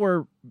still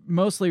were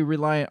mostly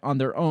reliant on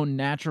their own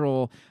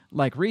natural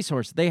like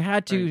resource. They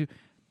had to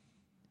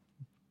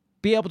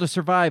be able to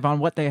survive on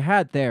what they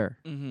had there,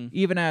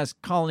 even as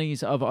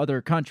colonies of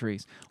other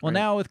countries. Well,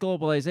 now with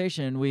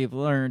globalization, we've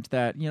learned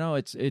that, you know,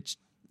 it's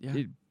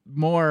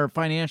more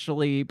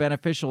financially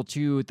beneficial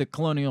to the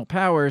colonial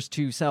powers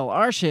to sell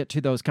our shit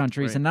to those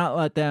countries and not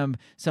let them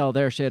sell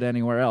their shit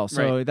anywhere else.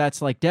 So that's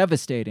like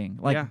devastating,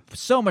 like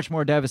so much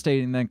more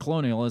devastating than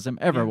colonialism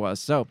ever was.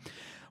 So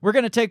we're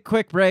going to take a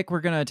quick break.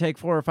 We're going to take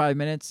 4 or 5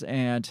 minutes.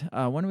 And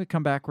when we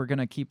come back, we're going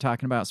to keep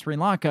talking about Sri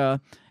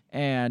Lanka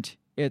and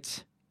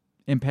its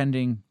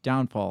impending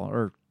downfall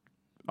or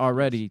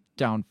already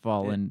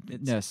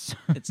downfall-ness.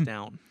 It's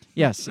down.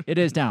 Yes, it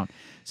is down.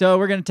 So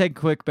we're going to take a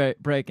quick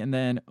break, and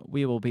then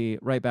we will be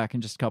right back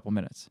in just a couple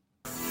minutes.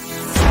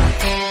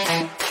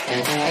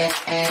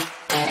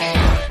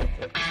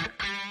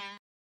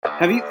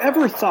 Have you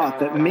ever thought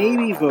that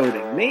maybe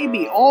voting,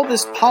 maybe all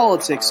this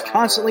politics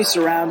constantly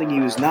surrounding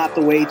you is not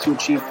the way to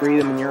achieve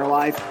freedom in your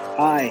life?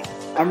 Hi,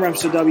 I'm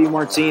Remso W.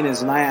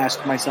 Martinez, and I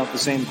ask myself the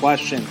same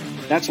question.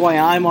 That's why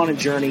I'm on a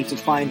journey to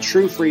find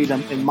true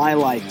freedom in my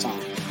lifetime.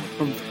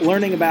 From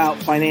learning about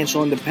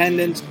financial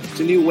independence,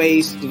 to new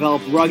ways to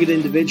develop rugged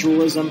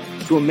individualism,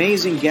 to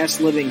amazing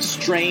guests living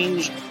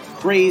strange,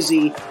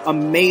 crazy,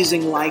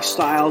 amazing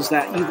lifestyles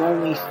that you've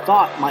only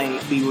thought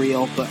might be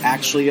real, but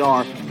actually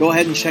are. Go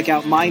ahead and check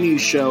out my new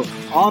show,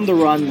 On the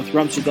Run with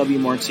Remso W.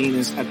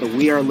 Martinez at the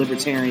We Are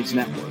Libertarians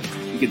Network.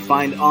 You can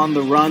find On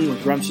the Run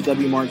with Remso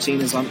W.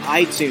 Martinez on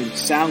iTunes,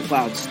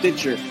 SoundCloud,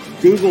 Stitcher,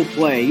 Google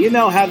Play. You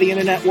know how the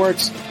internet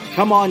works.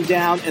 Come on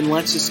down and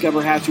let's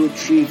discover how to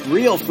achieve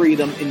real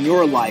freedom in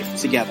your life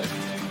together.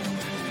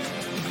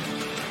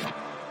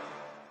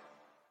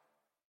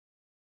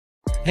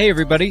 Hey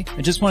everybody,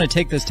 I just want to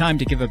take this time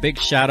to give a big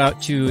shout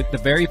out to the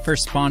very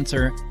first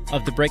sponsor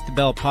of the Break the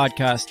Bell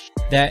podcast.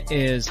 That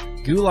is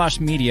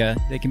Goulash Media.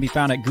 They can be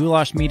found at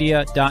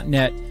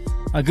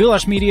goulashmedia.net.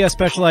 Goulash Media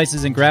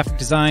specializes in graphic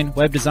design,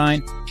 web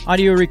design,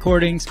 audio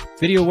recordings,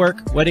 video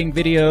work, wedding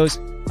videos,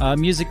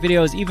 music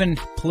videos, even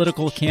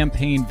political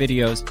campaign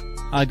videos.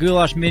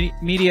 Goulash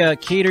Media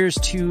caters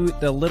to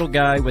the little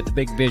guy with the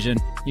big vision.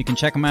 You can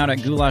check them out at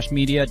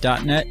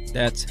goulashmedia.net.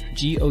 That's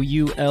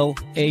GOULASH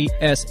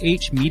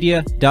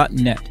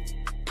media.net.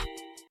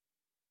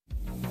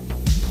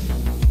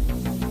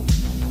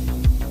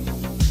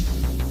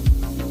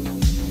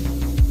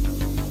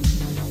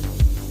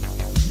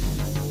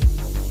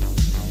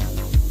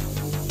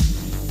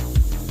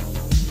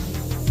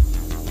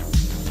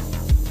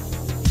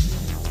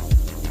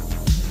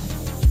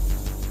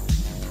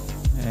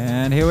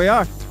 And here we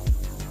are.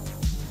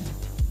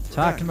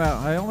 Talking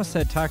about, I almost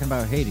said talking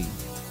about Haiti.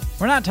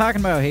 We're not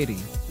talking about Haiti.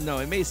 No,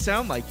 it may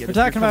sound like it. We're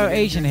talking about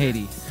Asian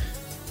Haiti.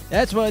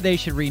 That's what they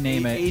should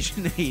rename it.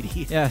 Asian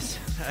Haiti. Yes.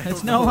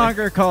 It's no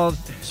longer called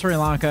Sri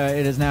Lanka.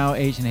 It is now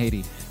Asian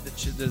Haiti.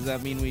 Does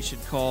that mean we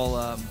should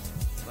call,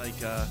 like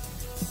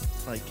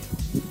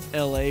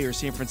L.A. or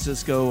San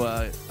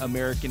Francisco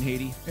American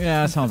Haiti?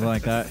 Yeah, something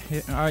like that.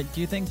 All right,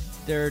 do you think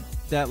they're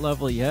that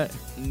level yet?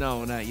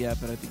 No, not yet,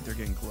 but I think they're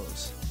getting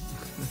close.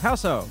 How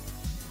so?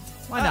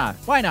 Why not?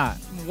 Why not?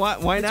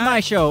 Why it's not? My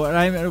show,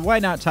 and why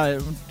not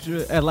to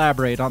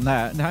elaborate on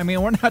that? I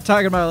mean, we're not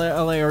talking about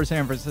L.A. or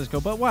San Francisco,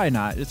 but why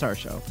not? It's our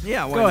show.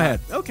 Yeah, Go ahead.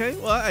 Okay,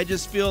 well, I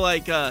just feel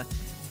like,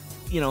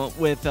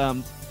 with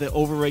the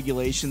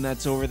overregulation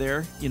that's over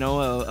there,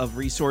 of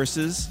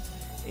resources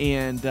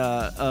and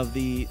of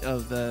the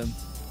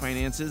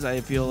finances,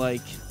 I feel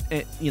like,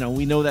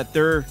 we know that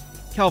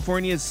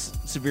California is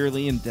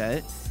severely in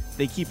debt.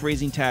 They keep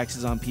raising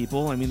taxes on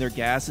people. I mean, their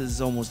gas is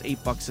almost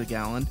 $8 a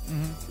gallon.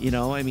 Mm-hmm.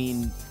 I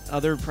mean,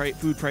 other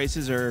food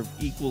prices are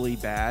equally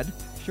bad.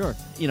 Sure.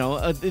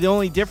 The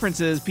only difference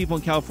is people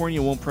in California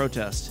won't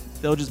protest.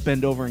 They'll just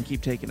bend over and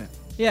keep taking it.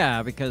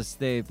 Yeah, because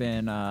they've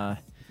been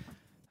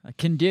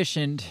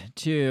conditioned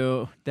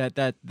to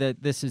that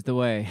this is the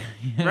way.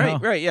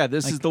 Right. Yeah,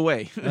 this is the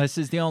way. This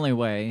is the only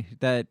way.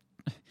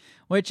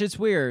 Which is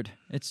weird.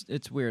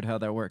 It's weird how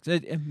that works.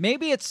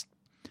 Maybe it's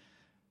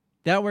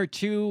that we're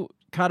too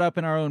caught up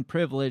in our own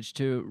privilege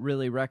to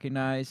really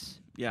recognize.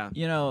 Yeah.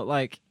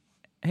 Like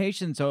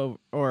Haitians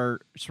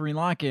or Sri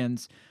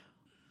Lankans,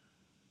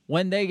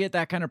 when they get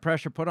that kind of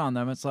pressure put on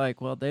them, it's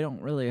like, well, they don't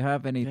really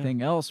have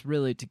anything else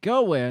really to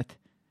go with.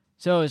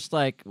 So it's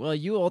like, well,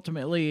 you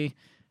ultimately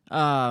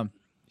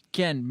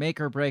can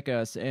make or break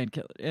us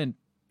and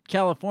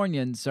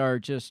Californians are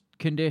just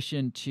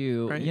conditioned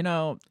to,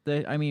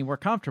 we're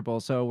comfortable,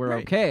 so we're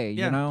okay,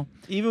 you know?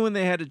 Even when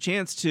they had a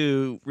chance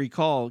to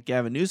recall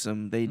Gavin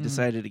Newsom, they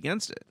decided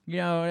against it.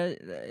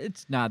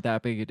 It's not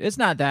that big. It's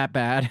not that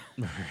bad.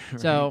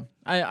 So,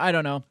 I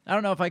don't know. I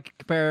don't know if I could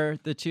compare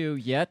the two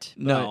yet.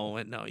 No,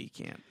 you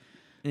can't.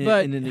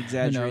 But in an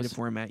exaggerated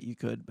format, you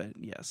could, but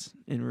yes.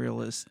 In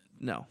realist,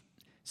 no.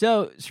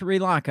 So, Sri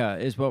Lanka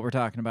is what we're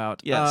talking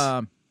about.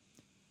 Yes.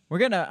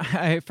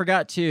 I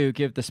forgot to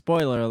give the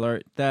spoiler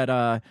alert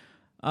that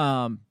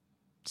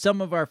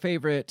some of our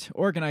favorite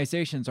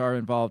organizations are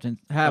involved and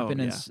have been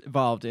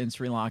involved in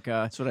Sri Lanka.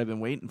 That's what I've been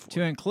waiting for.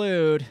 To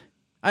include,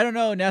 I don't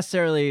know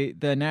necessarily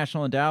the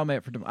National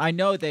Endowment for. I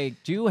know they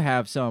do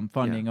have some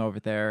funding over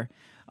there.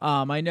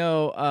 I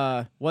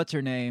know what's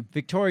her name,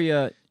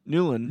 Victoria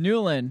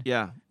Newland.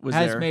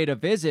 Has made a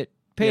visit.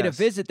 Paid a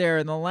visit there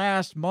in the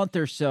last month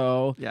or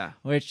so. Yeah,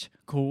 which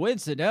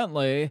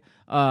coincidentally,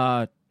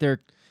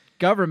 their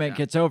government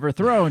gets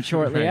overthrown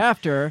shortly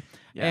after,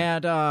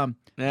 and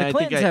the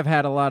Clintons have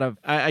had a lot of.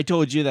 I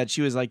told you that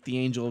she was like the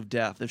angel of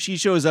death. If she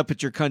shows up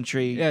at your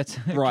country,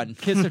 run.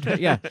 Kiss her.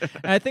 And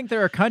I think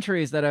there are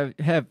countries that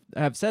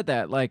have said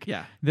that. Like,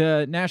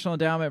 the National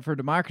Endowment for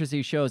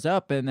Democracy shows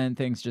up, and then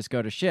things just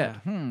go to shit.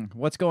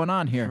 What's going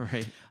on here?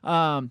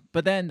 Right.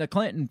 But then the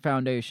Clinton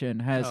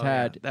Foundation has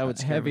had a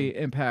heavy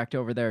impact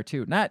over there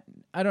too.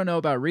 I don't know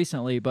about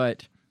recently,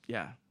 but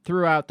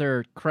throughout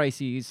their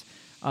crises.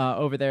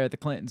 Over there, the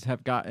Clintons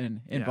have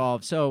gotten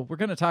involved. So we're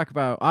going to talk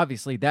about,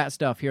 obviously, that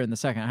stuff here in the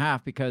second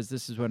half because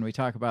this is when we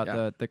talk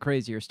about the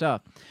crazier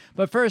stuff.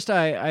 But first,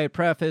 I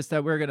preface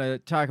that we're going to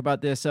talk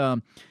about this,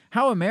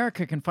 how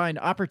America can find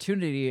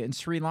opportunity in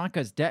Sri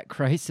Lanka's debt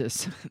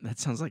crisis. That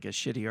sounds like a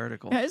shitty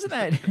article. Yeah, isn't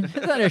that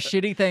a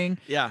shitty thing?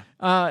 Yeah.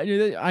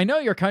 I know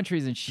your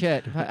country's in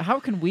shit. How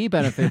can we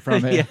benefit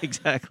from it? Yeah,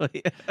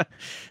 exactly.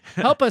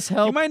 Help us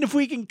help. You mind if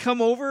we can come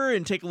over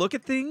and take a look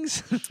at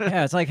things?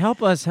 Yeah, it's like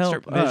help us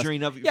help. Start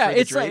measuring up.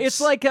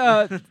 It's like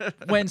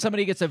when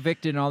somebody gets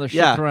evicted and all their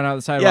shit thrown out of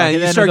the sidewalk. Yeah,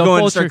 and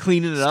then start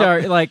cleaning it up.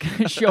 Start like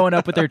showing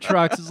up with their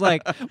trucks. It's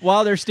like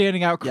while they're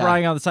standing out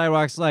crying on the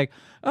sidewalks, like,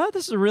 oh,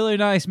 this is a really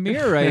nice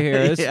mirror right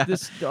here.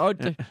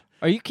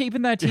 Are you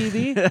keeping that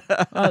TV?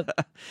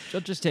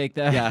 I'll just take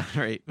that. Yeah,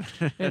 right.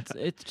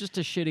 It's just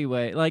a shitty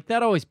way. Like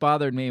that always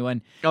bothered me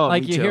when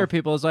you hear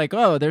people. It's like,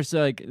 oh, there's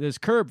like this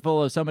curb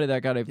full of somebody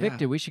that got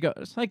evicted. We should go.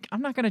 It's like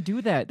I'm not gonna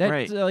do that.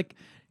 That's like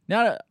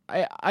not.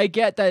 I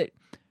get that.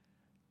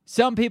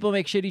 Some people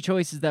make shitty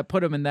choices that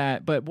put them in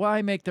that, but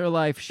why make their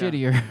life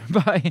shittier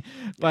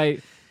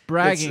by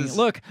bragging?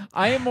 Look,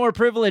 I am more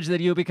privileged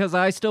than you because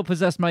I still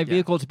possess my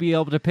vehicle to be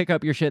able to pick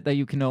up your shit that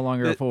you can no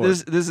longer afford.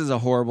 This is a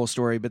horrible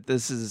story, but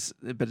it's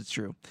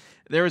true.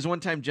 There was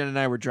one time Jen and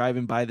I were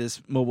driving by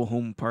this mobile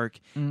home park,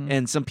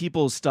 and some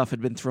people's stuff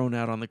had been thrown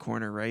out on the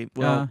corner, right?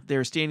 Well, they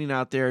were standing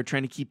out there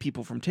trying to keep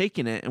people from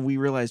taking it, and we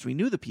realized we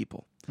knew the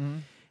people.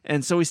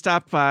 And so we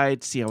stopped by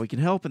to see how we can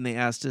help, and they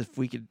asked if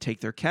we could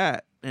take their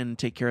cat and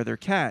take care of their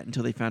cat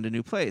until they found a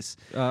new place.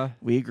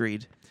 We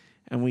agreed,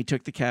 and we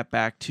took the cat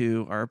back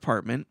to our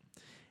apartment,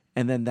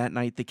 and then that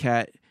night the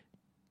cat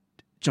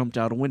jumped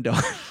out a window.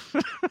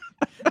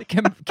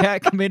 The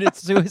cat committed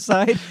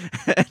suicide?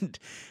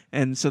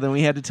 and so then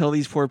we had to tell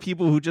these poor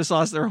people who just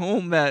lost their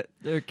home that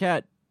their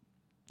cat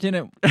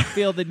didn't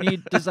feel the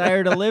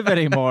desire to live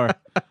anymore.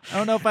 I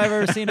don't know if I've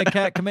ever seen a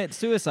cat commit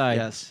suicide.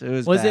 Yes, it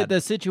was Was bad. it the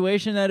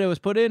situation that it was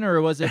put in, or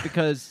was it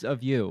because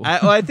of you?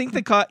 I think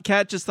the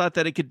cat just thought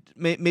that it could.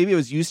 Maybe it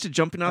was used to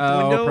jumping out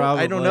the window.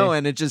 Probably. I don't know,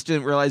 and it just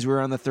didn't realize we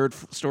were on the third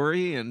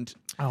story. And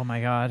oh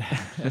my God,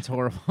 that's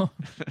horrible.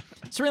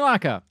 Sri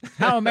Lanka.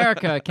 How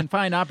America can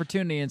find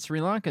opportunity in Sri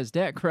Lanka's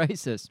debt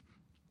crisis.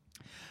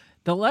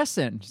 The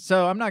lesson.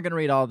 So I'm not going to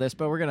read all this,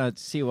 but we're going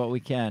to see what we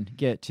can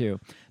get to.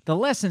 The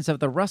lessons of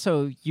the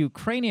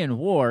Russo-Ukrainian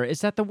war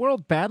is that the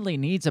world badly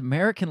needs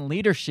American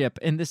leadership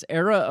in this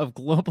era of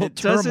global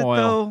turmoil. Does it,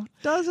 though?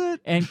 Does it?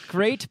 And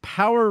great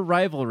power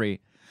rivalry.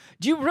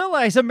 Do you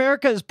realize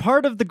America is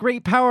part of the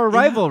great power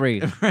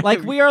rivalry? Right.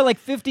 Like, we are like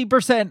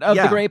 50% of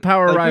the great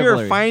power rivalry.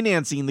 We are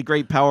financing the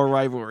great power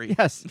rivalry.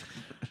 Yes.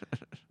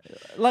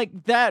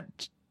 Like,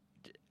 that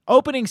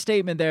opening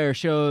statement there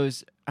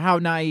shows how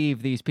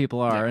naive these people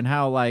are and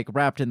how like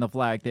wrapped in the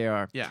flag they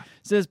are. Yeah.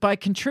 It says, by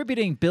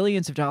contributing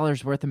billions of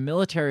dollars worth of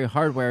military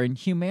hardware and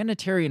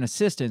humanitarian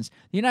assistance,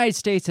 the United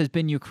States has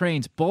been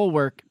Ukraine's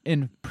bulwark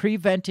in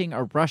preventing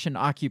a Russian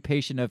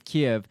occupation of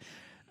Kiev,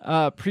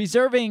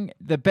 preserving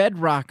the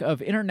bedrock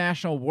of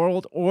international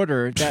world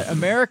order that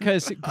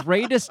America's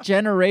greatest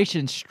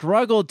generation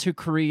struggled to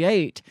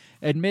create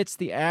amidst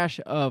the ash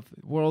of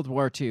World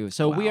War II.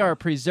 So we are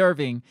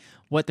preserving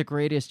what the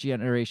greatest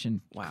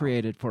generation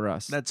created for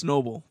us. That's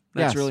noble.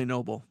 That's really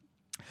noble.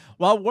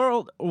 While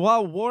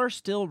war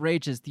still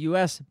rages, the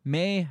U.S.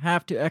 may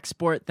have to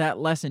export that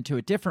lesson to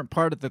a different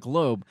part of the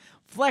globe,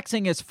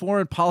 flexing its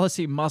foreign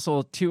policy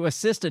muscle to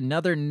assist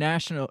another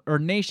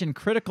nation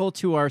critical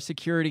to our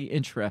security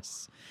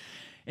interests.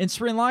 In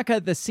Sri Lanka,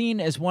 the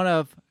scene is one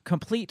of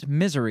complete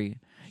misery.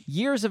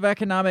 Years of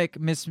economic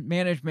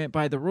mismanagement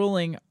by the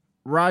ruling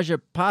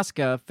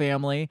Rajapaksa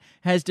family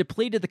has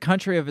depleted the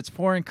country of its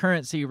foreign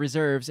currency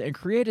reserves and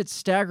created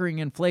staggering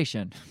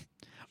inflation.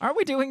 Aren't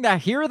we doing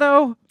that here,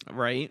 though?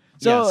 Right.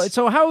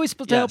 So how are we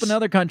supposed to help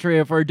another country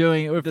if we're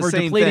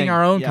depleting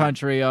our own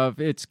country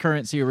of its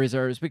currency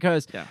reserves?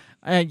 Because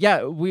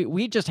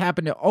we just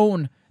happen to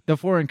own the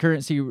foreign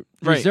currency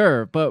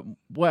reserve, but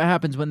what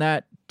happens when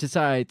that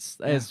decides,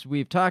 as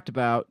we've talked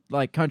about,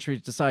 like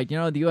countries decide,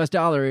 the U.S.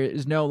 dollar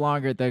is no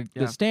longer the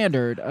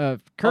standard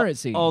of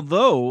currency.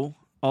 Although,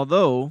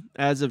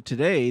 as of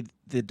today,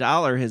 the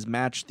dollar has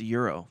matched the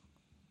euro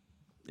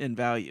in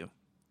value.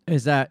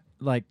 Is that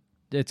like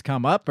it's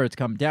come up or it's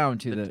come down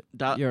to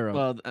the euro?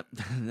 Well,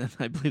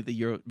 I believe the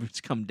euro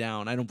has come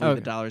down. I don't believe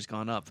the dollar's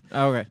gone up.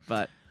 Okay.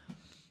 But.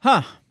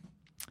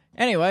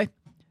 Anyway,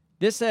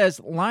 this says,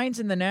 lines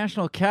in the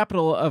national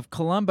capital of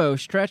Colombo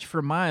stretch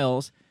for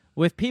miles,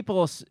 with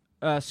people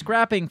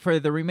scrapping for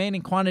the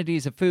remaining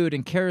quantities of food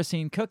and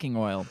kerosene cooking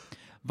oil.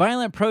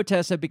 Violent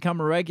protests have become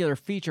a regular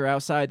feature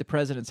outside the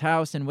president's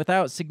house, and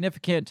without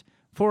significant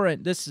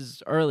foreign... This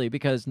is early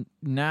because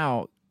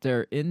now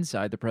they're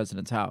inside the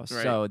president's house,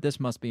 so this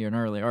must be an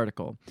early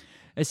article.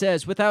 It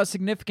says, without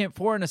significant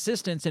foreign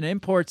assistance and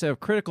imports of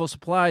critical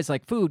supplies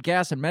like food,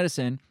 gas, and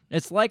medicine,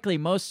 it's likely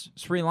most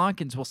Sri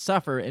Lankans will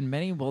suffer and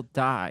many will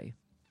die.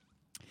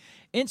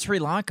 In Sri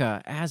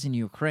Lanka, as in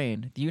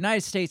Ukraine, the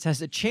United States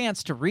has a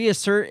chance to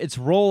reassert its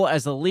role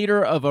as the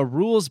leader of a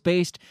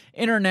rules-based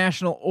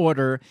international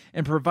order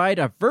and provide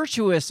a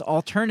virtuous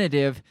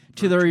alternative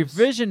to the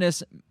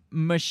revisionist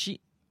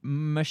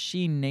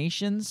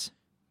machinations.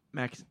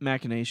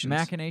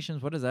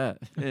 Machinations. What is that?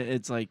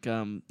 It's like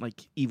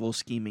evil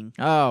scheming.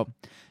 Oh,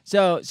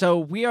 so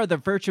we are the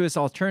virtuous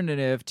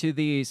alternative to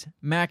these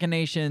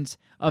machinations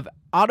of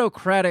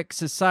autocratic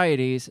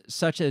societies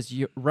such as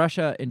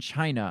Russia and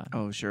China.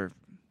 Oh, sure.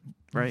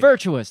 Right.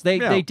 Virtuous.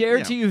 They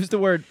dare to use the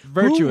word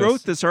virtuous. Who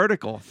wrote this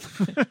article?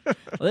 Well,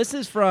 this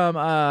is from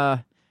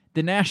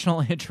the National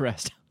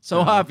Interest.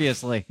 So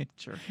obviously,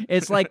 sure.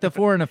 It's like the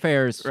foreign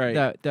affairs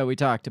that we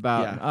talked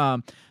about. Yeah.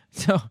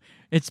 So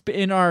it's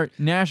in our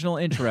national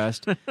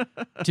interest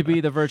to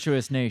be the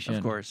virtuous nation.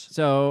 Of course.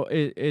 So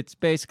it's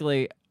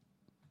basically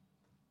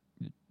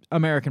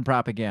American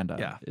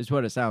propaganda is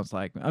what it sounds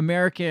like.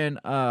 American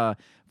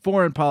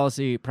foreign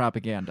policy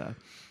propaganda.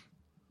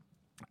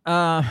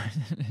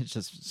 It's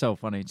just so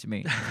funny to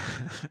me.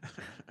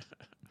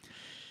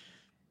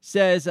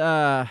 Says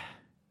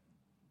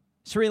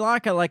Sri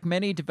Lanka, like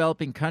many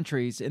developing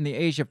countries in the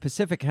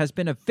Asia-Pacific, has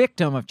been a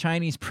victim of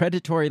Chinese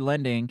predatory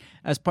lending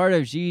as part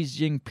of Xi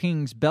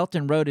Jinping's Belt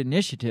and Road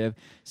Initiative,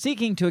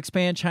 seeking to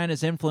expand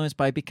China's influence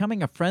by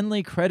becoming a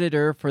friendly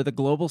creditor for the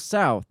global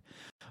South.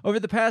 Over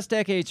the past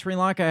decade, Sri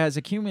Lanka has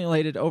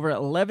accumulated over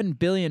 $11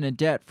 billion in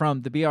debt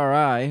from the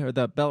BRI, or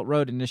the Belt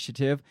Road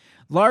Initiative,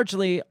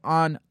 largely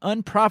on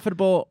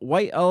unprofitable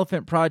white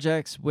elephant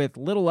projects with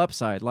little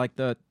upside, like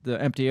the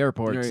empty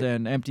airports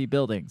and empty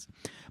buildings.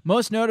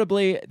 Most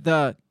notably,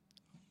 the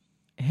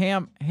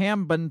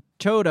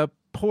Hambantota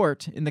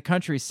port in the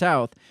country's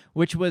south,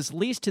 which was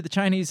leased to the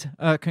Chinese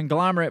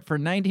conglomerate for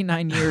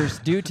 99 years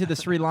due to the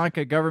Sri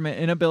Lanka government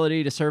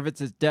inability to service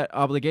its debt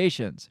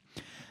obligations.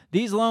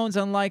 These loans,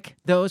 unlike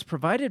those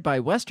provided by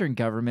Western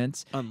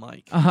governments,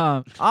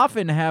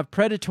 often have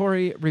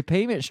predatory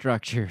repayment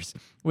structures,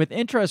 with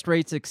interest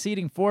rates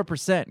exceeding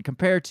 4%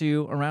 compared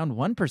to around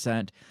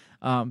 1%.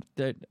 A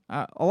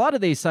lot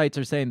of these sites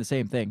are saying the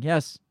same thing.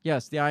 Yes,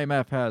 the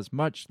IMF has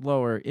much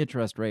lower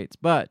interest rates,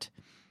 but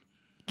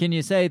can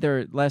you say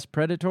they're less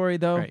predatory,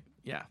 though? Right,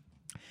 yeah.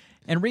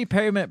 And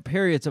repayment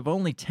periods of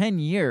only 10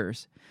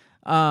 years.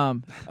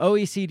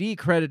 OECD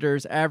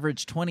creditors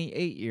average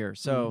 28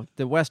 years, so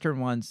the Western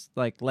ones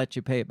let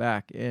you pay it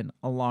back in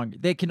a longer.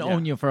 They can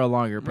own you for a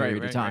longer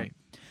period of time. Right.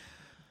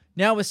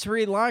 Now, with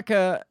Sri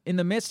Lanka in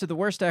the midst of the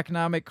worst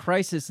economic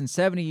crisis in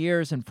 70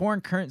 years and foreign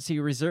currency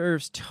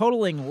reserves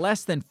totaling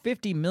less than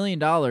 $50 million,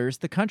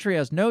 the country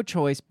has no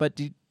choice but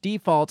to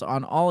default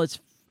on all its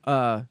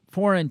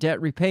foreign debt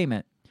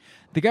repayment.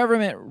 The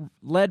government,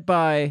 led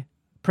by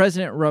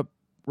President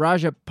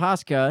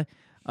Rajapaksa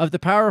of the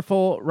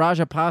powerful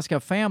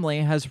Rajapaksa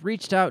family, has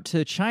reached out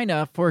to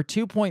China for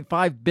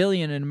 $2.5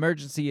 billion in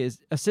emergency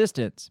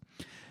assistance.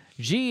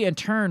 Xi, in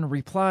turn,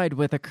 replied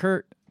with a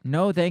curt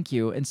 "no, thank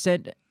you," and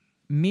sent a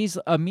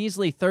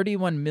measly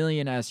 $31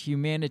 million as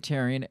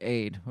humanitarian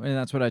aid. And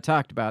that's what I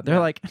talked about. They're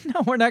like,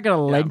 "No, we're not going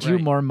to lend you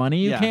more money.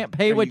 You can't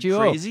pay what you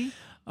crazy?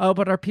 owe." Oh,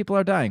 but our people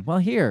are dying. Well,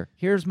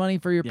 here's money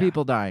for your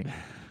people dying.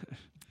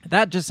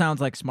 That just sounds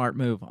like a smart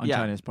move on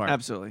China's part.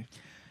 Absolutely.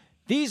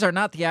 These are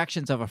not the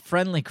actions of a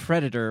friendly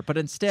creditor, but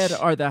instead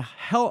are the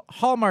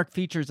hallmark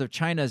features of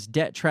China's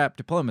debt trap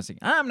diplomacy.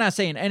 I'm not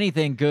saying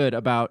anything good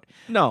about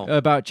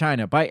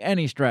China by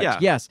any stretch. Yeah.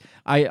 Yes,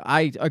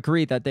 I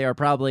agree that they are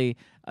probably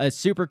a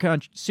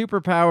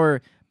superpower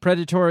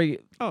predatory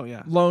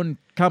loan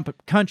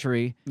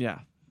country. Yeah.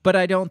 But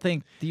I don't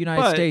think the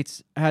United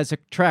States has a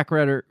track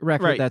record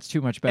that's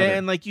too much better.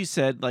 And like you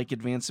said, like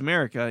Advance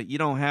America, you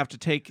don't have to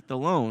take the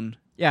loan.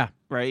 Yeah.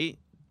 Right?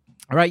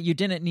 Right, you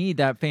didn't need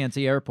that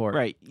fancy airport.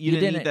 Right, you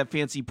didn't need that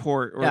fancy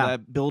port or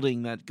that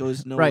building that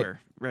goes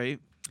nowhere. Right.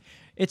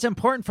 It's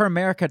important for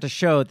America to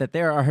show that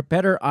there are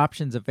better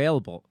options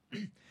available.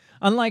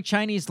 Unlike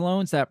Chinese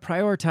loans that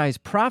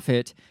prioritize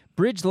profit,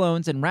 bridge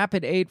loans and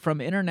rapid aid from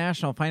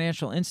international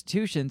financial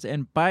institutions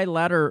and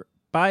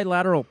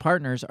bilateral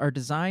partners are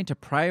designed to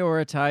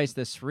prioritize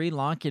the Sri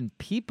Lankan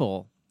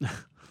people.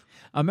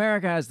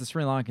 America has the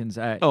Sri Lankans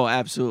at... Oh,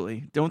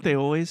 absolutely. Don't they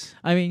always?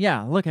 I mean,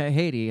 yeah, look at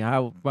Haiti,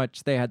 how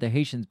much they had the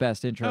Haitians'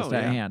 best interest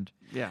at hand.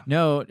 Yeah.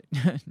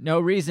 No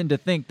reason to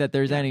think that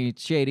there's any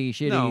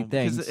shitty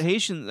things. Because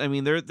Haitians, I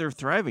mean, they're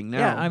thriving now.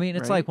 Yeah, I mean,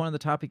 it's like one of the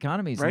top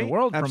economies in the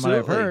world from what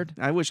I've heard.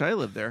 I wish I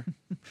lived there.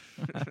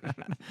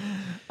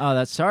 Oh,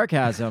 that's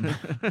sarcasm.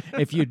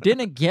 If you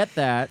didn't get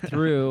that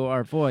through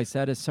our voice,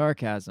 that is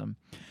sarcasm.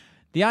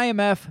 The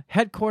IMF,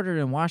 headquartered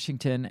in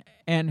Washington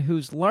and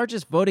whose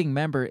largest voting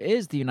member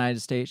is the United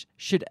States,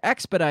 should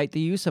expedite the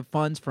use of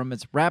funds from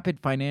its rapid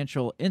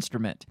financial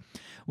instrument,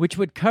 which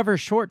would cover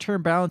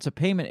short-term balance of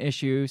payment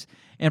issues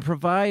and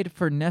provide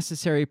for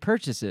necessary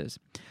purchases.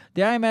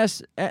 The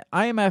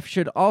IMF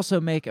should also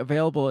make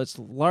available its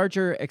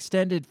larger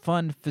extended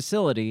fund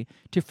facility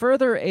to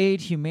further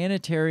aid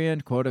humanitarian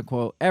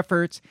quote-unquote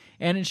efforts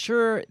and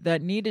ensure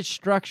that needed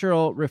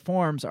structural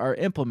reforms are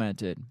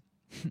implemented.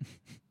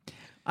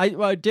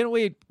 Didn't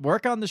we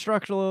work on the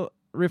structural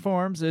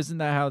reforms? Isn't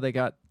that how they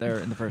got there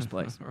in the first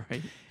place?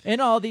 Right. In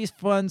all, these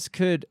funds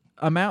could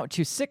amount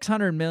to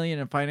 $600 million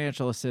in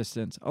financial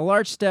assistance, a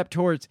large step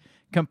towards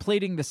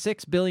completing the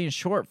 $6 billion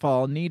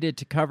shortfall needed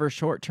to cover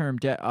short-term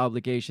debt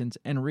obligations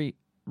and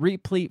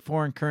replete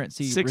foreign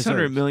currency reserves.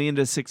 $600 million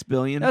to $6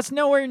 billion? That's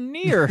nowhere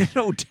near.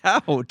 No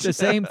doubt. The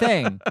same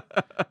thing.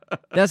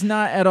 That's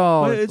not at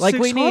all. Well, it's like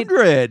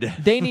 600.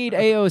 They need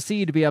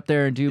AOC to be up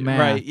there and do math.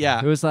 Right, yeah.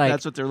 It was like,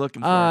 that's what they're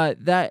looking for.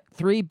 That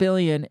 $3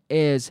 billion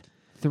is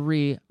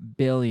 $3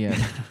 billion.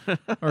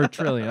 Or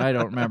trillion. I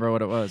don't remember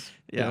what it was.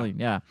 Yeah. Billion,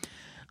 yeah.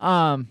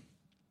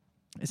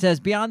 It says,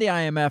 beyond the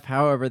IMF,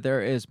 however,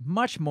 there is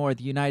much more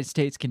the United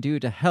States can do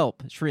to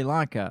help Sri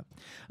Lanka.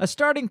 A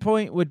starting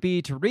point would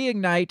be to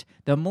reignite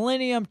the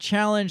Millennium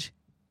Challenge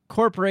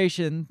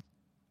Corporation,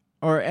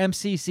 or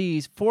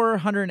MCC's,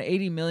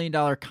 $480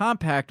 million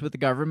compact with the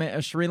government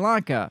of Sri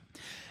Lanka.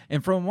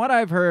 And from what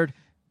I've heard,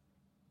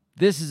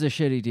 this is a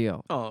shitty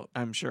deal. Oh,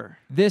 I'm sure.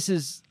 This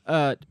is,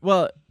 Do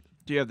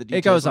you have the details?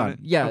 It goes on. It?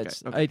 Yeah,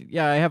 Okay.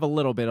 I have a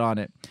little bit on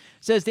it.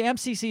 It says the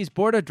MCC's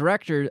board of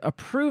directors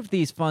approved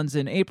these funds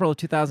in April of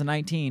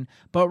 2019,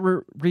 but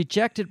were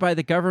rejected by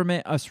the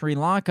government of Sri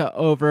Lanka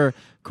over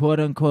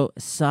quote-unquote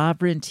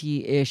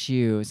sovereignty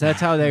issues. That's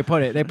how they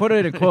put it. They put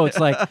it in quotes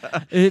like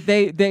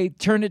they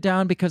turned it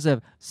down because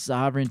of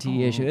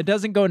sovereignty issue. It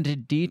doesn't go into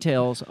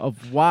details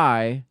of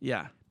why.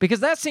 Yeah.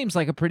 Because that seems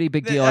like a pretty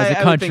big deal as a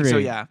country. I would think so,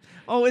 yeah.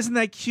 Oh, isn't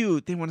that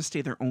cute? They want to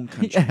stay their own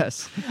country.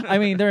 Yes. I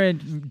mean, they're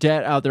in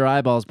debt out their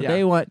eyeballs, but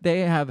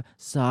they have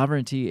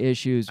sovereignty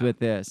issues with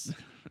this.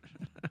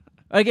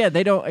 Again,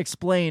 they don't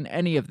explain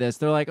any of this.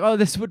 They're like, oh,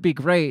 this would be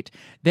great.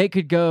 They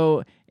could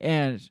go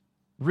and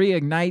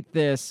reignite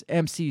this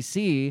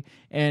MCC,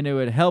 and it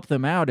would help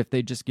them out if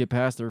they just get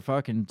past their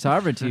fucking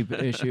sovereignty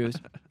issues.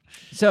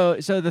 So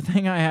the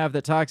thing I have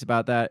that talks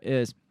about that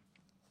is,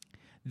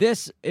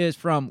 this is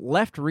from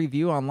Left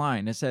Review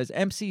Online. It says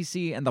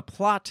MCC and the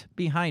plot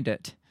behind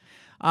it.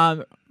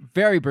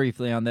 Very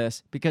briefly on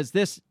this, because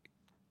this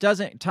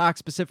doesn't talk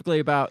specifically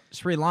about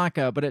Sri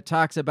Lanka, but it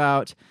talks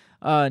about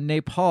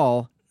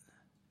Nepal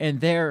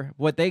and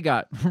what they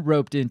got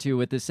roped into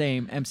with the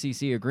same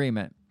MCC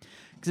agreement.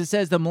 Because it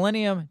says the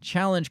Millennium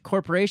Challenge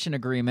Corporation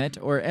Agreement,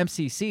 or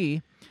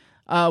MCC,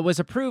 was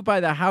approved by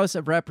the House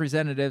of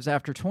Representatives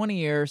after 20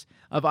 years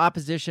of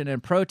opposition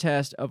and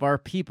protest of our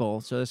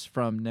people. So this is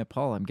from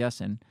Nepal, I'm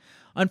guessing.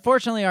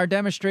 Unfortunately, our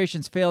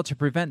demonstrations failed to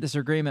prevent this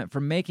agreement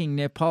from making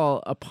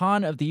Nepal a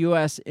pawn of the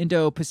U.S.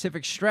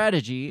 Indo-Pacific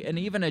strategy and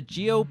even a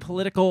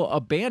geopolitical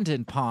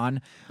abandoned pawn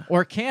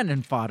or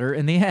cannon fodder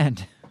in the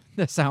end.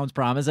 That sounds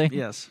promising.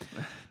 Yes.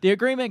 The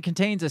agreement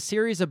contains a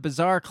series of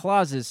bizarre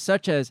clauses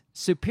such as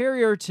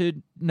superior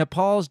to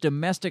Nepal's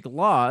domestic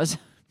laws.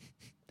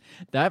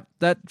 That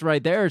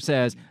right there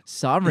says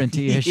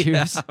sovereignty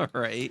issues. Yeah,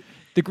 right.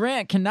 The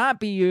grant cannot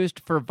be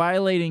used for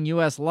violating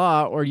U.S.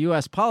 law or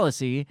U.S.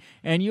 policy,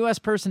 and U.S.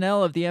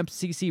 personnel of the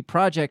MCC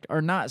project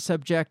are not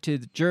subject to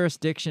the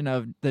jurisdiction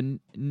of the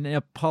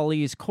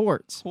Nepalese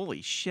courts.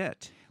 Holy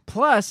shit.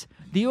 Plus,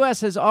 the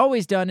U.S. has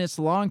always done its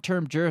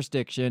long-term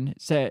jurisdiction,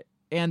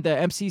 and the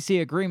MCC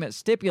agreement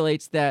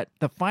stipulates that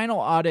the final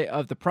audit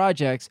of the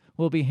projects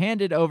will be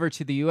handed over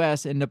to the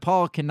U.S. and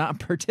Nepal cannot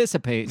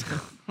participate.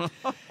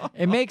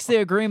 It makes the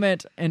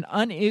agreement an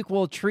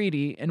unequal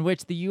treaty in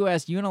which the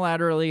U.S.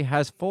 unilaterally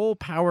has full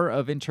power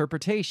of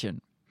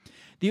interpretation.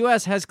 The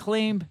U.S. has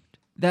claimed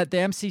that the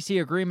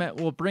MCC agreement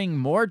will bring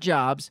more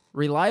jobs,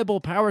 reliable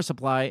power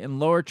supply, and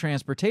lower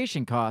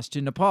transportation costs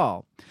to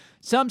Nepal.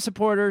 Some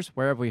supporters,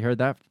 where have we heard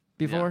that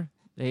before?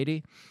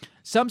 Haiti.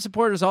 Some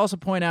supporters also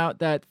point out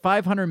that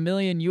 $500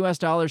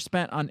 million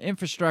spent on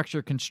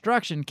infrastructure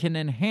construction can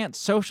enhance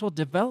social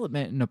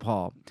development in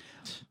Nepal.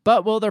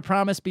 But will their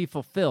promise be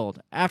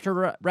fulfilled?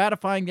 After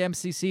ratifying the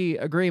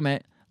MCC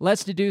agreement,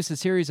 let's deduce a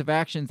series of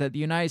actions that the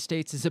United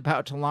States is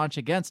about to launch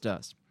against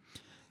us.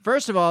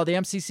 First of all, the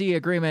MCC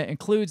agreement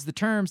includes the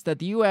terms that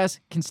the U.S.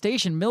 can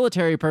station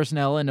military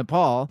personnel in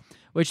Nepal,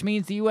 which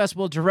means the U.S.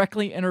 will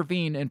directly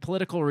intervene in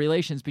political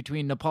relations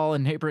between Nepal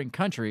and neighboring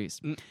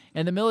countries.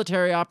 And the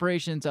military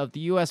operations of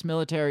the U.S.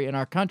 military in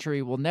our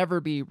country will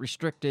never be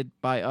restricted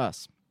by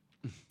us.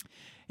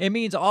 It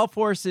means all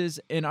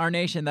forces in our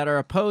nation that are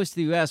opposed to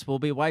the U.S. will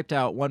be wiped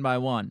out one by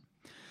one.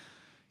 It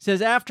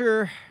says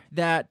after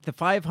that, the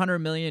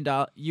 $500 million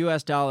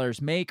U.S.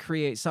 dollars may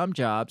create some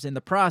jobs in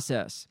the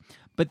process,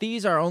 but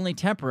these are only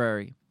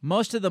temporary.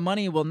 Most of the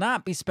money will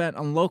not be spent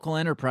on local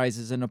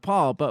enterprises in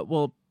Nepal, but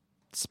will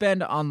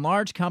spend on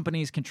large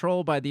companies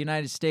controlled by the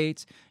United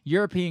States,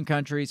 European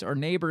countries, or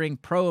neighboring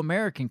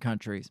pro-American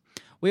countries.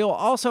 We will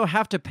also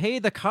have to pay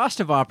the cost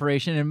of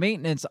operation and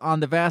maintenance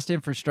on the vast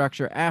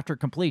infrastructure after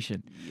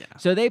completion. Yeah.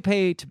 So they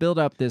pay to build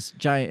up this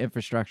giant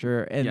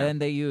infrastructure, and then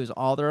they use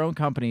all their own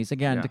companies,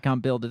 again, to come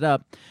build it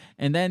up.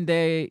 And then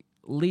they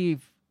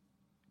leave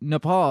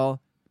Nepal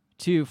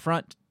to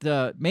front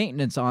the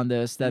maintenance on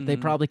this that they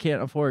probably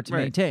can't afford to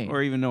maintain.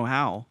 Or even know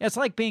how. It's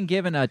like being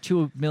given a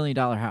 $2 million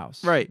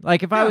house. Right.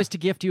 Like if I was to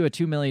gift you a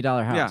 $2 million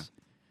house,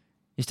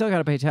 you still got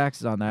to pay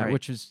taxes on that,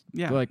 which is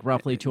like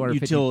roughly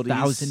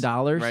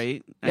 $250,000.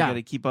 Right. I got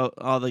to keep out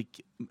all the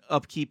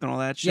upkeep and all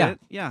that shit.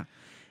 Yeah.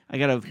 I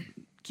got to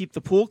keep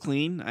the pool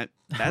clean.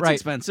 That's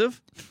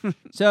expensive.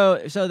 So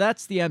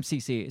that's the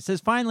MCC. It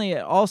says finally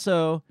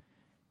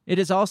it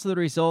is also the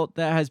result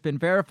that has been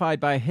verified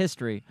by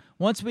history.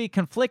 Once we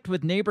conflict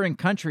with neighboring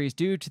countries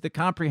due to the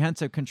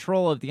comprehensive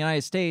control of the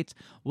United States,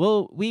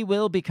 we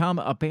will become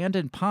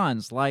abandoned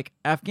pawns like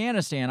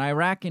Afghanistan,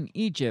 Iraq, and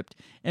Egypt,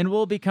 and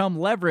will become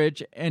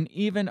leverage and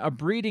even a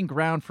breeding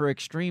ground for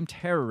extreme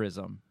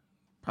terrorism.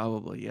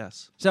 Probably,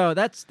 yes. So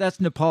that's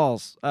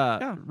Nepal's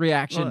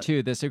reaction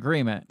to this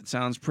agreement. It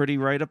sounds pretty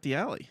right up the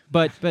alley.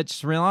 But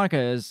Sri Lanka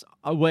is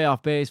way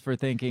off base for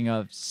thinking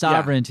of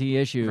sovereignty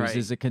issues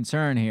as a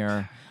concern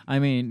here. I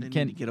mean, they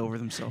need to get over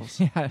themselves.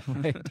 Yeah,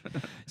 right.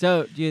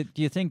 So do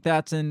you think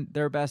that's in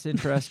their best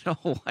interest? No,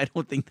 I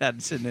don't think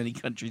that's in any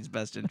country's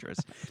best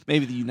interest.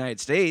 Maybe the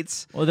United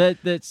States. Well,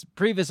 that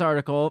previous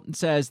article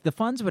says the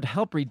funds would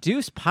help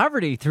reduce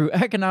poverty through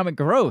economic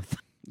growth.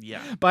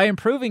 Yeah. By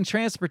improving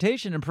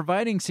transportation and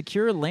providing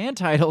secure land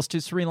titles to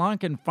Sri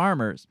Lankan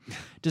farmers.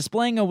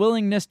 Displaying a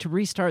willingness to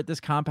restart this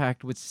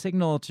compact would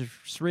signal to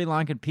Sri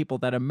Lankan people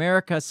that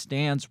America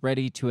stands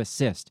ready to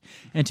assist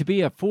and to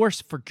be a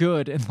force for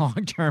good and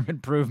long-term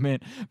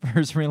improvement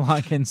for Sri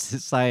Lankan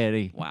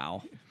society.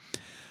 Wow.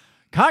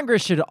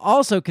 Congress should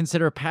also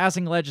consider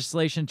passing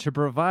legislation to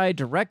provide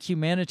direct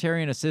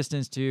humanitarian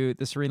assistance to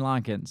the Sri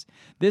Lankans.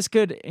 This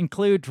could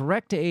include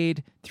direct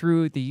aid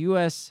through the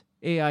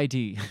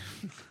USAID,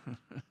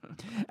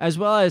 as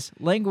well as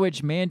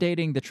language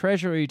mandating the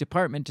Treasury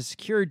Department to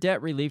secure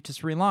debt relief to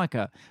Sri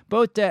Lanka,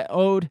 both debt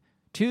owed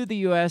to the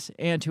U.S.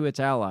 and to its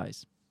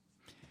allies.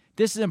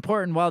 This is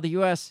important. While the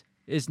U.S.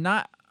 is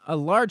not a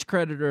large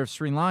creditor of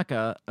Sri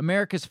Lanka,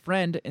 America's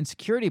friend and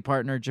security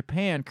partner,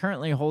 Japan,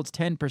 currently holds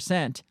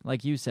 10%,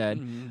 like you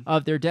said,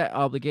 of their debt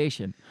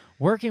obligation.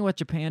 Working with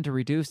Japan to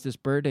reduce this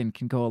burden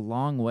can go a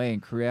long way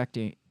in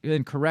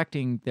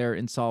correcting their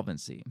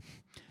insolvency.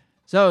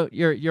 So,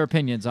 your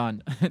opinions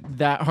on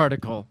that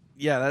article?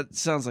 Yeah, that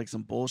sounds like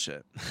some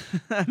bullshit.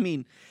 I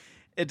mean,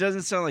 it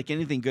doesn't sound like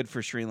anything good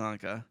for Sri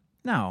Lanka.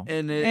 No,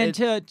 and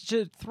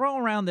to throw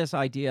around this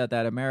idea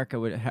that America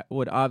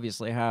would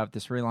obviously have the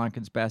Sri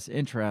Lankans' best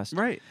interest,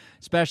 right?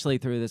 Especially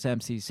through this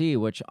MCC,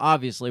 which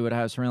obviously would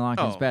have Sri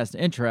Lankans' best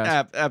interest.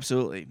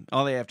 Absolutely,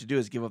 all they have to do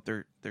is give up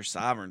their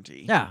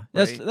sovereignty. Yeah,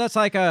 right? that's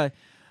like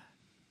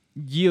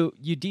you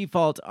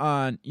default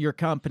on your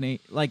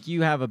company, like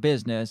you have a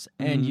business,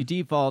 and you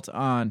default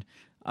on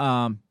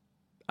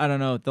I don't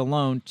know, the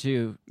loan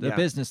to the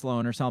business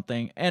loan or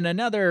something, and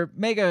another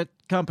mega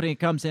company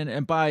comes in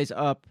and buys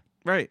up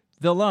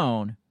the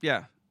loan.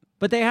 Yeah.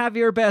 But they have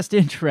your best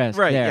interest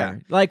there. Yeah.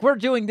 Like, we're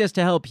doing this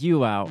to help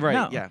you out. Right,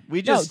 no, yeah.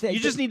 You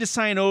just need to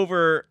sign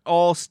over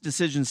all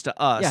decisions to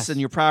us and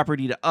your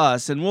property to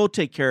us, and we'll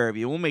take care of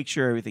you. We'll make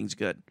sure everything's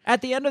good.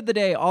 At the end of the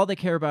day, all they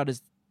care about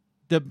is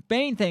the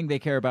main thing they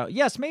care about.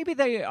 Yes, maybe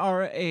they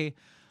are a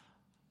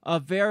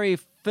very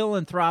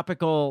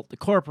philanthropical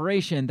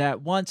corporation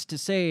that wants to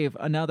save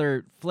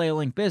another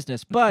flailing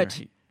business, but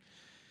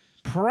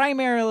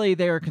primarily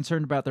they are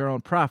concerned about their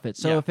own profit.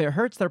 So if it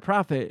hurts their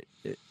profit,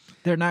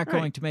 they're not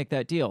going to make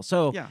that deal.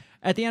 So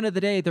at the end of the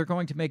day, they're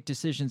going to make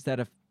decisions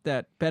that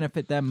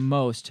benefit them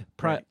most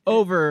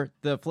over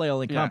the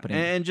flailing company.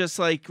 And just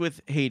like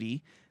with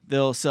Haiti,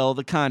 they'll sell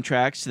the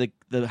contracts to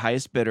the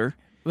highest bidder.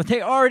 But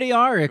they already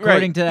are,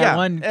 according to that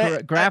one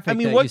graphic. I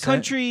mean, what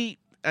country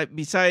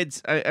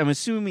besides? I'm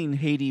assuming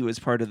Haiti was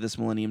part of this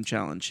Millennium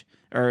Challenge,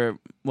 or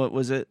what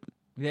was it?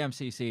 The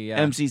MCC. Yeah.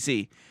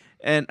 MCC.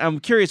 And I'm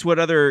curious what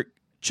other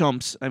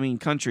chumps,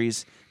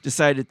 countries,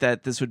 decided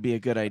that this would be a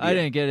good idea. I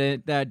didn't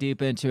get that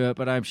deep into it,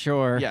 but I'm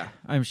sure. Yeah.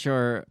 I'm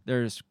sure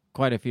there's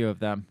quite a few of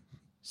them.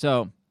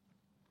 So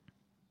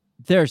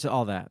there's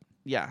all that.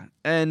 Yeah,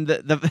 and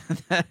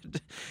that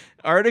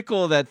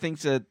article that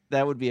thinks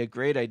that would be a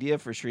great idea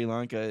for Sri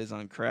Lanka is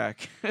on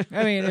crack.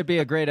 I mean, it'd be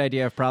a great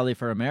idea probably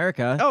for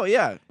America. Oh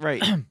yeah,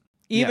 right.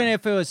 Even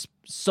if it was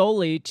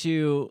solely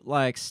to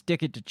like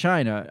stick it to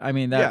China. I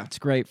mean, that's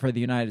great for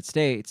the United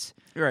States.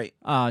 Right.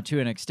 To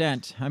an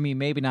extent. I mean,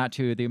 maybe not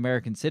to the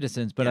American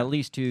citizens, but at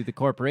least to the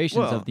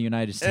corporations of the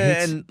United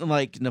States. And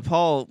like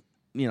Nepal,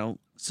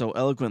 so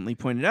eloquently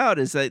pointed out,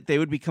 is that they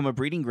would become a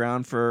breeding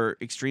ground for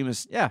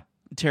extremist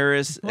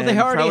terrorists and they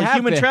already have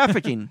human been.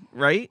 trafficking,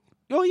 right?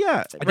 Oh,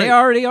 yeah. They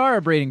already are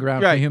a breeding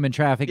ground Right. for human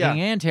trafficking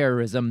and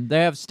terrorism. They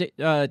have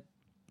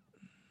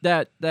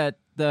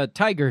the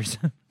tigers.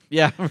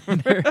 Yeah.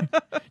 They're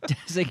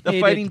designated. The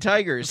fighting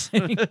tigers.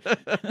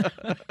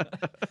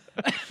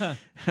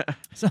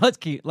 So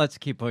let's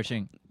keep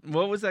pushing.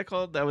 What was that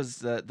called? That was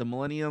the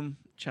Millennium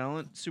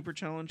Challenge, Super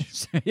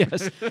Challenge?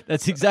 Yes,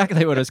 that's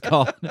exactly what it's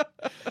called.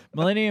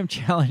 Millennium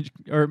Challenge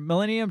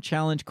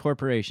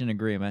Corporation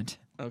Agreement.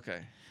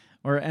 Okay.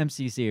 Or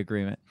MCC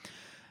agreement.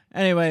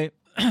 Anyway,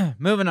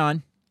 moving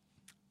on.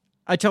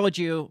 I told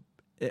you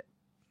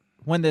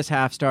when this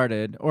half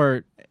started,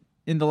 or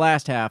in the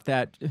last half,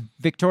 that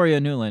Victoria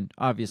Nuland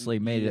obviously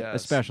made a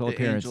special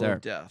appearance Angel there.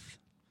 Of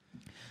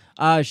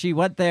Death. She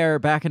went there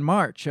back in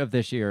March of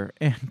this year,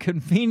 and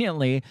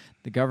conveniently,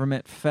 the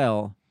government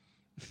fell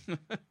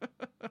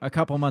a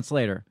couple months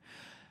later.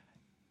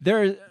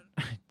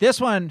 This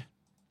one,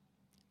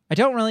 I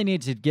don't really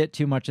need to get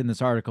too much in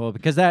this article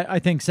because that, I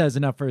think, says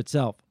enough for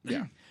itself.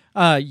 Yeah.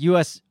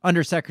 U.S.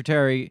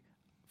 Undersecretary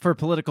for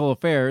Political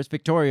Affairs,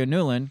 Victoria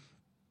Nuland,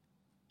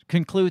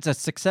 concludes a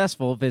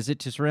successful visit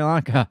to Sri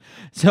Lanka.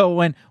 So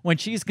when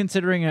she's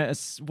considering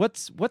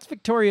what's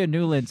Victoria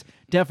Nuland's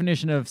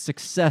definition of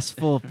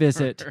successful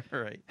visit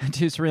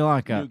to Sri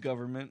Lanka? New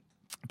government.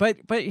 But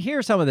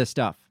here's some of this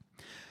stuff.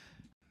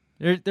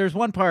 There's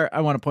one part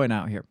I want to point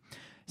out here.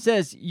 It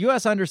says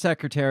U.S.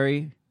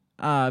 Undersecretary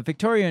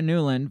Victoria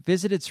Nuland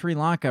visited Sri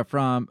Lanka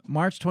from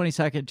March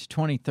 22nd to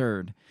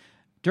 23rd.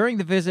 During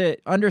the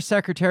visit,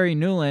 Undersecretary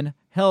Nuland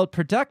held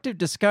productive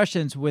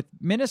discussions with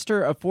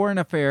Minister of Foreign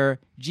Affairs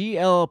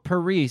G.L.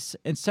 Paris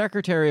and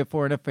Secretary of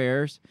Foreign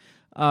Affairs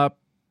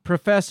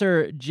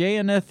Professor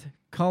Jayanth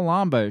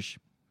Kalambaj.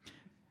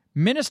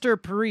 Minister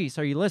Paris,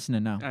 are you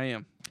listening now? I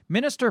am.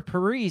 Minister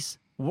Paris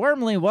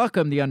warmly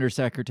welcomed the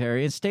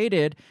Undersecretary and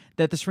stated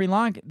that Sri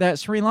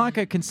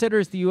Lanka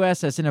considers the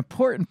U.S. as an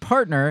important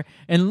partner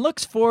and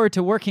looks forward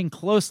to working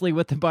closely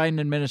with the Biden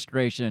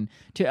administration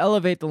to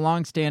elevate the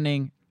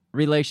longstanding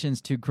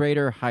relations to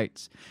greater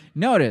heights.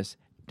 Notice,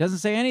 doesn't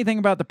say anything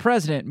about the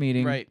president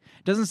meeting. Right.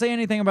 Doesn't say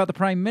anything about the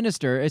prime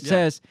minister. It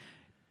says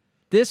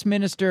this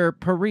Minister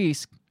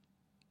Paris,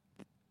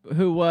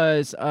 who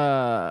was,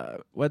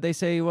 what'd they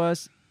say he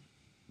was?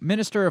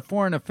 Minister of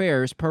Foreign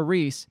Affairs,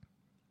 Paris,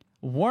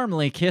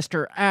 warmly kissed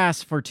her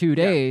ass for 2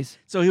 days.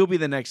 So he'll be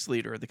the next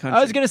leader of the country.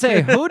 I was going to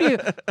say,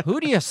 who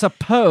do you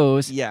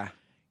suppose? Yeah.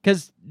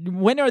 Because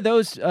when are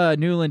those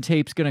Nuland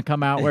tapes going to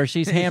come out where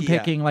she's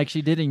handpicking like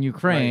she did in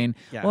Ukraine?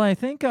 Right. Yeah. Well, I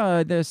think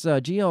this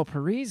GL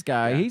Paris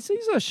guy, he's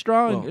a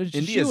strong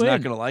India's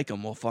not going to like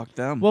him. Well, fuck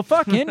them. Well,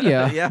 fuck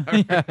India.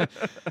 Yeah.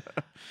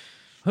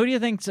 Who do you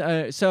think?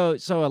 So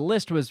a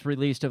list was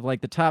released of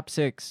like the top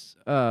 6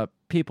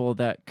 people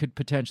that could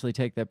potentially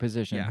take that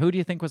position. Yeah. Who do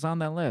you think was on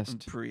that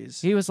list?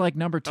 Paris. He was like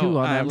number 2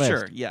 on that list. I'm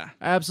sure. Yeah.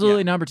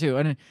 Absolutely number 2.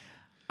 And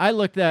I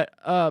looked that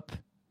up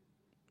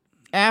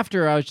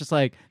after. I was just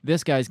like,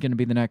 this guy's going to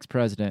be the next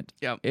president.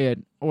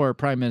 Or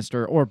prime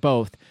minister or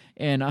both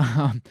in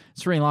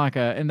Sri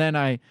Lanka. And then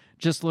I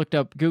just looked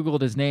up, Googled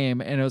his name,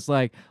 and it was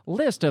like,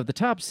 list of the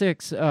top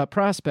 6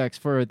 prospects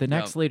for the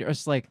next leader.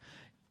 It's like,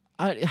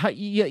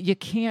 you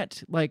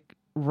can't like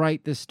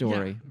write this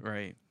story. Yeah,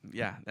 right.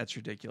 Yeah, that's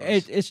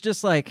ridiculous. It's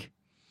just like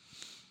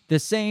the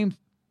same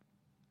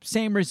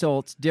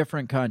results,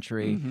 different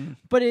country. Mm-hmm.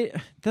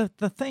 But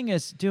the thing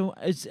is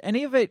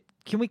any of it?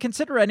 Can we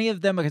consider any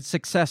of them a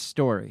success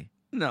story?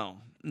 No.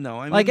 I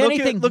mean, like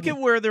look at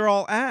where they're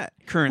all at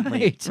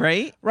currently,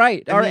 right?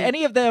 Right. I Are mean,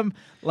 any of them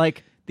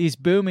like these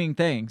booming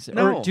things,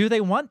 No. or do they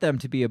want them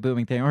to be a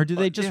booming thing, or do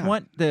they just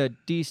want the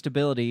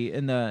destability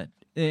and the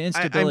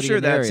instability? I'm sure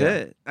in the that's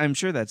area? it. I'm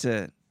sure that's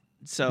it.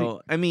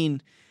 So, I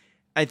mean,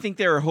 I think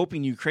they were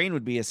hoping Ukraine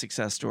would be a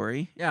success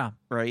story. Yeah.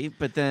 Right?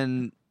 But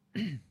then,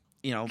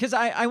 Because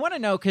I want to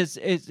know, because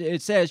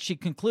it says she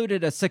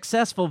concluded a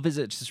successful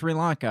visit to Sri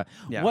Lanka.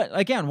 Yeah.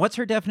 What's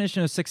her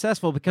definition of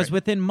successful? Because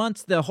within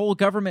months, the whole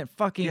government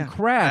fucking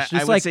crashed.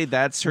 I would say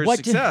that's her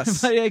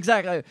success.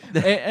 Exactly.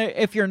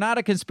 If you're not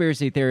a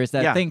conspiracy theorist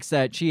that thinks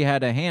that she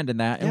had a hand in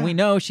that, and we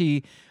know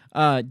she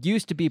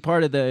used to be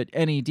part of the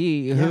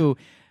NED,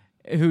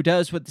 who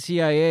does what the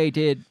CIA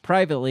did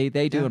privately,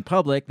 they do in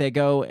public. They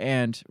go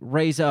and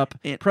raise up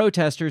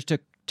protesters to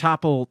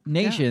topple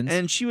nations. Yeah.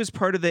 And she was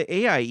part of the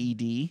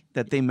AIED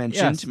that they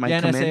mentioned.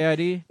 Yes, the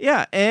NSAID.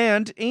 Yeah,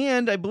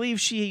 and I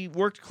believe she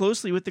worked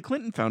closely with the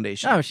Clinton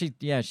Foundation. Oh, she's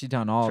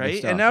done all of this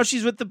stuff. And now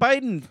she's with the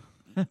Biden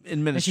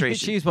administration.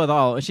 She's with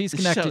all. She's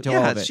connected to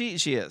all of it.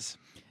 She is.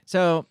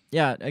 So,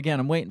 yeah, again,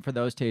 I'm waiting for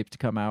those tapes to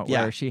come out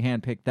where she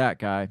handpicked that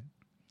guy.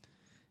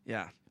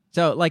 Yeah.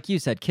 So, like you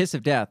said, Kiss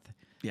of Death.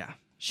 Yeah.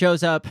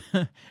 Shows up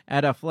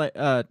at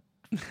a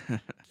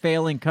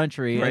failing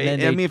country. Right.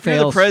 And then if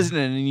you're the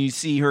president and you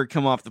see her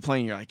come off the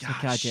plane, you're like,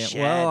 God damn. Shit.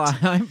 Well,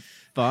 I'm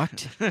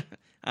fucked.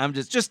 I'm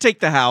just take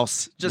the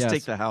house.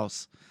 Take the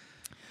house.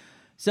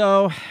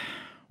 So,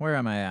 where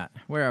am I at?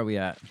 Where are we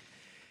at?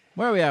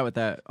 Where are we at with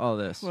that? All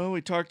this? Well,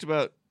 we talked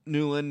about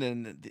Newland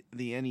and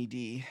the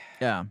NED.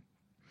 Yeah.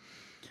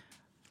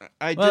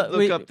 I did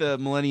look up the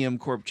Millennium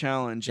Corp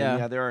Challenge,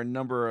 and there are a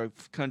number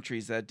of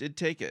countries that did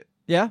take it.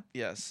 Yeah?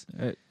 Yes.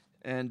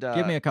 And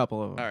give me a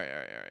couple of them. All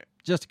right.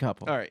 Just a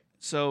couple. All right.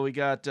 So we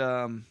got,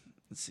 let's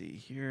see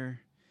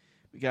here.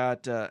 We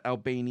got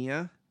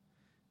Albania.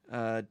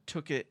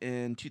 Took it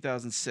in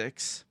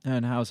 2006.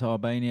 And how's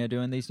Albania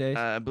doing these days?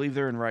 I believe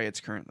they're in riots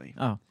currently.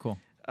 Oh, cool.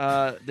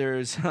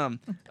 There's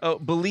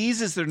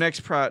Belize is their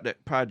next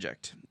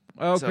project.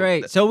 Oh, so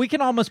great. So we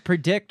can almost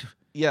predict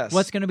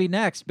what's going to be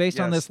next based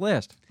on this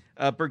list.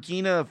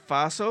 Burkina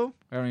Faso.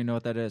 I don't even know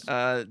what that is.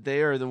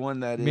 They are the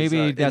one that is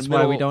maybe that's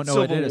why we don't know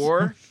what it is. Civil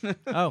War.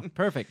 Oh,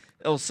 perfect.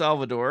 El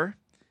Salvador,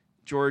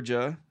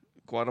 Georgia,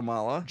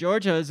 Guatemala.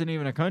 Georgia isn't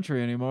even a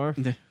country anymore.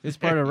 It's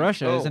part of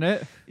Russia, isn't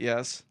it?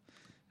 Yes.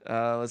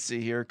 Let's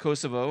see here.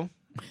 Kosovo.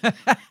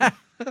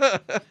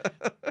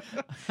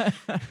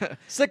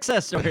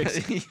 Success stories.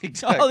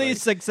 Exactly. All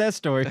these success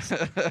stories.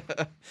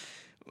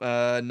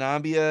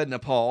 Nambia,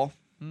 Nepal.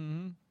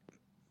 Mm-hmm.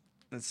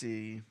 Let's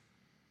see.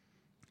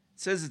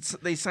 It says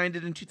they signed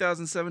it in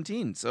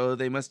 2017, so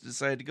they must have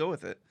decided to go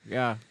with it.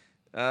 Yeah.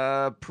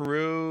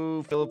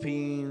 Peru,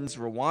 Philippines,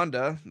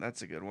 Rwanda.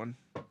 That's a good one.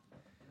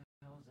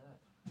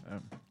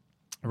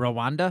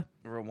 Rwanda?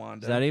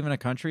 Rwanda. Is that even a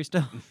country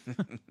still?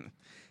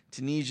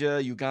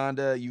 Tunisia,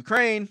 Uganda,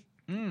 Ukraine.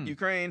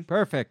 Ukraine.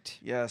 Perfect.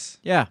 Yes.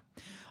 Yeah.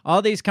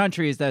 All these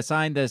countries that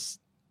signed this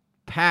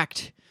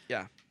pact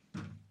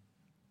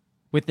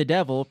with the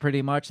devil,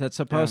 pretty much, that's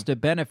supposed to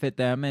benefit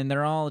them, and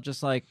they're all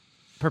just like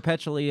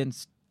perpetually in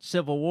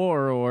civil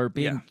war or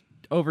being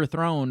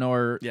overthrown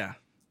or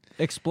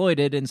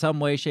exploited in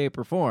some way, shape,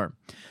 or form.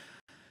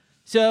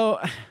 So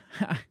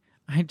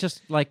I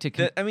just like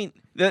to...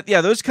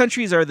 those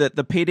countries are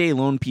the payday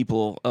loan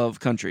people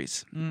of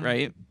countries,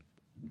 right?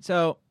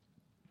 So,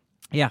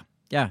 yeah,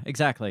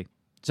 exactly.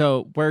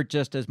 So we're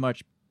just as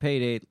much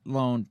payday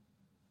loan,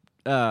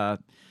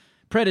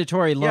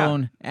 predatory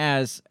loan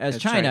as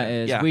China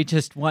is. Yeah. We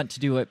just want to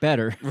do it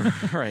better.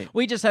 Right.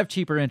 We just have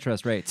cheaper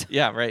interest rates.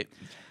 Yeah, right.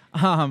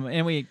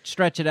 And we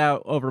stretch it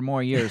out over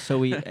more years. So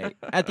we,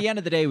 at the end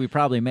of the day, we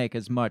probably make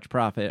as much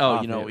profit. Oh,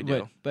 we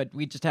do. But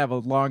we just have a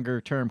longer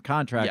term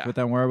contract with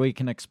them where we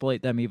can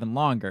exploit them even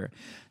longer.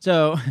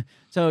 So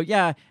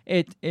yeah,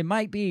 it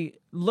might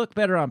look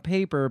better on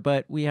paper,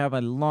 but we have a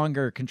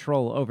longer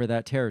control over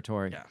that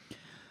territory. Yeah.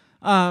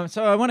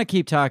 So I want to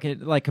keep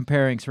talking, like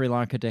comparing Sri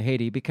Lanka to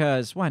Haiti,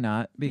 because why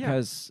not?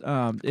 Because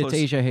it's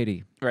Asia,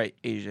 Haiti. Right,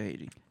 Asia,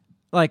 Haiti.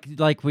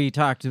 Like we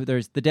talked,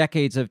 there's the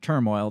decades of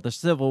turmoil, the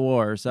civil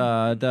wars,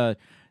 the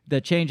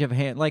change of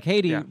hand. Like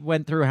Haiti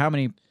went through how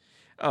many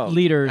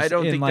leaders? I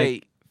don't in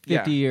think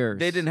 50 years.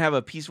 They didn't have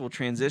a peaceful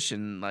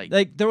transition.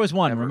 Like there was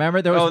one. ever.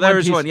 Remember there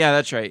was one. Yeah,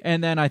 that's right.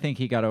 And then I think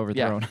he got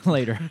overthrown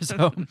later.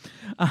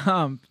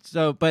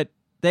 So, but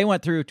they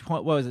went through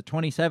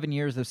 27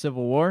 years of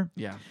civil war.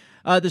 Yeah.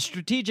 The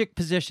strategic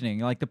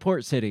positioning, like the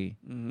port city.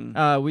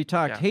 Mm-hmm. We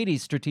talked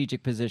Haiti's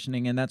strategic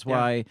positioning, and that's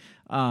why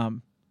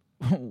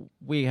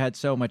we had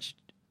so much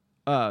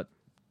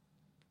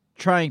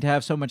trying to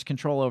have so much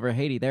control over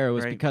Haiti there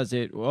was because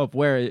of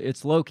where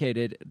it's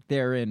located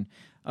there in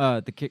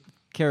the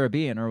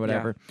Caribbean or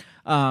whatever.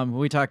 Yeah.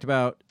 We talked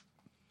about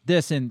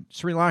this in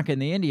Sri Lanka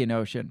and the Indian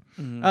Ocean.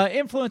 Mm-hmm.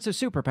 Influence of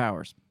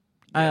superpowers.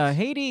 Yes.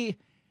 Haiti,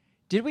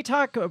 did we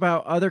talk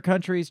about other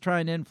countries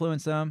trying to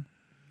influence them?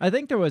 I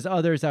think there was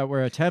others that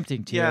were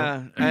attempting to.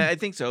 Yeah, I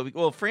think so.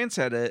 Well, France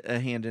had a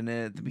hand in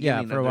it at the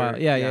beginning. Yeah, for a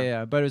while.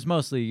 Yeah. But it was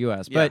mostly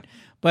U.S. Yeah.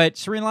 But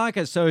Sri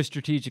Lanka is so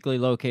strategically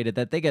located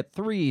that they get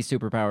 3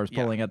 superpowers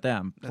pulling at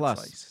them.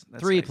 Plus.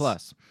 That's 3 nice.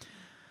 Plus.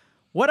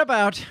 What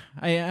about,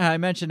 I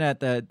mentioned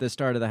at the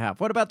start of the half,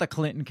 what about the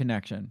Clinton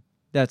connection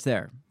that's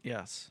there?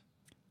 Yes.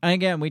 And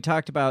again, we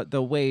talked about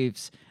the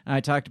waves, and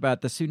I talked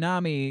about the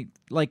tsunami,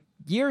 like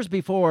years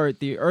before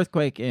the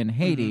earthquake in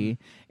Haiti,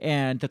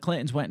 and the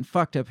Clintons went and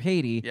fucked up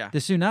Haiti. Yeah. The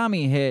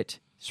tsunami hit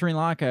Sri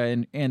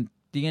Lanka and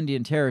the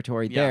Indian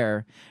Territory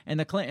there, and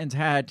the Clintons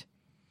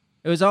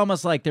it was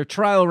almost like their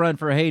trial run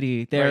for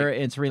Haiti there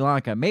in Sri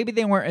Lanka. Maybe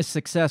they weren't as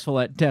successful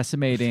at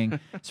decimating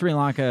Sri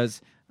Lanka's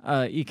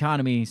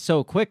economy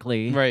so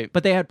quickly,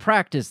 but they had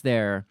practice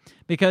there,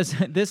 because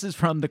this is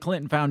from the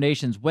Clinton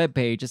Foundation's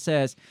webpage. It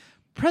says,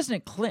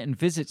 President Clinton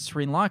visits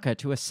Sri Lanka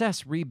to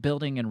assess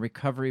rebuilding and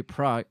recovery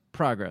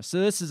progress. So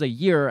this is a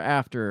year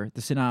after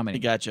the tsunami. I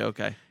gotcha.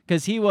 Okay.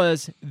 Because he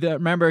was the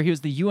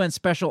UN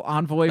Special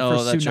Envoy for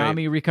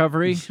Tsunami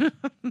Recovery.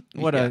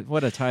 What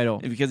a title!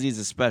 Because he's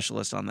a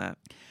specialist on that.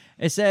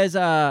 It says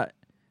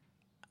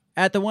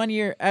as the 1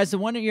 year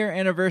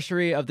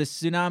anniversary of the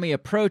tsunami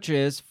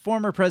approaches,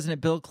 former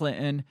President Bill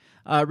Clinton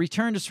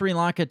returned to Sri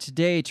Lanka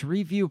today to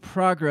review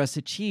progress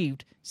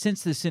achieved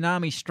since the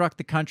tsunami struck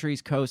the country's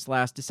coast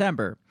last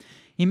December.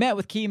 He met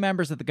with key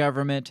members of the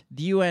government,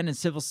 the UN, and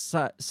civil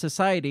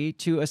society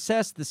to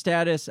assess the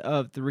status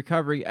of the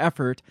recovery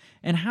effort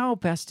and how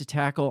best to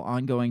tackle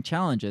ongoing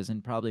challenges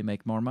and probably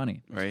make more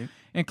money. Right.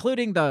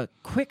 Including the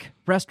quick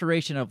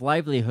restoration of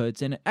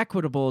livelihoods and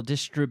equitable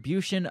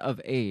distribution of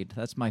aid.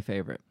 That's my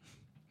favorite.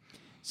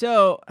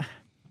 So,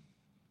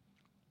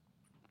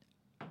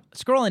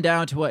 scrolling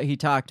down to what he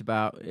talked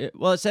about, it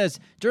says,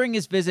 during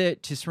his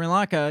visit to Sri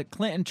Lanka,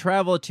 Clinton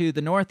traveled to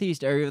the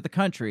northeast area of the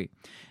country.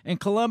 In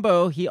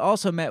Colombo, he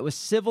also met with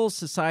civil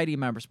society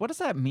members. What does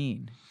that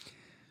mean?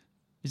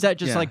 Is that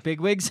just like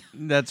bigwigs?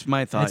 That's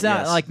my thought. It's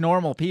not like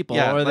normal people,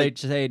 or they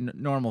say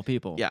normal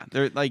people. Yeah,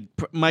 they're like,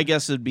 my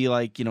guess would be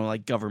like,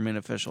 like government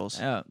officials.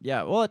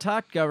 Yeah. Well, it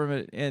talked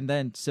government and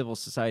then civil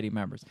society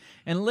members,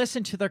 and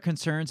listened to their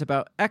concerns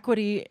about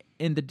equity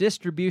in the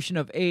distribution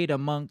of aid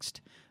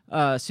amongst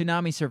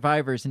tsunami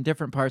survivors in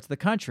different parts of the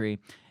country,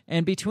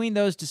 and between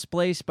those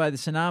displaced by the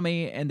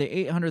tsunami and the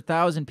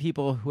 800,000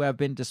 people who have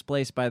been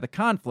displaced by the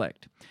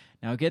conflict.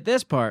 Now, get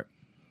this part.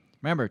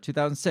 Remember,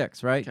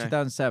 2006, right? Okay.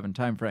 2007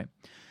 time frame.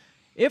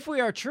 If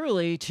we are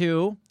truly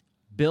to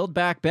build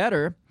back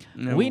better,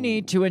 we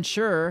need to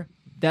ensure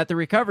that the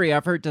recovery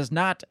effort does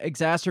not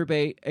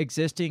exacerbate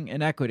existing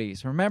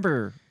inequities.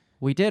 Remember,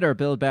 we did our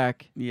Build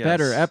Back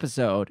Better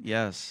episode.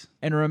 Yes.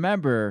 And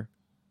remember,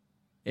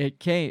 it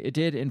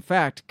did in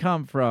fact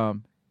come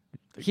from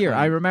here.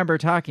 I remember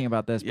talking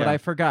about this, but I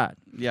forgot.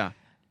 Yeah.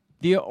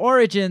 The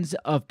origins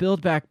of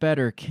Build Back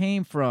Better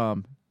came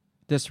from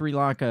the Sri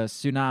Lanka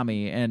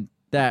tsunami and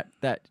that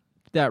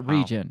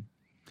region.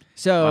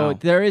 So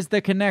there is the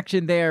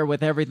connection there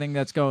with everything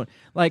that's going.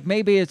 Like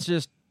maybe it's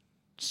just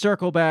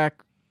circle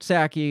back,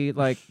 Saki.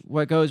 Like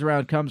what goes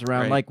around comes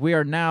around. Right. Like we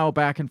are now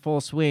back in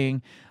full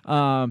swing.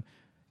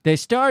 They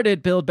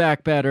started Build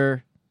Back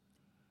Better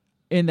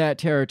in that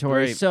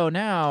territory, right. So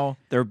now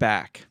they're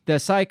back. The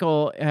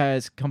cycle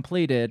has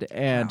completed,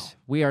 and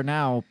we are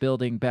now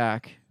building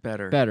back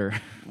better.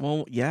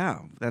 Well, yeah,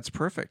 that's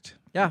perfect.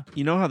 Yeah.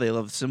 You know how they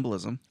love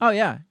symbolism. Oh,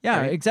 yeah. Yeah,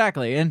 right?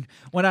 Exactly. And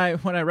when I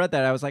read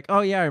that, I was like, oh,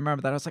 yeah, I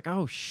remember that. I was like,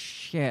 oh,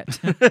 shit.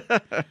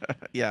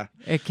 Yeah.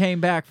 It came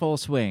back full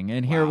swing,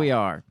 and here we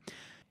are.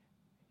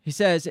 He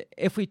says,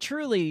 if we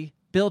truly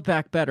build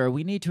back better,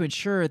 we need to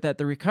ensure that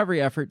the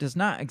recovery effort does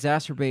not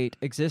exacerbate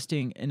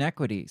existing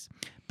inequities.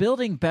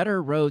 Building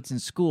better roads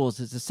and schools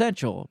is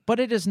essential,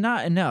 but it is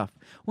not enough.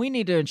 We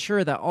need to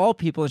ensure that all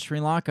people in Sri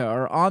Lanka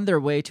are on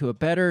their way to a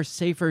better,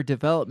 safer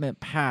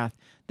development path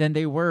than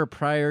they were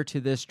prior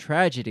to this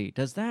tragedy.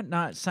 Does that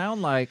not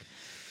sound like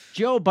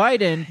Joe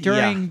Biden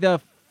during the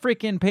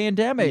freaking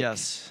pandemic?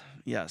 Yes.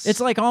 It's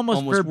like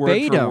almost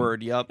verbatim. Word for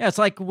word, yep. Yeah, it's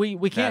like we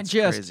can't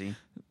crazy.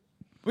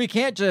 We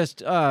can't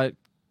just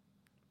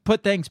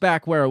put things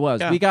back where it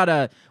was. Yeah. We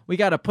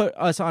gotta put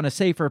us on a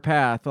safer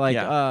path, like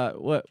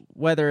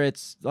whether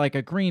it's like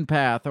a green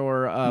path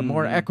or a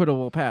more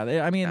equitable path.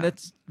 I mean,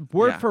 that's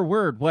word for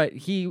word what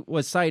he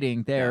was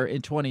citing there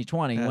in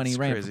 2020 when he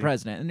ran for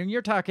president. And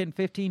you're talking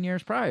 15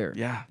 years prior.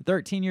 Yeah.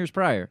 13 years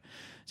prior.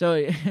 So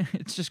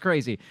it's just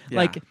crazy. Yeah.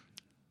 Like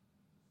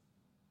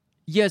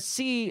you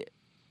see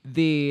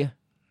the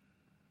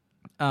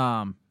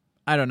I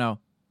don't know,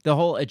 the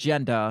whole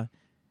agenda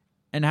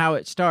and how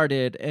it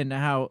started and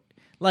how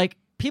like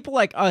people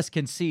like us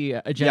can see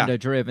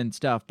agenda-driven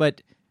stuff,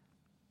 but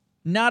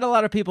not a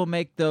lot of people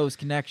make those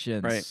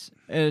connections. Right.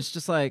 And it's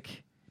just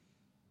like,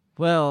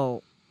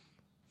 well,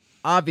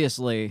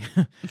 obviously,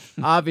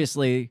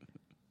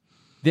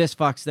 this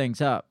fucks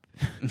things up.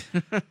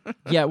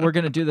 Yeah, we're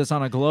going to do this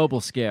on a global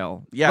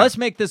scale. Yeah. Let's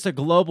make this a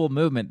global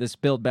movement, this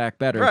Build Back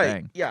Better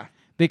thing. Yeah.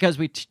 Because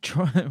we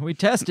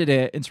tested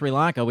it in Sri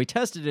Lanka, we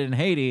tested it in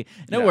Haiti,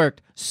 and it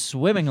worked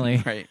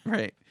swimmingly.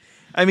 Right.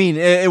 I mean,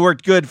 it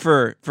worked good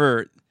for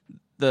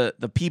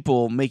the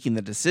people making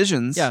the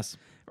decisions. Yes.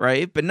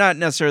 Right? But not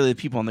necessarily the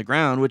people on the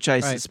ground, which I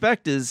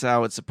suspect is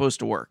how it's supposed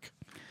to work.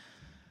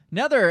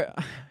 Another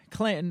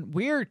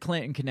weird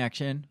Clinton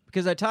connection,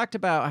 because I talked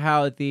about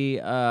how the,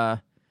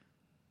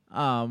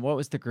 what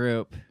was the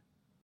group?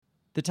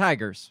 The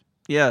Tigers.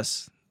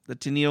 Yes. The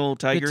Tamil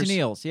Tigers. The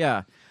Tamils,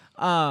 yeah.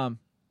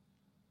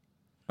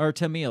 Or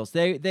Tamils.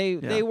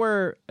 They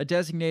were a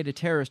designated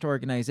terrorist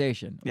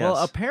organization. Yes. Well,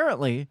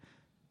 apparently,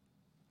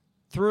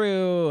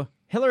 through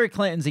Hillary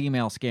Clinton's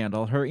email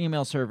scandal, her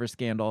email server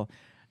scandal,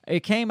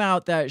 it came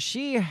out that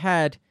she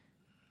had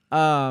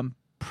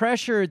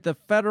pressured the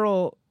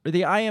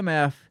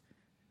IMF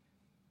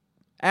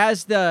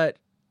as the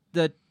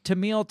the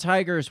Tamil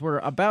Tigers were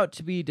about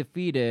to be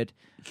defeated,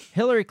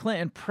 Hillary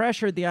Clinton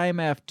pressured the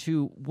IMF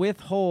to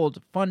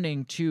withhold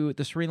funding to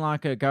the Sri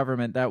Lanka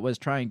government that was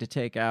trying to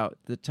take out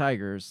the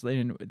Tigers.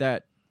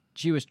 That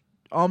she was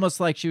almost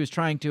like she was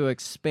trying to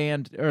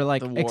expand or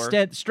like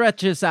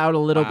stretch this out a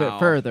little bit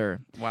further.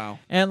 Wow.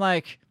 And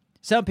like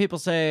some people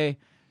say,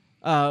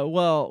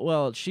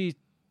 well, she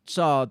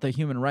saw the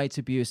human rights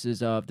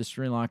abuses of the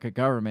Sri Lanka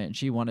government and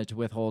she wanted to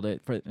withhold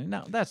it for.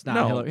 No, that's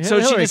not Hillary. So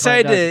Hillary she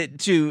decided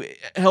to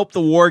help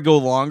the war go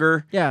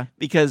longer. Yeah.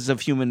 Because of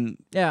human.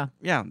 Yeah.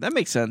 Yeah, that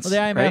makes sense. Well, the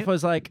IMF right?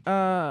 was like,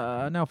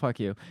 no, fuck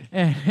you.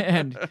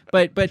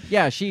 But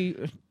yeah, she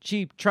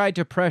tried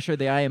to pressure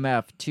the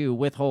IMF to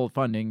withhold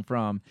funding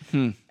from,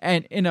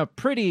 and in a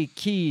pretty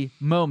key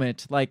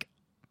moment, like,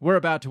 we're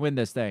about to win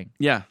this thing.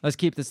 Yeah. Let's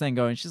keep this thing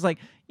going. She's like,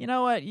 you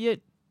know what?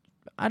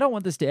 I don't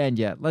want this to end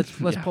yet. Let's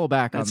pull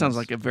back on this. That sounds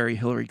like a very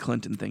Hillary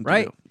Clinton thing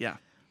right? to do. Yeah.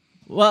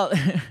 Well,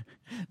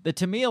 the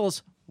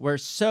Tamils were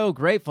so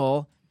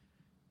grateful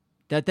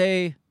that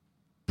they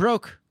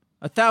broke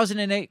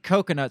 1,008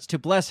 coconuts to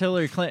bless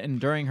Hillary Clinton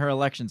during her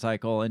election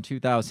cycle in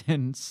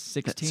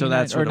 2016. So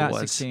that's what or not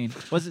it was. 16.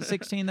 Was it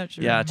 16 that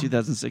she Yeah,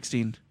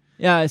 2016.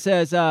 Yeah, it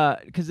says,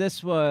 because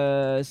this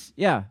was,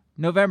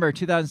 November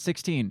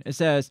 2016. It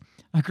says,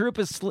 a group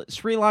of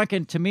Sri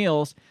Lankan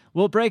Tamils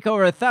will break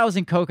over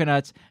 1,000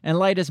 coconuts and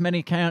light as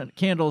many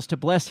candles to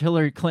bless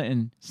Hillary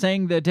Clinton,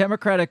 saying the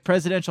Democratic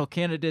presidential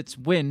candidate's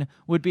win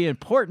would be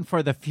important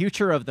for the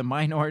future of the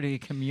minority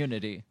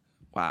community.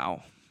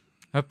 Wow.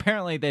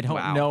 Apparently, they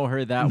don't know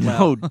her that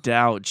well. No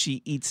doubt.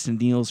 She eats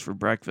Neil's for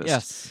breakfast.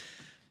 Yes.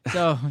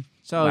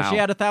 So she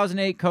had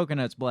 1,008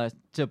 coconuts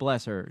to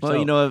bless her. Well, so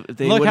you know, if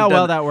they look how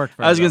well that worked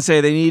for her. I was going to say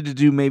they need to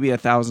do maybe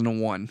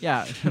 1,001.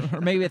 Yeah,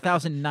 or maybe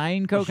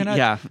 1,009 coconuts.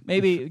 Yeah.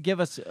 Maybe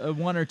give us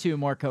one or two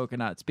more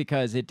coconuts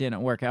because it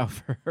didn't work out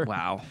for her.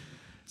 Wow.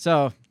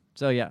 So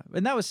yeah.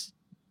 And that was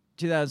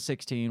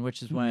 2016,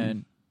 which is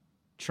when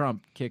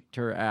Trump kicked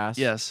her ass.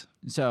 Yes.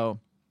 So,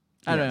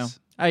 I don't know.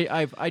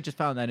 I just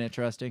found that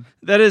interesting.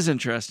 That is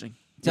interesting.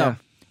 So, yeah.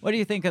 What do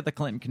you think of the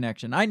Clinton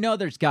connection? I know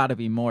there's got to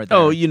be more there.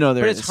 Oh, you know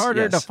there but is. But it's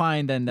harder yes. to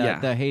find than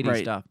the Haiti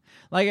stuff.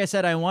 Like I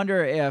said, I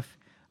wonder if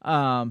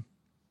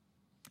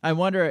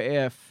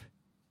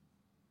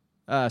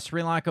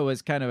Sri Lanka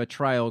was kind of a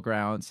trial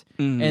grounds,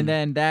 and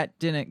then that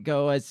didn't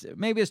go as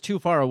maybe it's too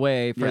far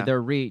away for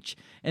their reach.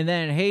 And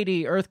then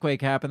Haiti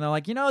earthquake happened. They're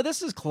like,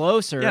 this is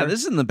closer. Yeah,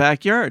 this is in the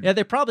backyard. Yeah,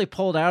 they probably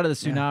pulled out of the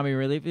tsunami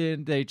relief.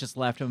 And they just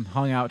left them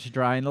hung out to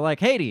dry. And they're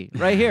like, Haiti,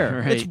 right here.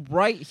 Right. It's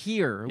right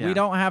here. Yeah. We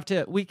don't have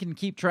to. We can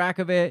keep track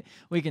of it.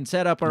 We can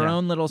set up our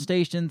own little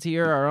stations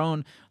here, our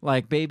own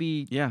like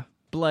baby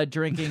blood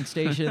drinking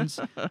stations.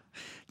 You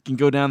can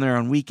go down there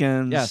on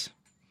weekends. Yes.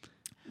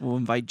 We'll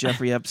invite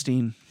Jeffrey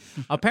Epstein.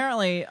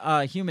 Apparently,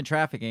 human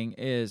trafficking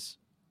is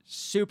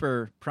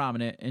super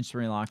prominent in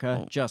Sri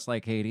Lanka, just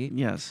like Haiti.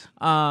 Yes.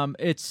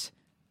 It's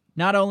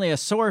not only a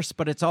source,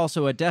 but it's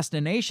also a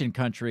destination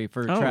country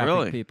for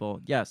trafficked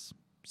people. Yes.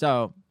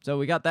 So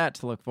we got that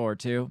to look forward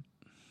to.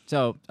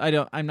 So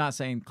I'm not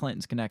saying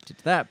Clinton's connected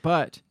to that,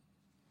 but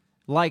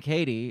like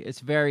Haiti,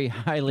 it's very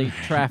highly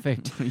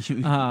trafficked.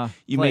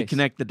 You may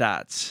connect the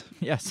dots.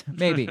 Yes,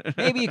 maybe.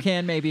 Maybe you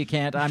can, maybe you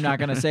can't. I'm not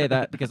going to say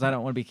that because I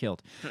don't want to be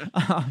killed.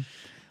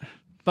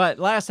 But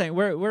last thing,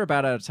 we're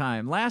about out of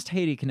time. Last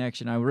Haiti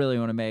connection I really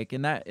want to make,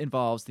 and that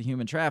involves the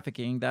human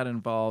trafficking. That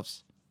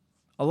involves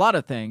a lot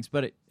of things,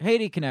 but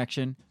Haiti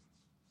connection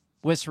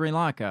with Sri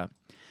Lanka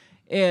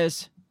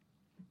is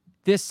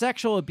this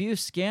sexual abuse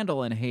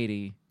scandal in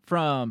Haiti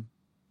from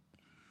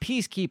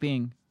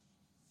peacekeeping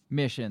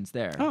missions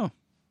there. Oh.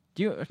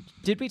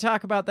 Did we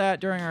talk about that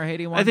during our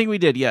Haiti one? I think we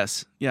did,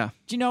 yes. Yeah.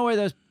 Do you know where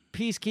those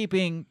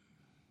peacekeeping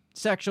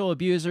sexual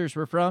abusers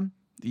were from?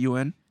 The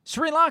UN?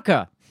 Sri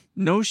Lanka.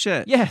 No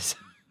shit. Yes.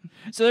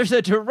 So there's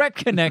a direct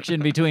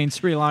connection between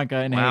Sri Lanka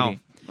and Haiti.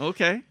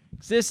 Okay.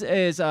 This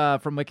is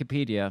from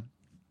Wikipedia.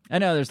 I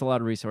know there's a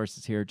lot of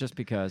resources here just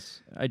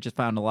because I just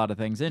found a lot of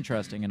things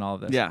interesting in all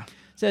of this. Yeah.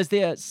 It says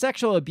the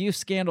sexual abuse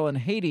scandal in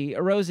Haiti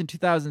arose in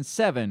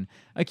 2007,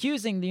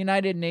 accusing the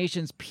United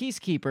Nations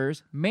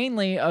peacekeepers,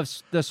 mainly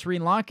of the Sri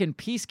Lankan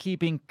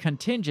peacekeeping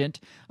contingent,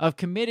 of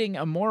committing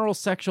immoral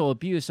sexual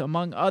abuse,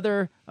 among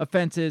other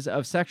offenses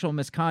of sexual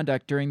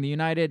misconduct during the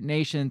United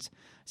Nations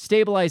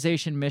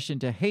stabilization mission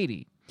to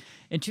Haiti.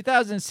 In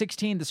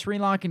 2016, the Sri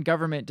Lankan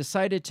government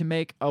decided to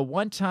make a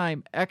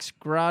one-time ex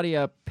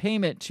gratia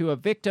payment to a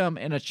victim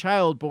and a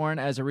child born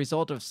as a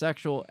result of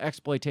sexual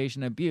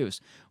exploitation and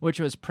abuse, which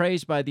was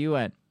praised by the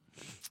UN.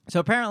 So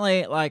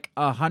apparently,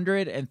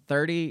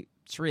 130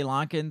 Sri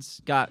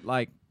Lankans got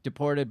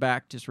deported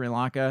back to Sri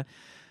Lanka.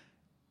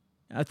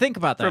 Think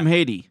about that.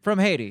 From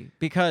Haiti,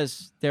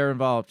 because they're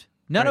involved.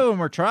 None of them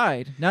were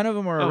tried. None of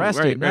them were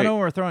arrested. None of them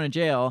were thrown in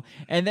jail.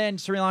 And then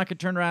Sri Lanka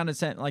turned around and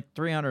sent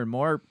 300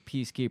 more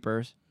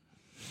peacekeepers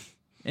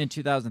in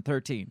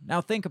 2013.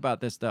 Now think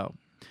about this, though.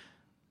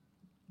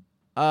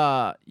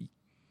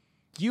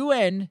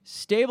 UN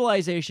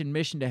stabilization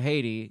mission to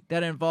Haiti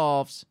that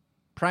involves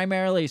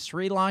primarily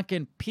Sri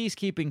Lankan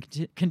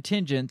peacekeeping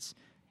contingents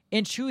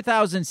in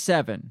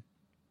 2007.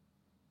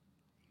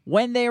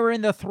 when they were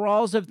in the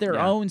thralls of their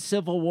own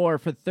civil war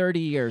for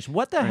 30 years.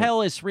 What the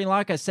hell is Sri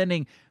Lanka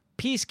sending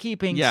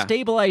peacekeeping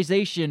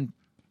stabilization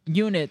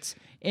units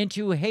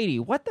into Haiti?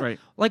 What the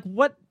like?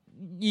 What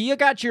you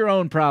got your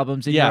own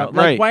problems? In your own,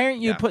 like, why aren't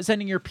you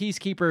sending your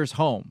peacekeepers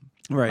home?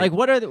 Right. Like,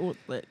 what are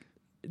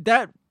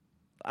that?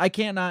 I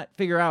cannot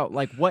figure out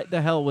like what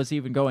the hell was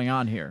even going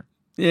on here.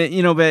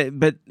 Yeah,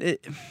 but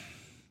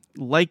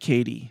like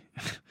Haiti,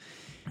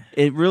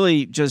 it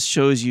really just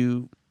shows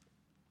you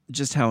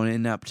just how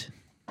inept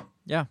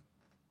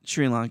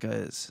Sri Lanka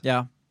is.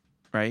 Yeah.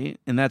 Right?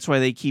 And that's why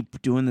they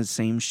keep doing the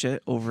same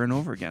shit over and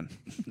over again.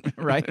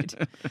 Right.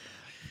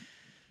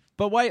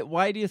 But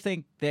why do you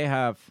think they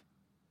have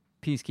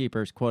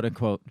peacekeepers, quote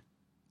unquote?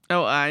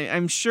 Oh,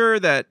 I'm sure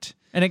that...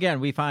 And again,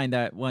 we find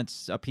that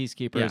once a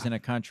peacekeeper is in a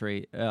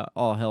country,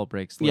 all hell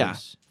breaks loose.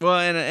 Yeah. Well,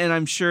 and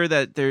I'm sure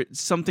that there's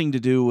something to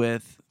do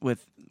with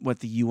what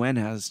the UN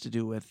has to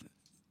do with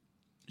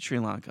Sri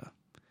Lanka.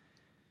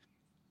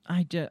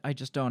 I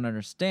just don't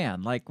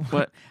understand. Like,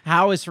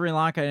 how is Sri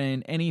Lanka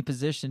in any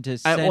position to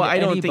send I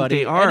don't think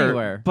they are,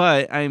 anywhere?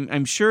 But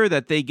I'm sure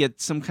that they get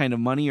some kind of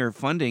money or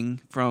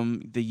funding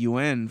from the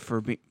UN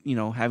for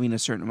having a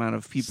certain amount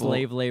of people.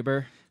 Slave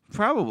labor.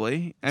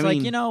 Probably. It's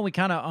like, we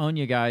kind of own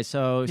you guys,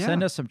 so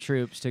send us some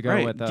troops to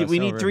go with us. We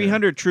need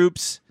 300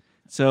 troops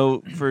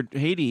for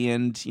Haiti,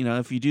 and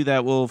if you do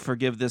that, we'll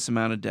forgive this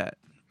amount of debt.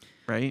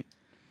 Right?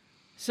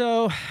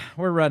 So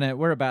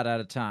we're about out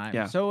of time.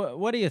 Yeah. So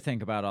what do you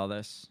think about all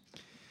this?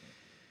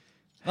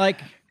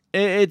 Like,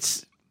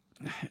 it's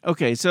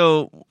okay.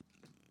 So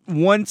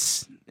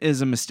once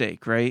is a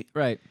mistake, right?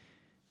 Right.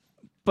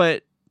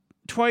 But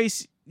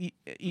twice,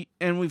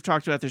 and we've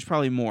talked about there's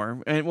probably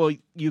more. And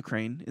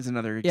Ukraine is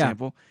another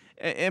example.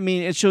 I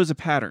mean, it shows a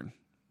pattern.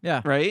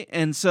 Yeah. Right.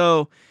 And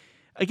so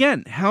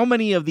again, how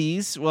many of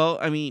these? Well,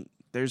 I mean,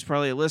 there's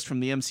probably a list from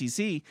the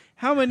MCC.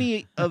 How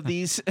many of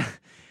these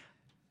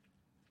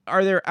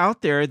are there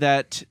out there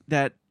that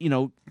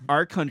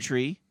our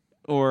country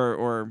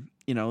or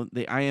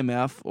the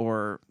IMF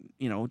or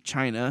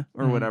China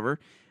or whatever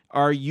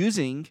are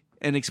using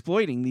and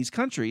exploiting these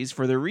countries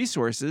for their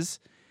resources,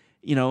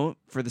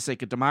 for the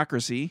sake of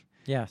democracy.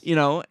 Yes.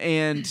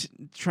 And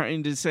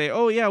trying to say,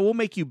 oh yeah, we'll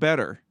make you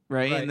better.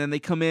 Right. And then they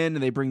come in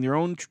and they bring their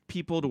own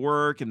people to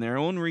work and their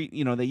own,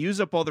 they use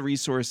up all the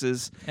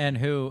resources. And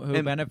who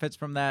benefits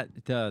from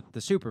that? The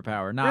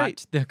superpower,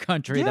 not the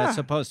country that's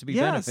supposed to be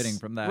benefiting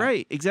from that.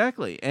 Right.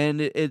 Exactly. And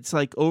it's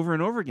like over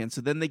and over again.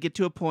 So then they get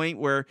to a point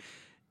where,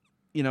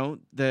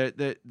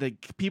 the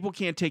people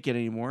can't take it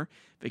anymore.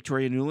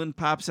 Victoria Nuland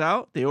pops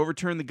out. They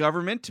overturn the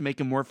government to make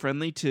them more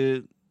friendly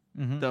to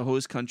the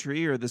host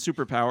country or the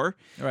superpower.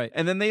 Right.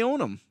 And then they own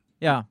them.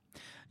 Yeah.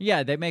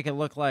 Yeah. They make it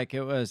look like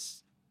it was.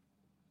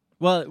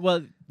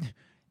 Well,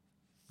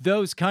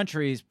 those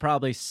countries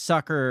probably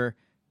sucker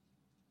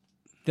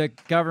the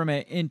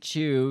government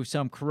into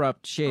some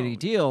corrupt, shady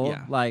deal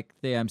like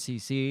the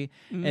MCC,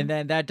 and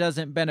then that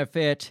doesn't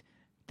benefit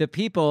the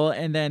people,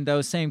 and then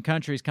those same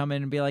countries come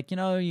in and be like,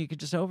 you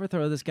could just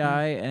overthrow this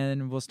guy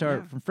and we'll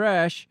start from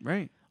fresh.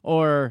 Right.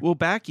 Or we'll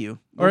back you.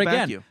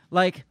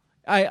 Like,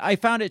 I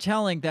found it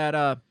telling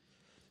that,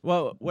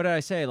 what did I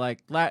say?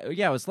 Like,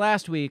 it was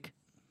last week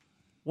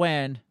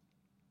when...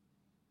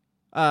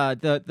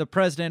 the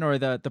president or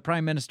the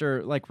prime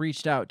minister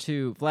reached out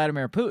to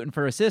Vladimir Putin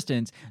for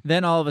assistance.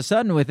 Then all of a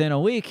sudden, within a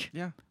week,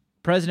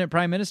 president,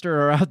 prime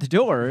minister are out the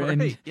door,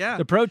 and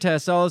the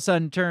protests all of a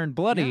sudden turned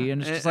bloody.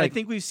 And it's just like, I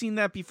think we've seen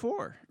that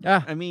before.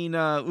 Yeah, I mean,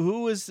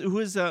 who was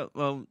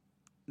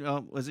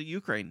it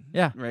Ukraine?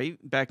 Yeah,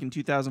 right back in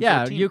 2014.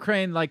 Yeah,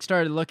 Ukraine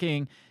started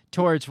looking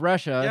towards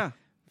Russia.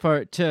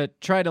 To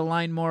try to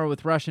align more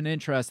with Russian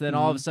interests. Then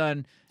all of a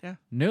sudden,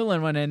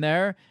 Nuland went in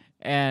there,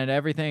 and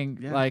everything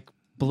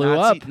blew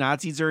up.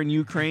 Nazis are in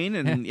Ukraine,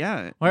 and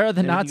where are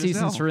the Nazis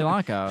in Sri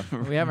Lanka?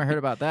 We haven't heard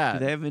about that.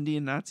 Do they have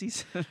Indian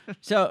Nazis?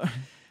 So,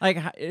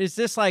 is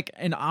this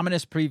an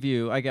ominous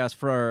preview, I guess,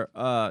 for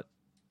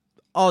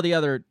all the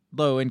other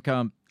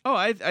low-income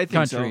I think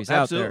countries so.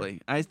 out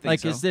Absolutely. there? I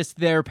think so. Is this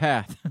their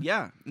path?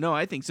 Yeah. No,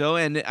 I think so.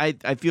 And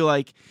I feel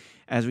like,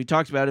 as we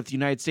talked about, if the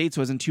United States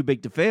wasn't too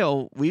big to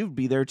fail, we would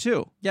be there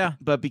too. Yeah.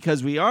 But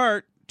because we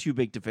are too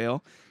big to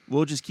fail,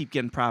 we'll just keep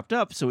getting propped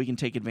up so we can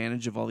take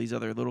advantage of all these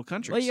other little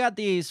countries. Well, you got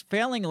these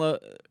failing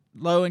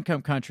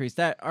low-income countries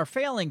that are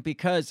failing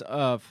because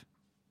of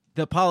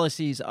the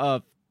policies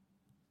of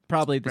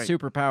probably the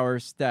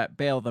superpowers that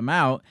bail them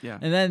out. Yeah.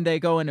 And then they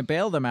go in and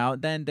bail them out.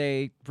 Then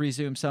they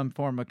resume some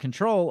form of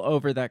control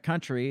over that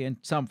country in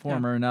some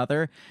form or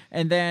another.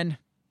 And then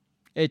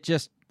it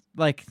just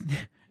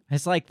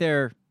it's like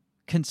they're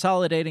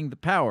consolidating the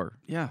power.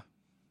 Yeah.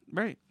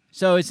 Right.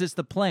 So is this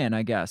the plan,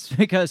 I guess?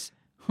 Because...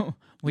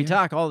 We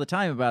talk all the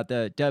time about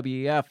the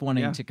WEF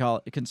wanting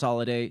to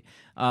consolidate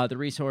the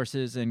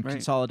resources and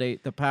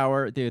consolidate the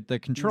power, the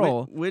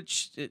control.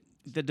 Which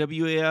the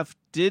WEF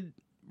did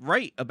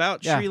write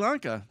about Sri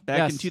Lanka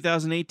back in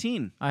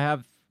 2018. I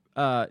have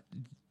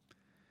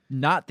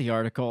not the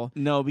article.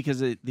 No, because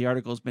the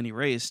article's been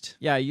erased.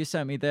 Yeah, you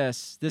sent me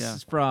this. This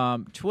is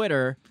from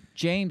Twitter.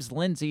 James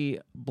Lindsay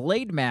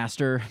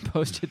Blademaster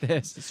posted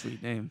this. That's a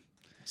sweet name.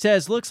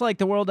 Says, looks like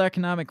the World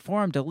Economic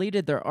Forum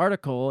deleted their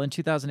article in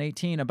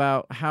 2018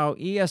 about how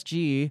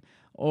ESG,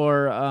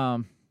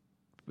 or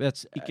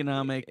that's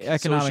economic,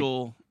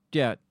 social,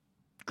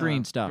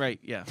 green stuff. Right,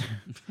 yeah.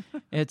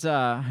 It's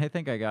I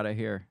think I got it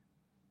here.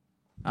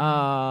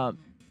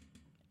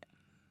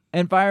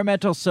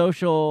 Environmental,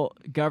 social,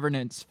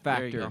 governance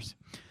factors.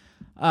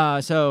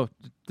 So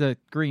the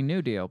Green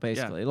New Deal,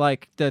 basically,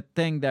 like the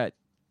thing that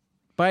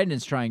Biden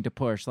is trying to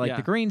push, like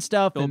the green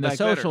stuff and the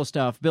social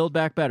stuff. Build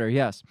Back Better.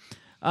 Yes.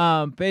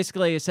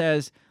 Basically, it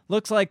says,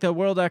 looks like the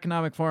World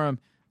Economic Forum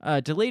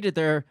deleted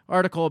their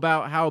article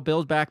about how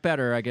Build Back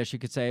Better, I guess you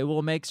could say,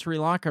 will make Sri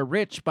Lanka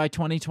rich by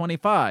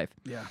 2025.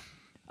 Yeah.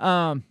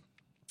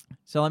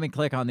 So let me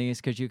click on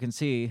these because you can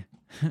see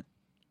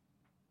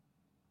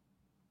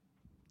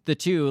the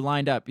two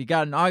lined up. You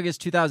got in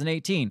August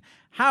 2018,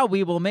 how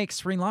we will make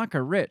Sri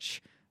Lanka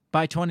rich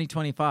by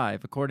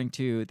 2025, according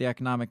to the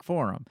Economic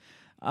Forum.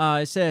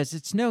 It says,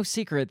 it's no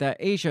secret that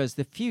Asia is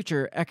the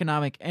future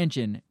economic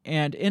engine,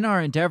 and in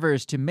our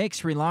endeavors to make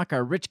Sri Lanka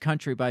a rich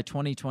country by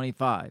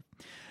 2025.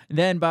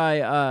 Then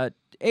by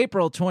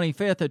April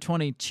 25th of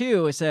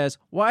 22, it says,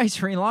 why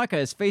Sri Lanka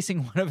is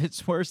facing one of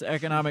its worst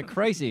economic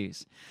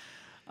crises.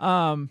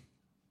 And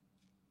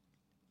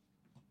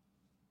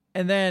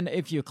then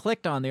if you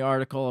clicked on the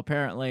article,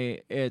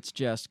 apparently it's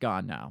just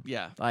gone now.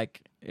 Yeah.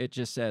 Like, it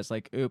just says,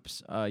 like,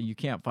 oops, you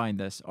can't find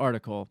this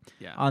article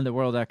on the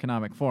World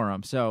Economic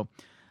Forum. So,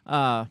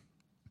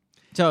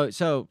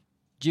 so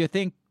do you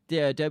think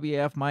the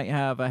WEF might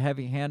have a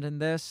heavy hand in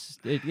this?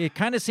 It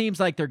kind of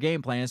seems like their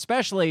game plan,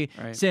 especially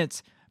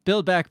since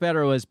Build Back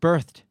Better was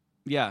birthed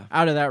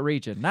out of that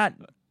region.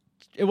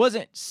 It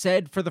wasn't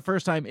said for the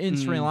first time in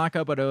Sri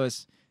Lanka, but it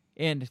was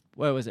in,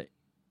 what was it?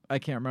 I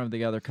can't remember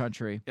the other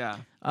country. Yeah.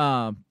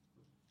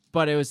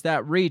 But it was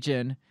that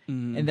region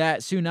and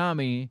that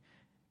tsunami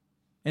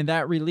and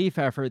that relief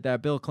effort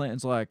that Bill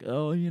Clinton's like,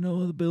 oh, you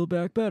know, the Build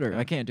Back Better.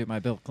 I can't do my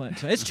Bill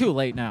Clinton. It's too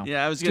late now.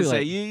 Yeah, I was going to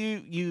say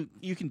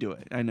you can do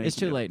it. I know it's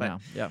too late now.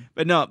 Yeah,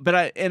 but no, but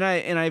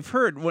I've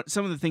heard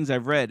some of the things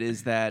I've read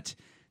is that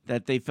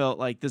they felt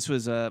like this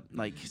was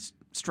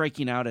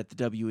striking out at the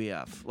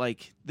WEF.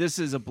 Like, this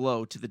is a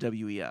blow to the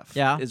WEF.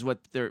 Yeah, is what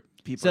their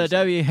people. So the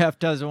WEF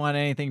doesn't want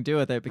anything to do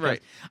with it because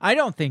I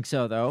don't think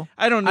so though.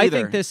 I don't either.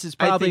 I think this is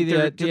probably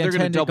the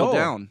intended double goal.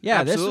 Down.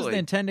 Yeah, Absolutely. This was the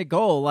intended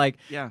goal. Like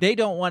they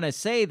don't want to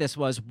say this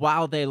was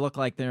while they look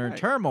like they're in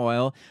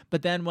turmoil,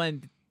 but then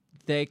when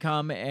they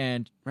come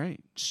and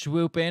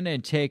swoop in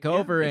and take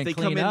over and if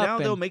they clean come in up now,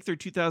 they'll make their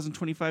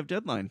 2025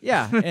 deadline.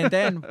 Yeah, and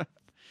then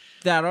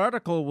that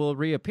article will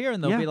reappear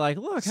and they'll be like,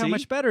 look how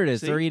much better it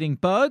is. They're eating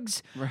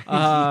bugs. Right.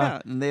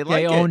 And they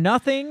like own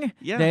nothing.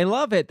 Yeah. They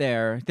love it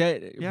there.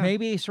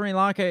 Maybe Sri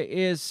Lanka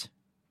is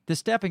the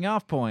stepping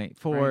off point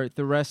for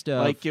the rest of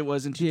like it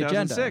was in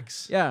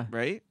 2006. Yeah.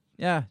 Right?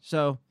 Yeah.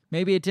 So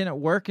maybe it didn't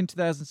work in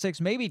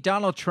 2006. Maybe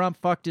Donald Trump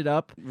fucked it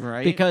up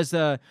because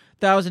the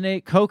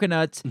 2008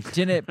 coconuts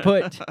didn't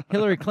put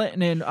Hillary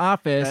Clinton in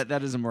office.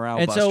 That is a morale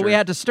buster. And so we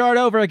had to start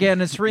over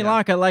again in Sri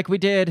Lanka like we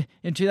did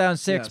in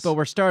 2006, but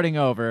we're starting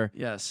over.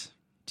 Yes.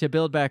 To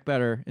build back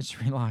better in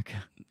Sri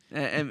Lanka.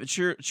 And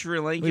Sri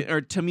Lanka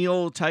or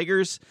Tamil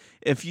Tigers,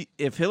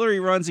 if Hillary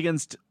runs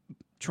against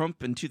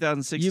Trump in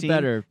 2016,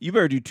 you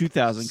better do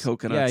 2,000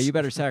 coconuts. Yeah, you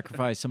better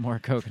sacrifice some more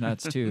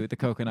coconuts to the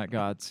coconut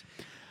gods.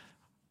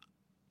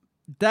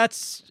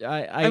 That's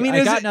I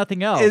got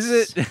nothing else.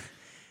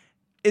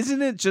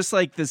 Isn't it just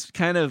like this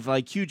kind of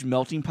like huge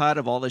melting pot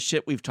of all the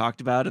shit we've talked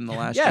about in the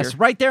last year? Yes,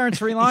 right there in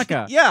Sri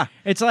Lanka. Yeah.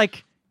 It's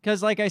like,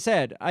 because like I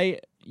said,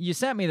 you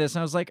sent me this and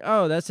I was like,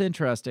 oh, that's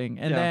interesting.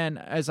 And then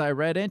as I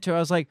read into it, I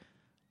was like,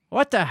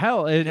 what the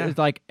hell? It's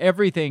like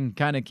everything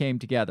kind of came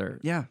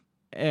together. Yeah.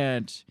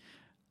 And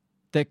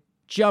the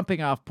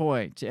jumping off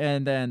point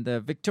and then the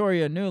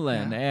Victoria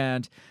Nuland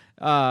and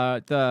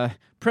the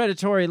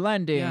predatory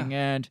lending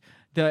and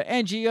the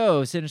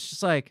NGOs, and it's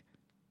just like,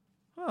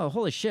 oh,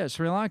 holy shit!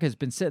 Sri Lanka's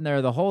been sitting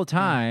there the whole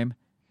time,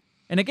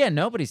 and again,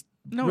 no one's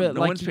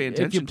paying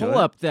attention. If you pull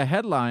up the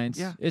headlines,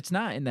 it's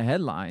not in the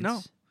headlines. No,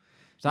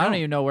 so I don't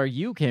even know where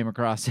you came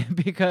across it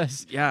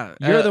because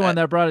you're the one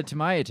that brought it to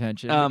my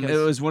attention. It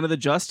was one of the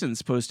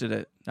Justins posted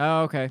it.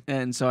 Oh, okay.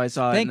 And so I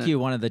saw it. Thank you,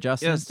 one of the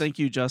Justins. Yes, thank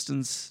you,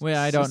 Justins. Well,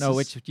 I don't know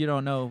which. You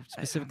don't know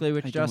specifically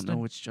which Justin? I don't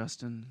know which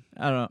Justin.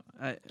 I don't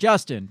know.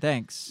 Justin,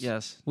 thanks.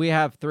 Yes. We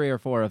have 3 or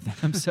 4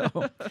 of them,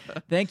 so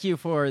thank you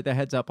for the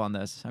heads up on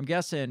this. I'm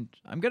guessing,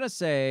 I'm going to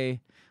say,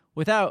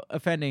 without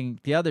offending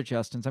the other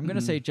Justins, I'm going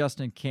to say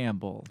Justin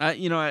Campbell.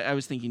 I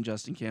was thinking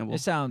Justin Campbell.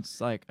 It sounds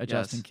like a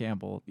Justin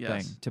Campbell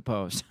thing to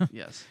post.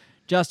 Yes.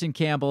 Justin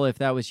Campbell, if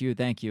that was you,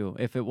 thank you.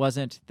 If it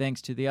wasn't,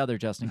 thanks to the other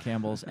Justin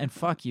Campbells. And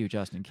fuck you,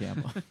 Justin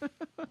Campbell.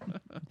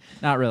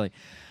 Not really.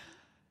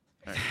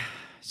 Right.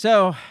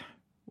 So,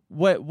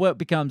 what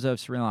becomes of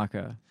Sri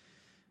Lanka?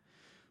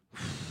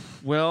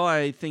 Well,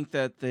 I think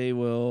that they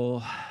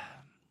will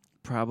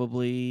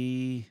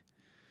probably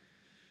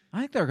I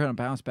think they're going to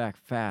bounce back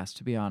fast,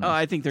 to be honest. Oh,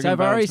 I think they're going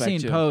to I've bounce already back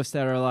seen too. posts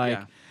that are like,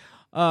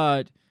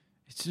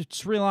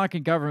 Sri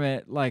Lankan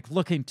government like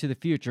looking to the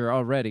future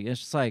already.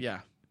 It's just like,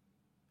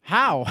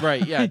 how?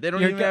 Right, yeah. They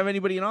don't even have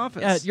anybody in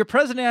office. Yeah, your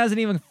president hasn't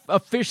even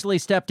officially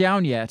stepped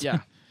down yet. Yeah.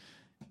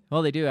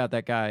 Well, they do have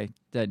that guy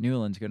that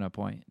Newland's going to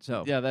appoint.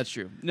 So yeah, that's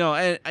true. No,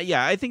 and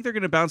I think they're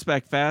going to bounce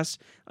back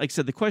fast. Like I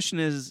said, the question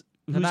is,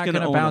 they're who's not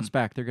going to bounce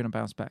back. They're going to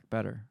bounce back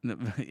better.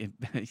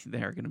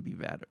 They are going to be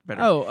better.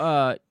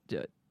 Oh,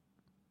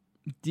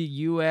 the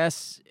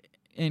U.S.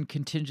 in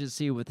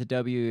contingency with the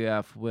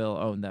WEF will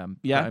own them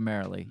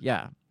primarily.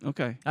 Yeah.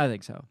 Okay. I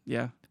think so.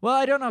 Yeah. Well,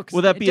 I don't know.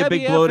 Will that be a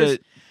big blow to...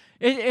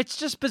 It's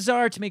just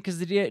bizarre to me because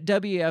the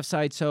WEF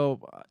side's so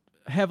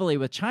heavily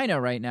with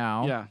China right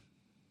now. Yeah.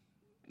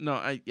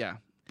 No,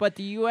 But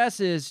the U.S.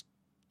 is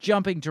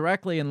jumping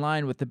directly in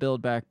line with the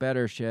Build Back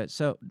Better shit.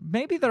 So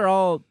maybe they're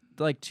all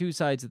like two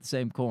sides of the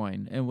same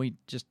coin, and we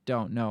just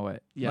don't know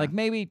it. Yeah. Like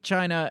maybe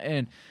China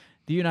and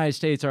the United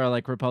States are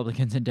like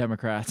Republicans and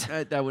Democrats.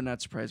 That would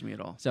not surprise me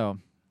at all. So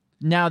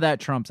now that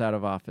Trump's out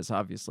of office,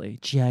 obviously.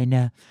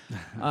 China.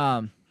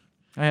 I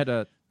had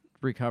to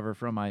recover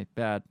from my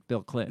bad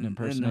Bill Clinton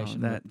impersonation.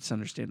 No, that's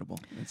understandable.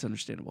 It's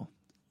understandable.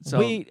 So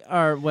we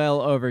are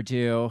well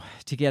overdue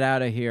to get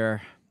out of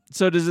here.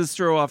 So does this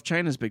throw off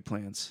China's big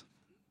plans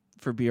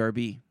for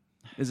BRB?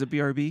 Is it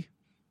BRB?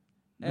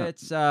 No.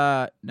 It's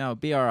no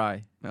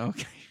BRI.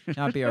 Okay.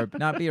 Not BR.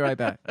 Not be right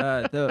back.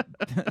 The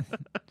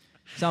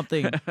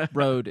something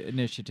road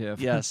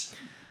initiative. Yes.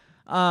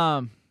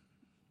 Well,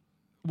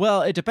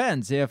 it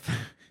depends. If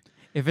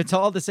it's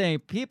all the same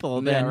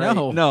people, then right.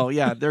 no. No,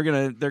 yeah, they're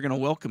gonna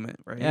welcome it,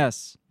 right?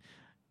 Yes.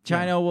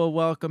 China will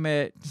welcome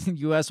it.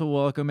 U.S. will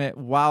welcome it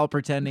while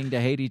pretending to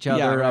hate each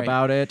other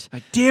about it.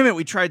 Like, damn it,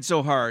 we tried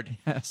so hard.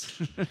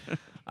 Yes.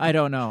 I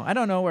don't know. I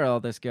don't know where all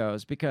this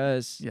goes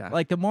because,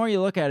 like, the more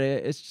you look at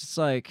it, it's just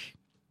like,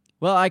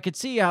 well, I could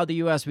see how the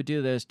U.S. would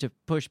do this to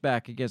push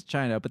back against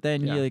China, but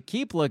then you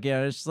keep looking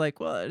at it, it's just like,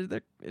 well,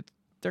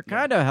 they're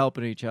kind of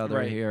helping each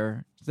other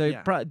here.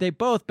 They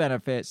both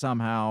benefit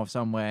somehow,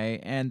 some way,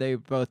 and they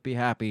both be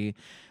happy,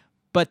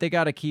 but they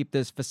got to keep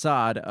this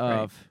facade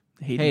of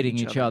hating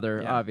each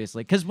other,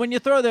 obviously. Because when you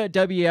throw the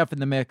WEF in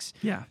the mix,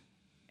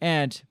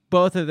 and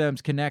both of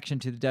them's connection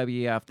to the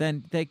WEF,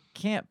 then they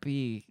can't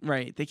be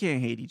right. They can't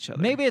hate each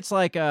other. Maybe it's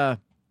like I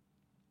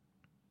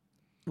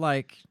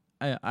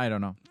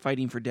don't know,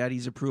 fighting for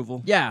daddy's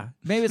approval. Yeah,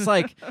 maybe it's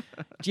like,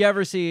 do you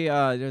ever see?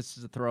 This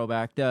is a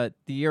throwback. The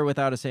Year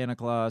Without a Santa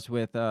Claus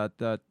with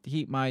the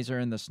heat miser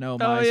and the snow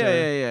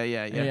miser.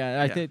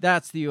 Yeah. I think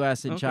that's the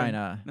U.S. and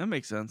China. That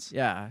makes sense.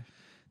 Yeah.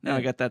 Now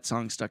I got that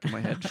song stuck in my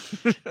head.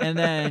 And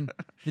then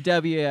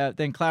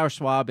then Klaus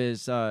Schwab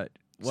is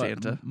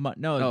Santa.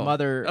 Mother.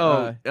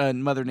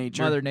 Mother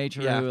Nature. Mother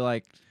Nature who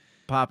like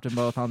popped them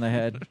both on the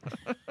head.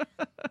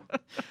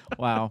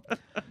 Wow.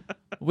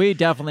 We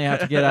definitely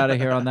have to get out of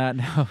here on that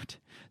note.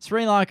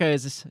 Sri Lanka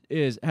has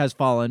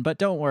fallen, but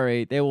don't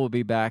worry, they will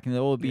be back and they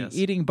will be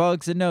eating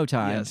bugs in no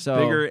time. Yes, so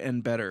bigger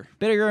and better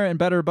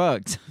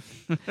bugs.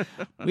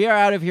 We are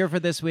out of here for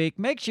this week.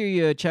 Make sure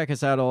you check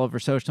us out all over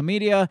social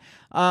media.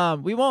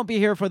 We won't be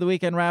here for the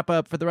weekend wrap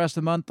up for the rest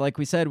of the month. Like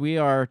we said, we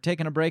are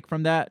taking a break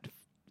from that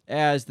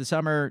as the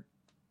summer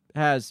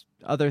has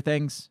other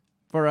things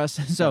for us.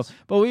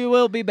 But we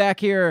will be back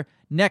here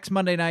next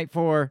Monday night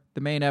for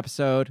the main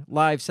episode,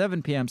 live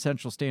 7 p.m.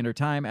 Central Standard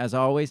Time, as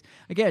always.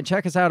 Again,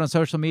 check us out on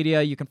social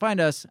media. You can find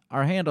us,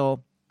 our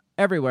handle,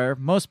 everywhere.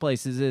 Most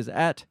places is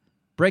at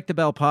Break the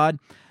Bell Pod.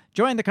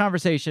 Join the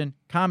conversation,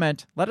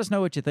 comment, let us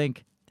know what you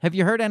think. Have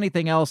you heard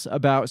anything else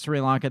about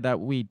Sri Lanka that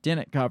we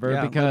didn't cover?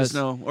 Yeah, because let us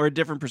know, or a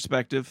different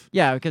perspective.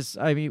 Yeah, because,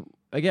 I mean,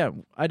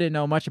 again, I didn't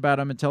know much about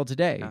him until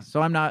today. Yeah.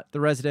 So I'm not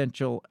the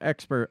residential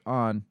expert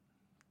on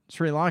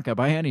Sri Lanka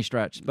by any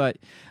stretch. But,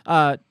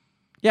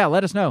 yeah,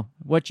 let us know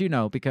what you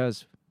know,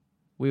 because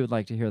we would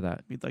like to hear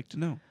that. We'd like to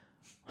know.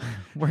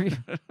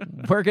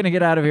 We're going to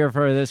get out of here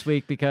for this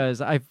week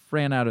because I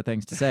ran out of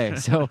things to say.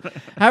 So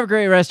have a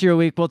great rest of your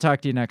week. We'll talk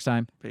to you next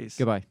time. Peace.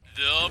 Goodbye.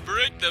 The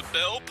Break the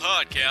Bell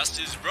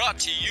podcast is brought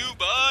to you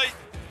by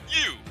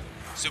you.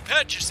 So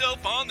pat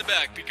yourself on the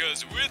back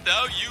because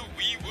without you,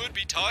 we would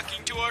be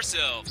talking to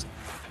ourselves.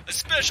 A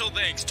special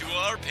thanks to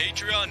our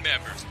Patreon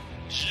members,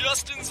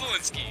 Justin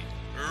Zielinski,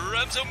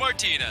 Remzo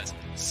Martinez,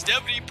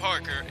 Stephanie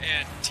Parker,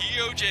 and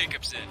T.O.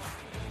 Jacobson.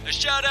 A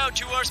shout out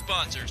to our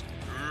sponsors,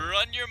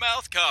 Run Your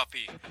Mouth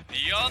Coffee,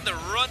 the On the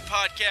Run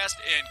podcast,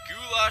 and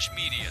Goulash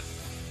Media.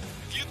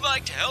 If you'd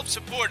like to help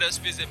support us,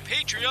 visit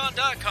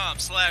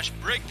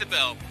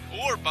patreon.com/breakthebell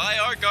or buy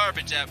our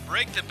garbage at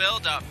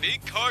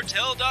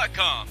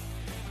breakthebell.bigcartel.com.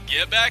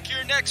 Get back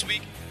here next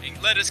week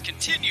and let us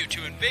continue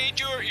to invade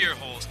your ear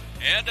holes.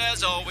 And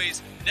as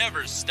always,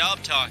 never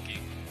stop talking.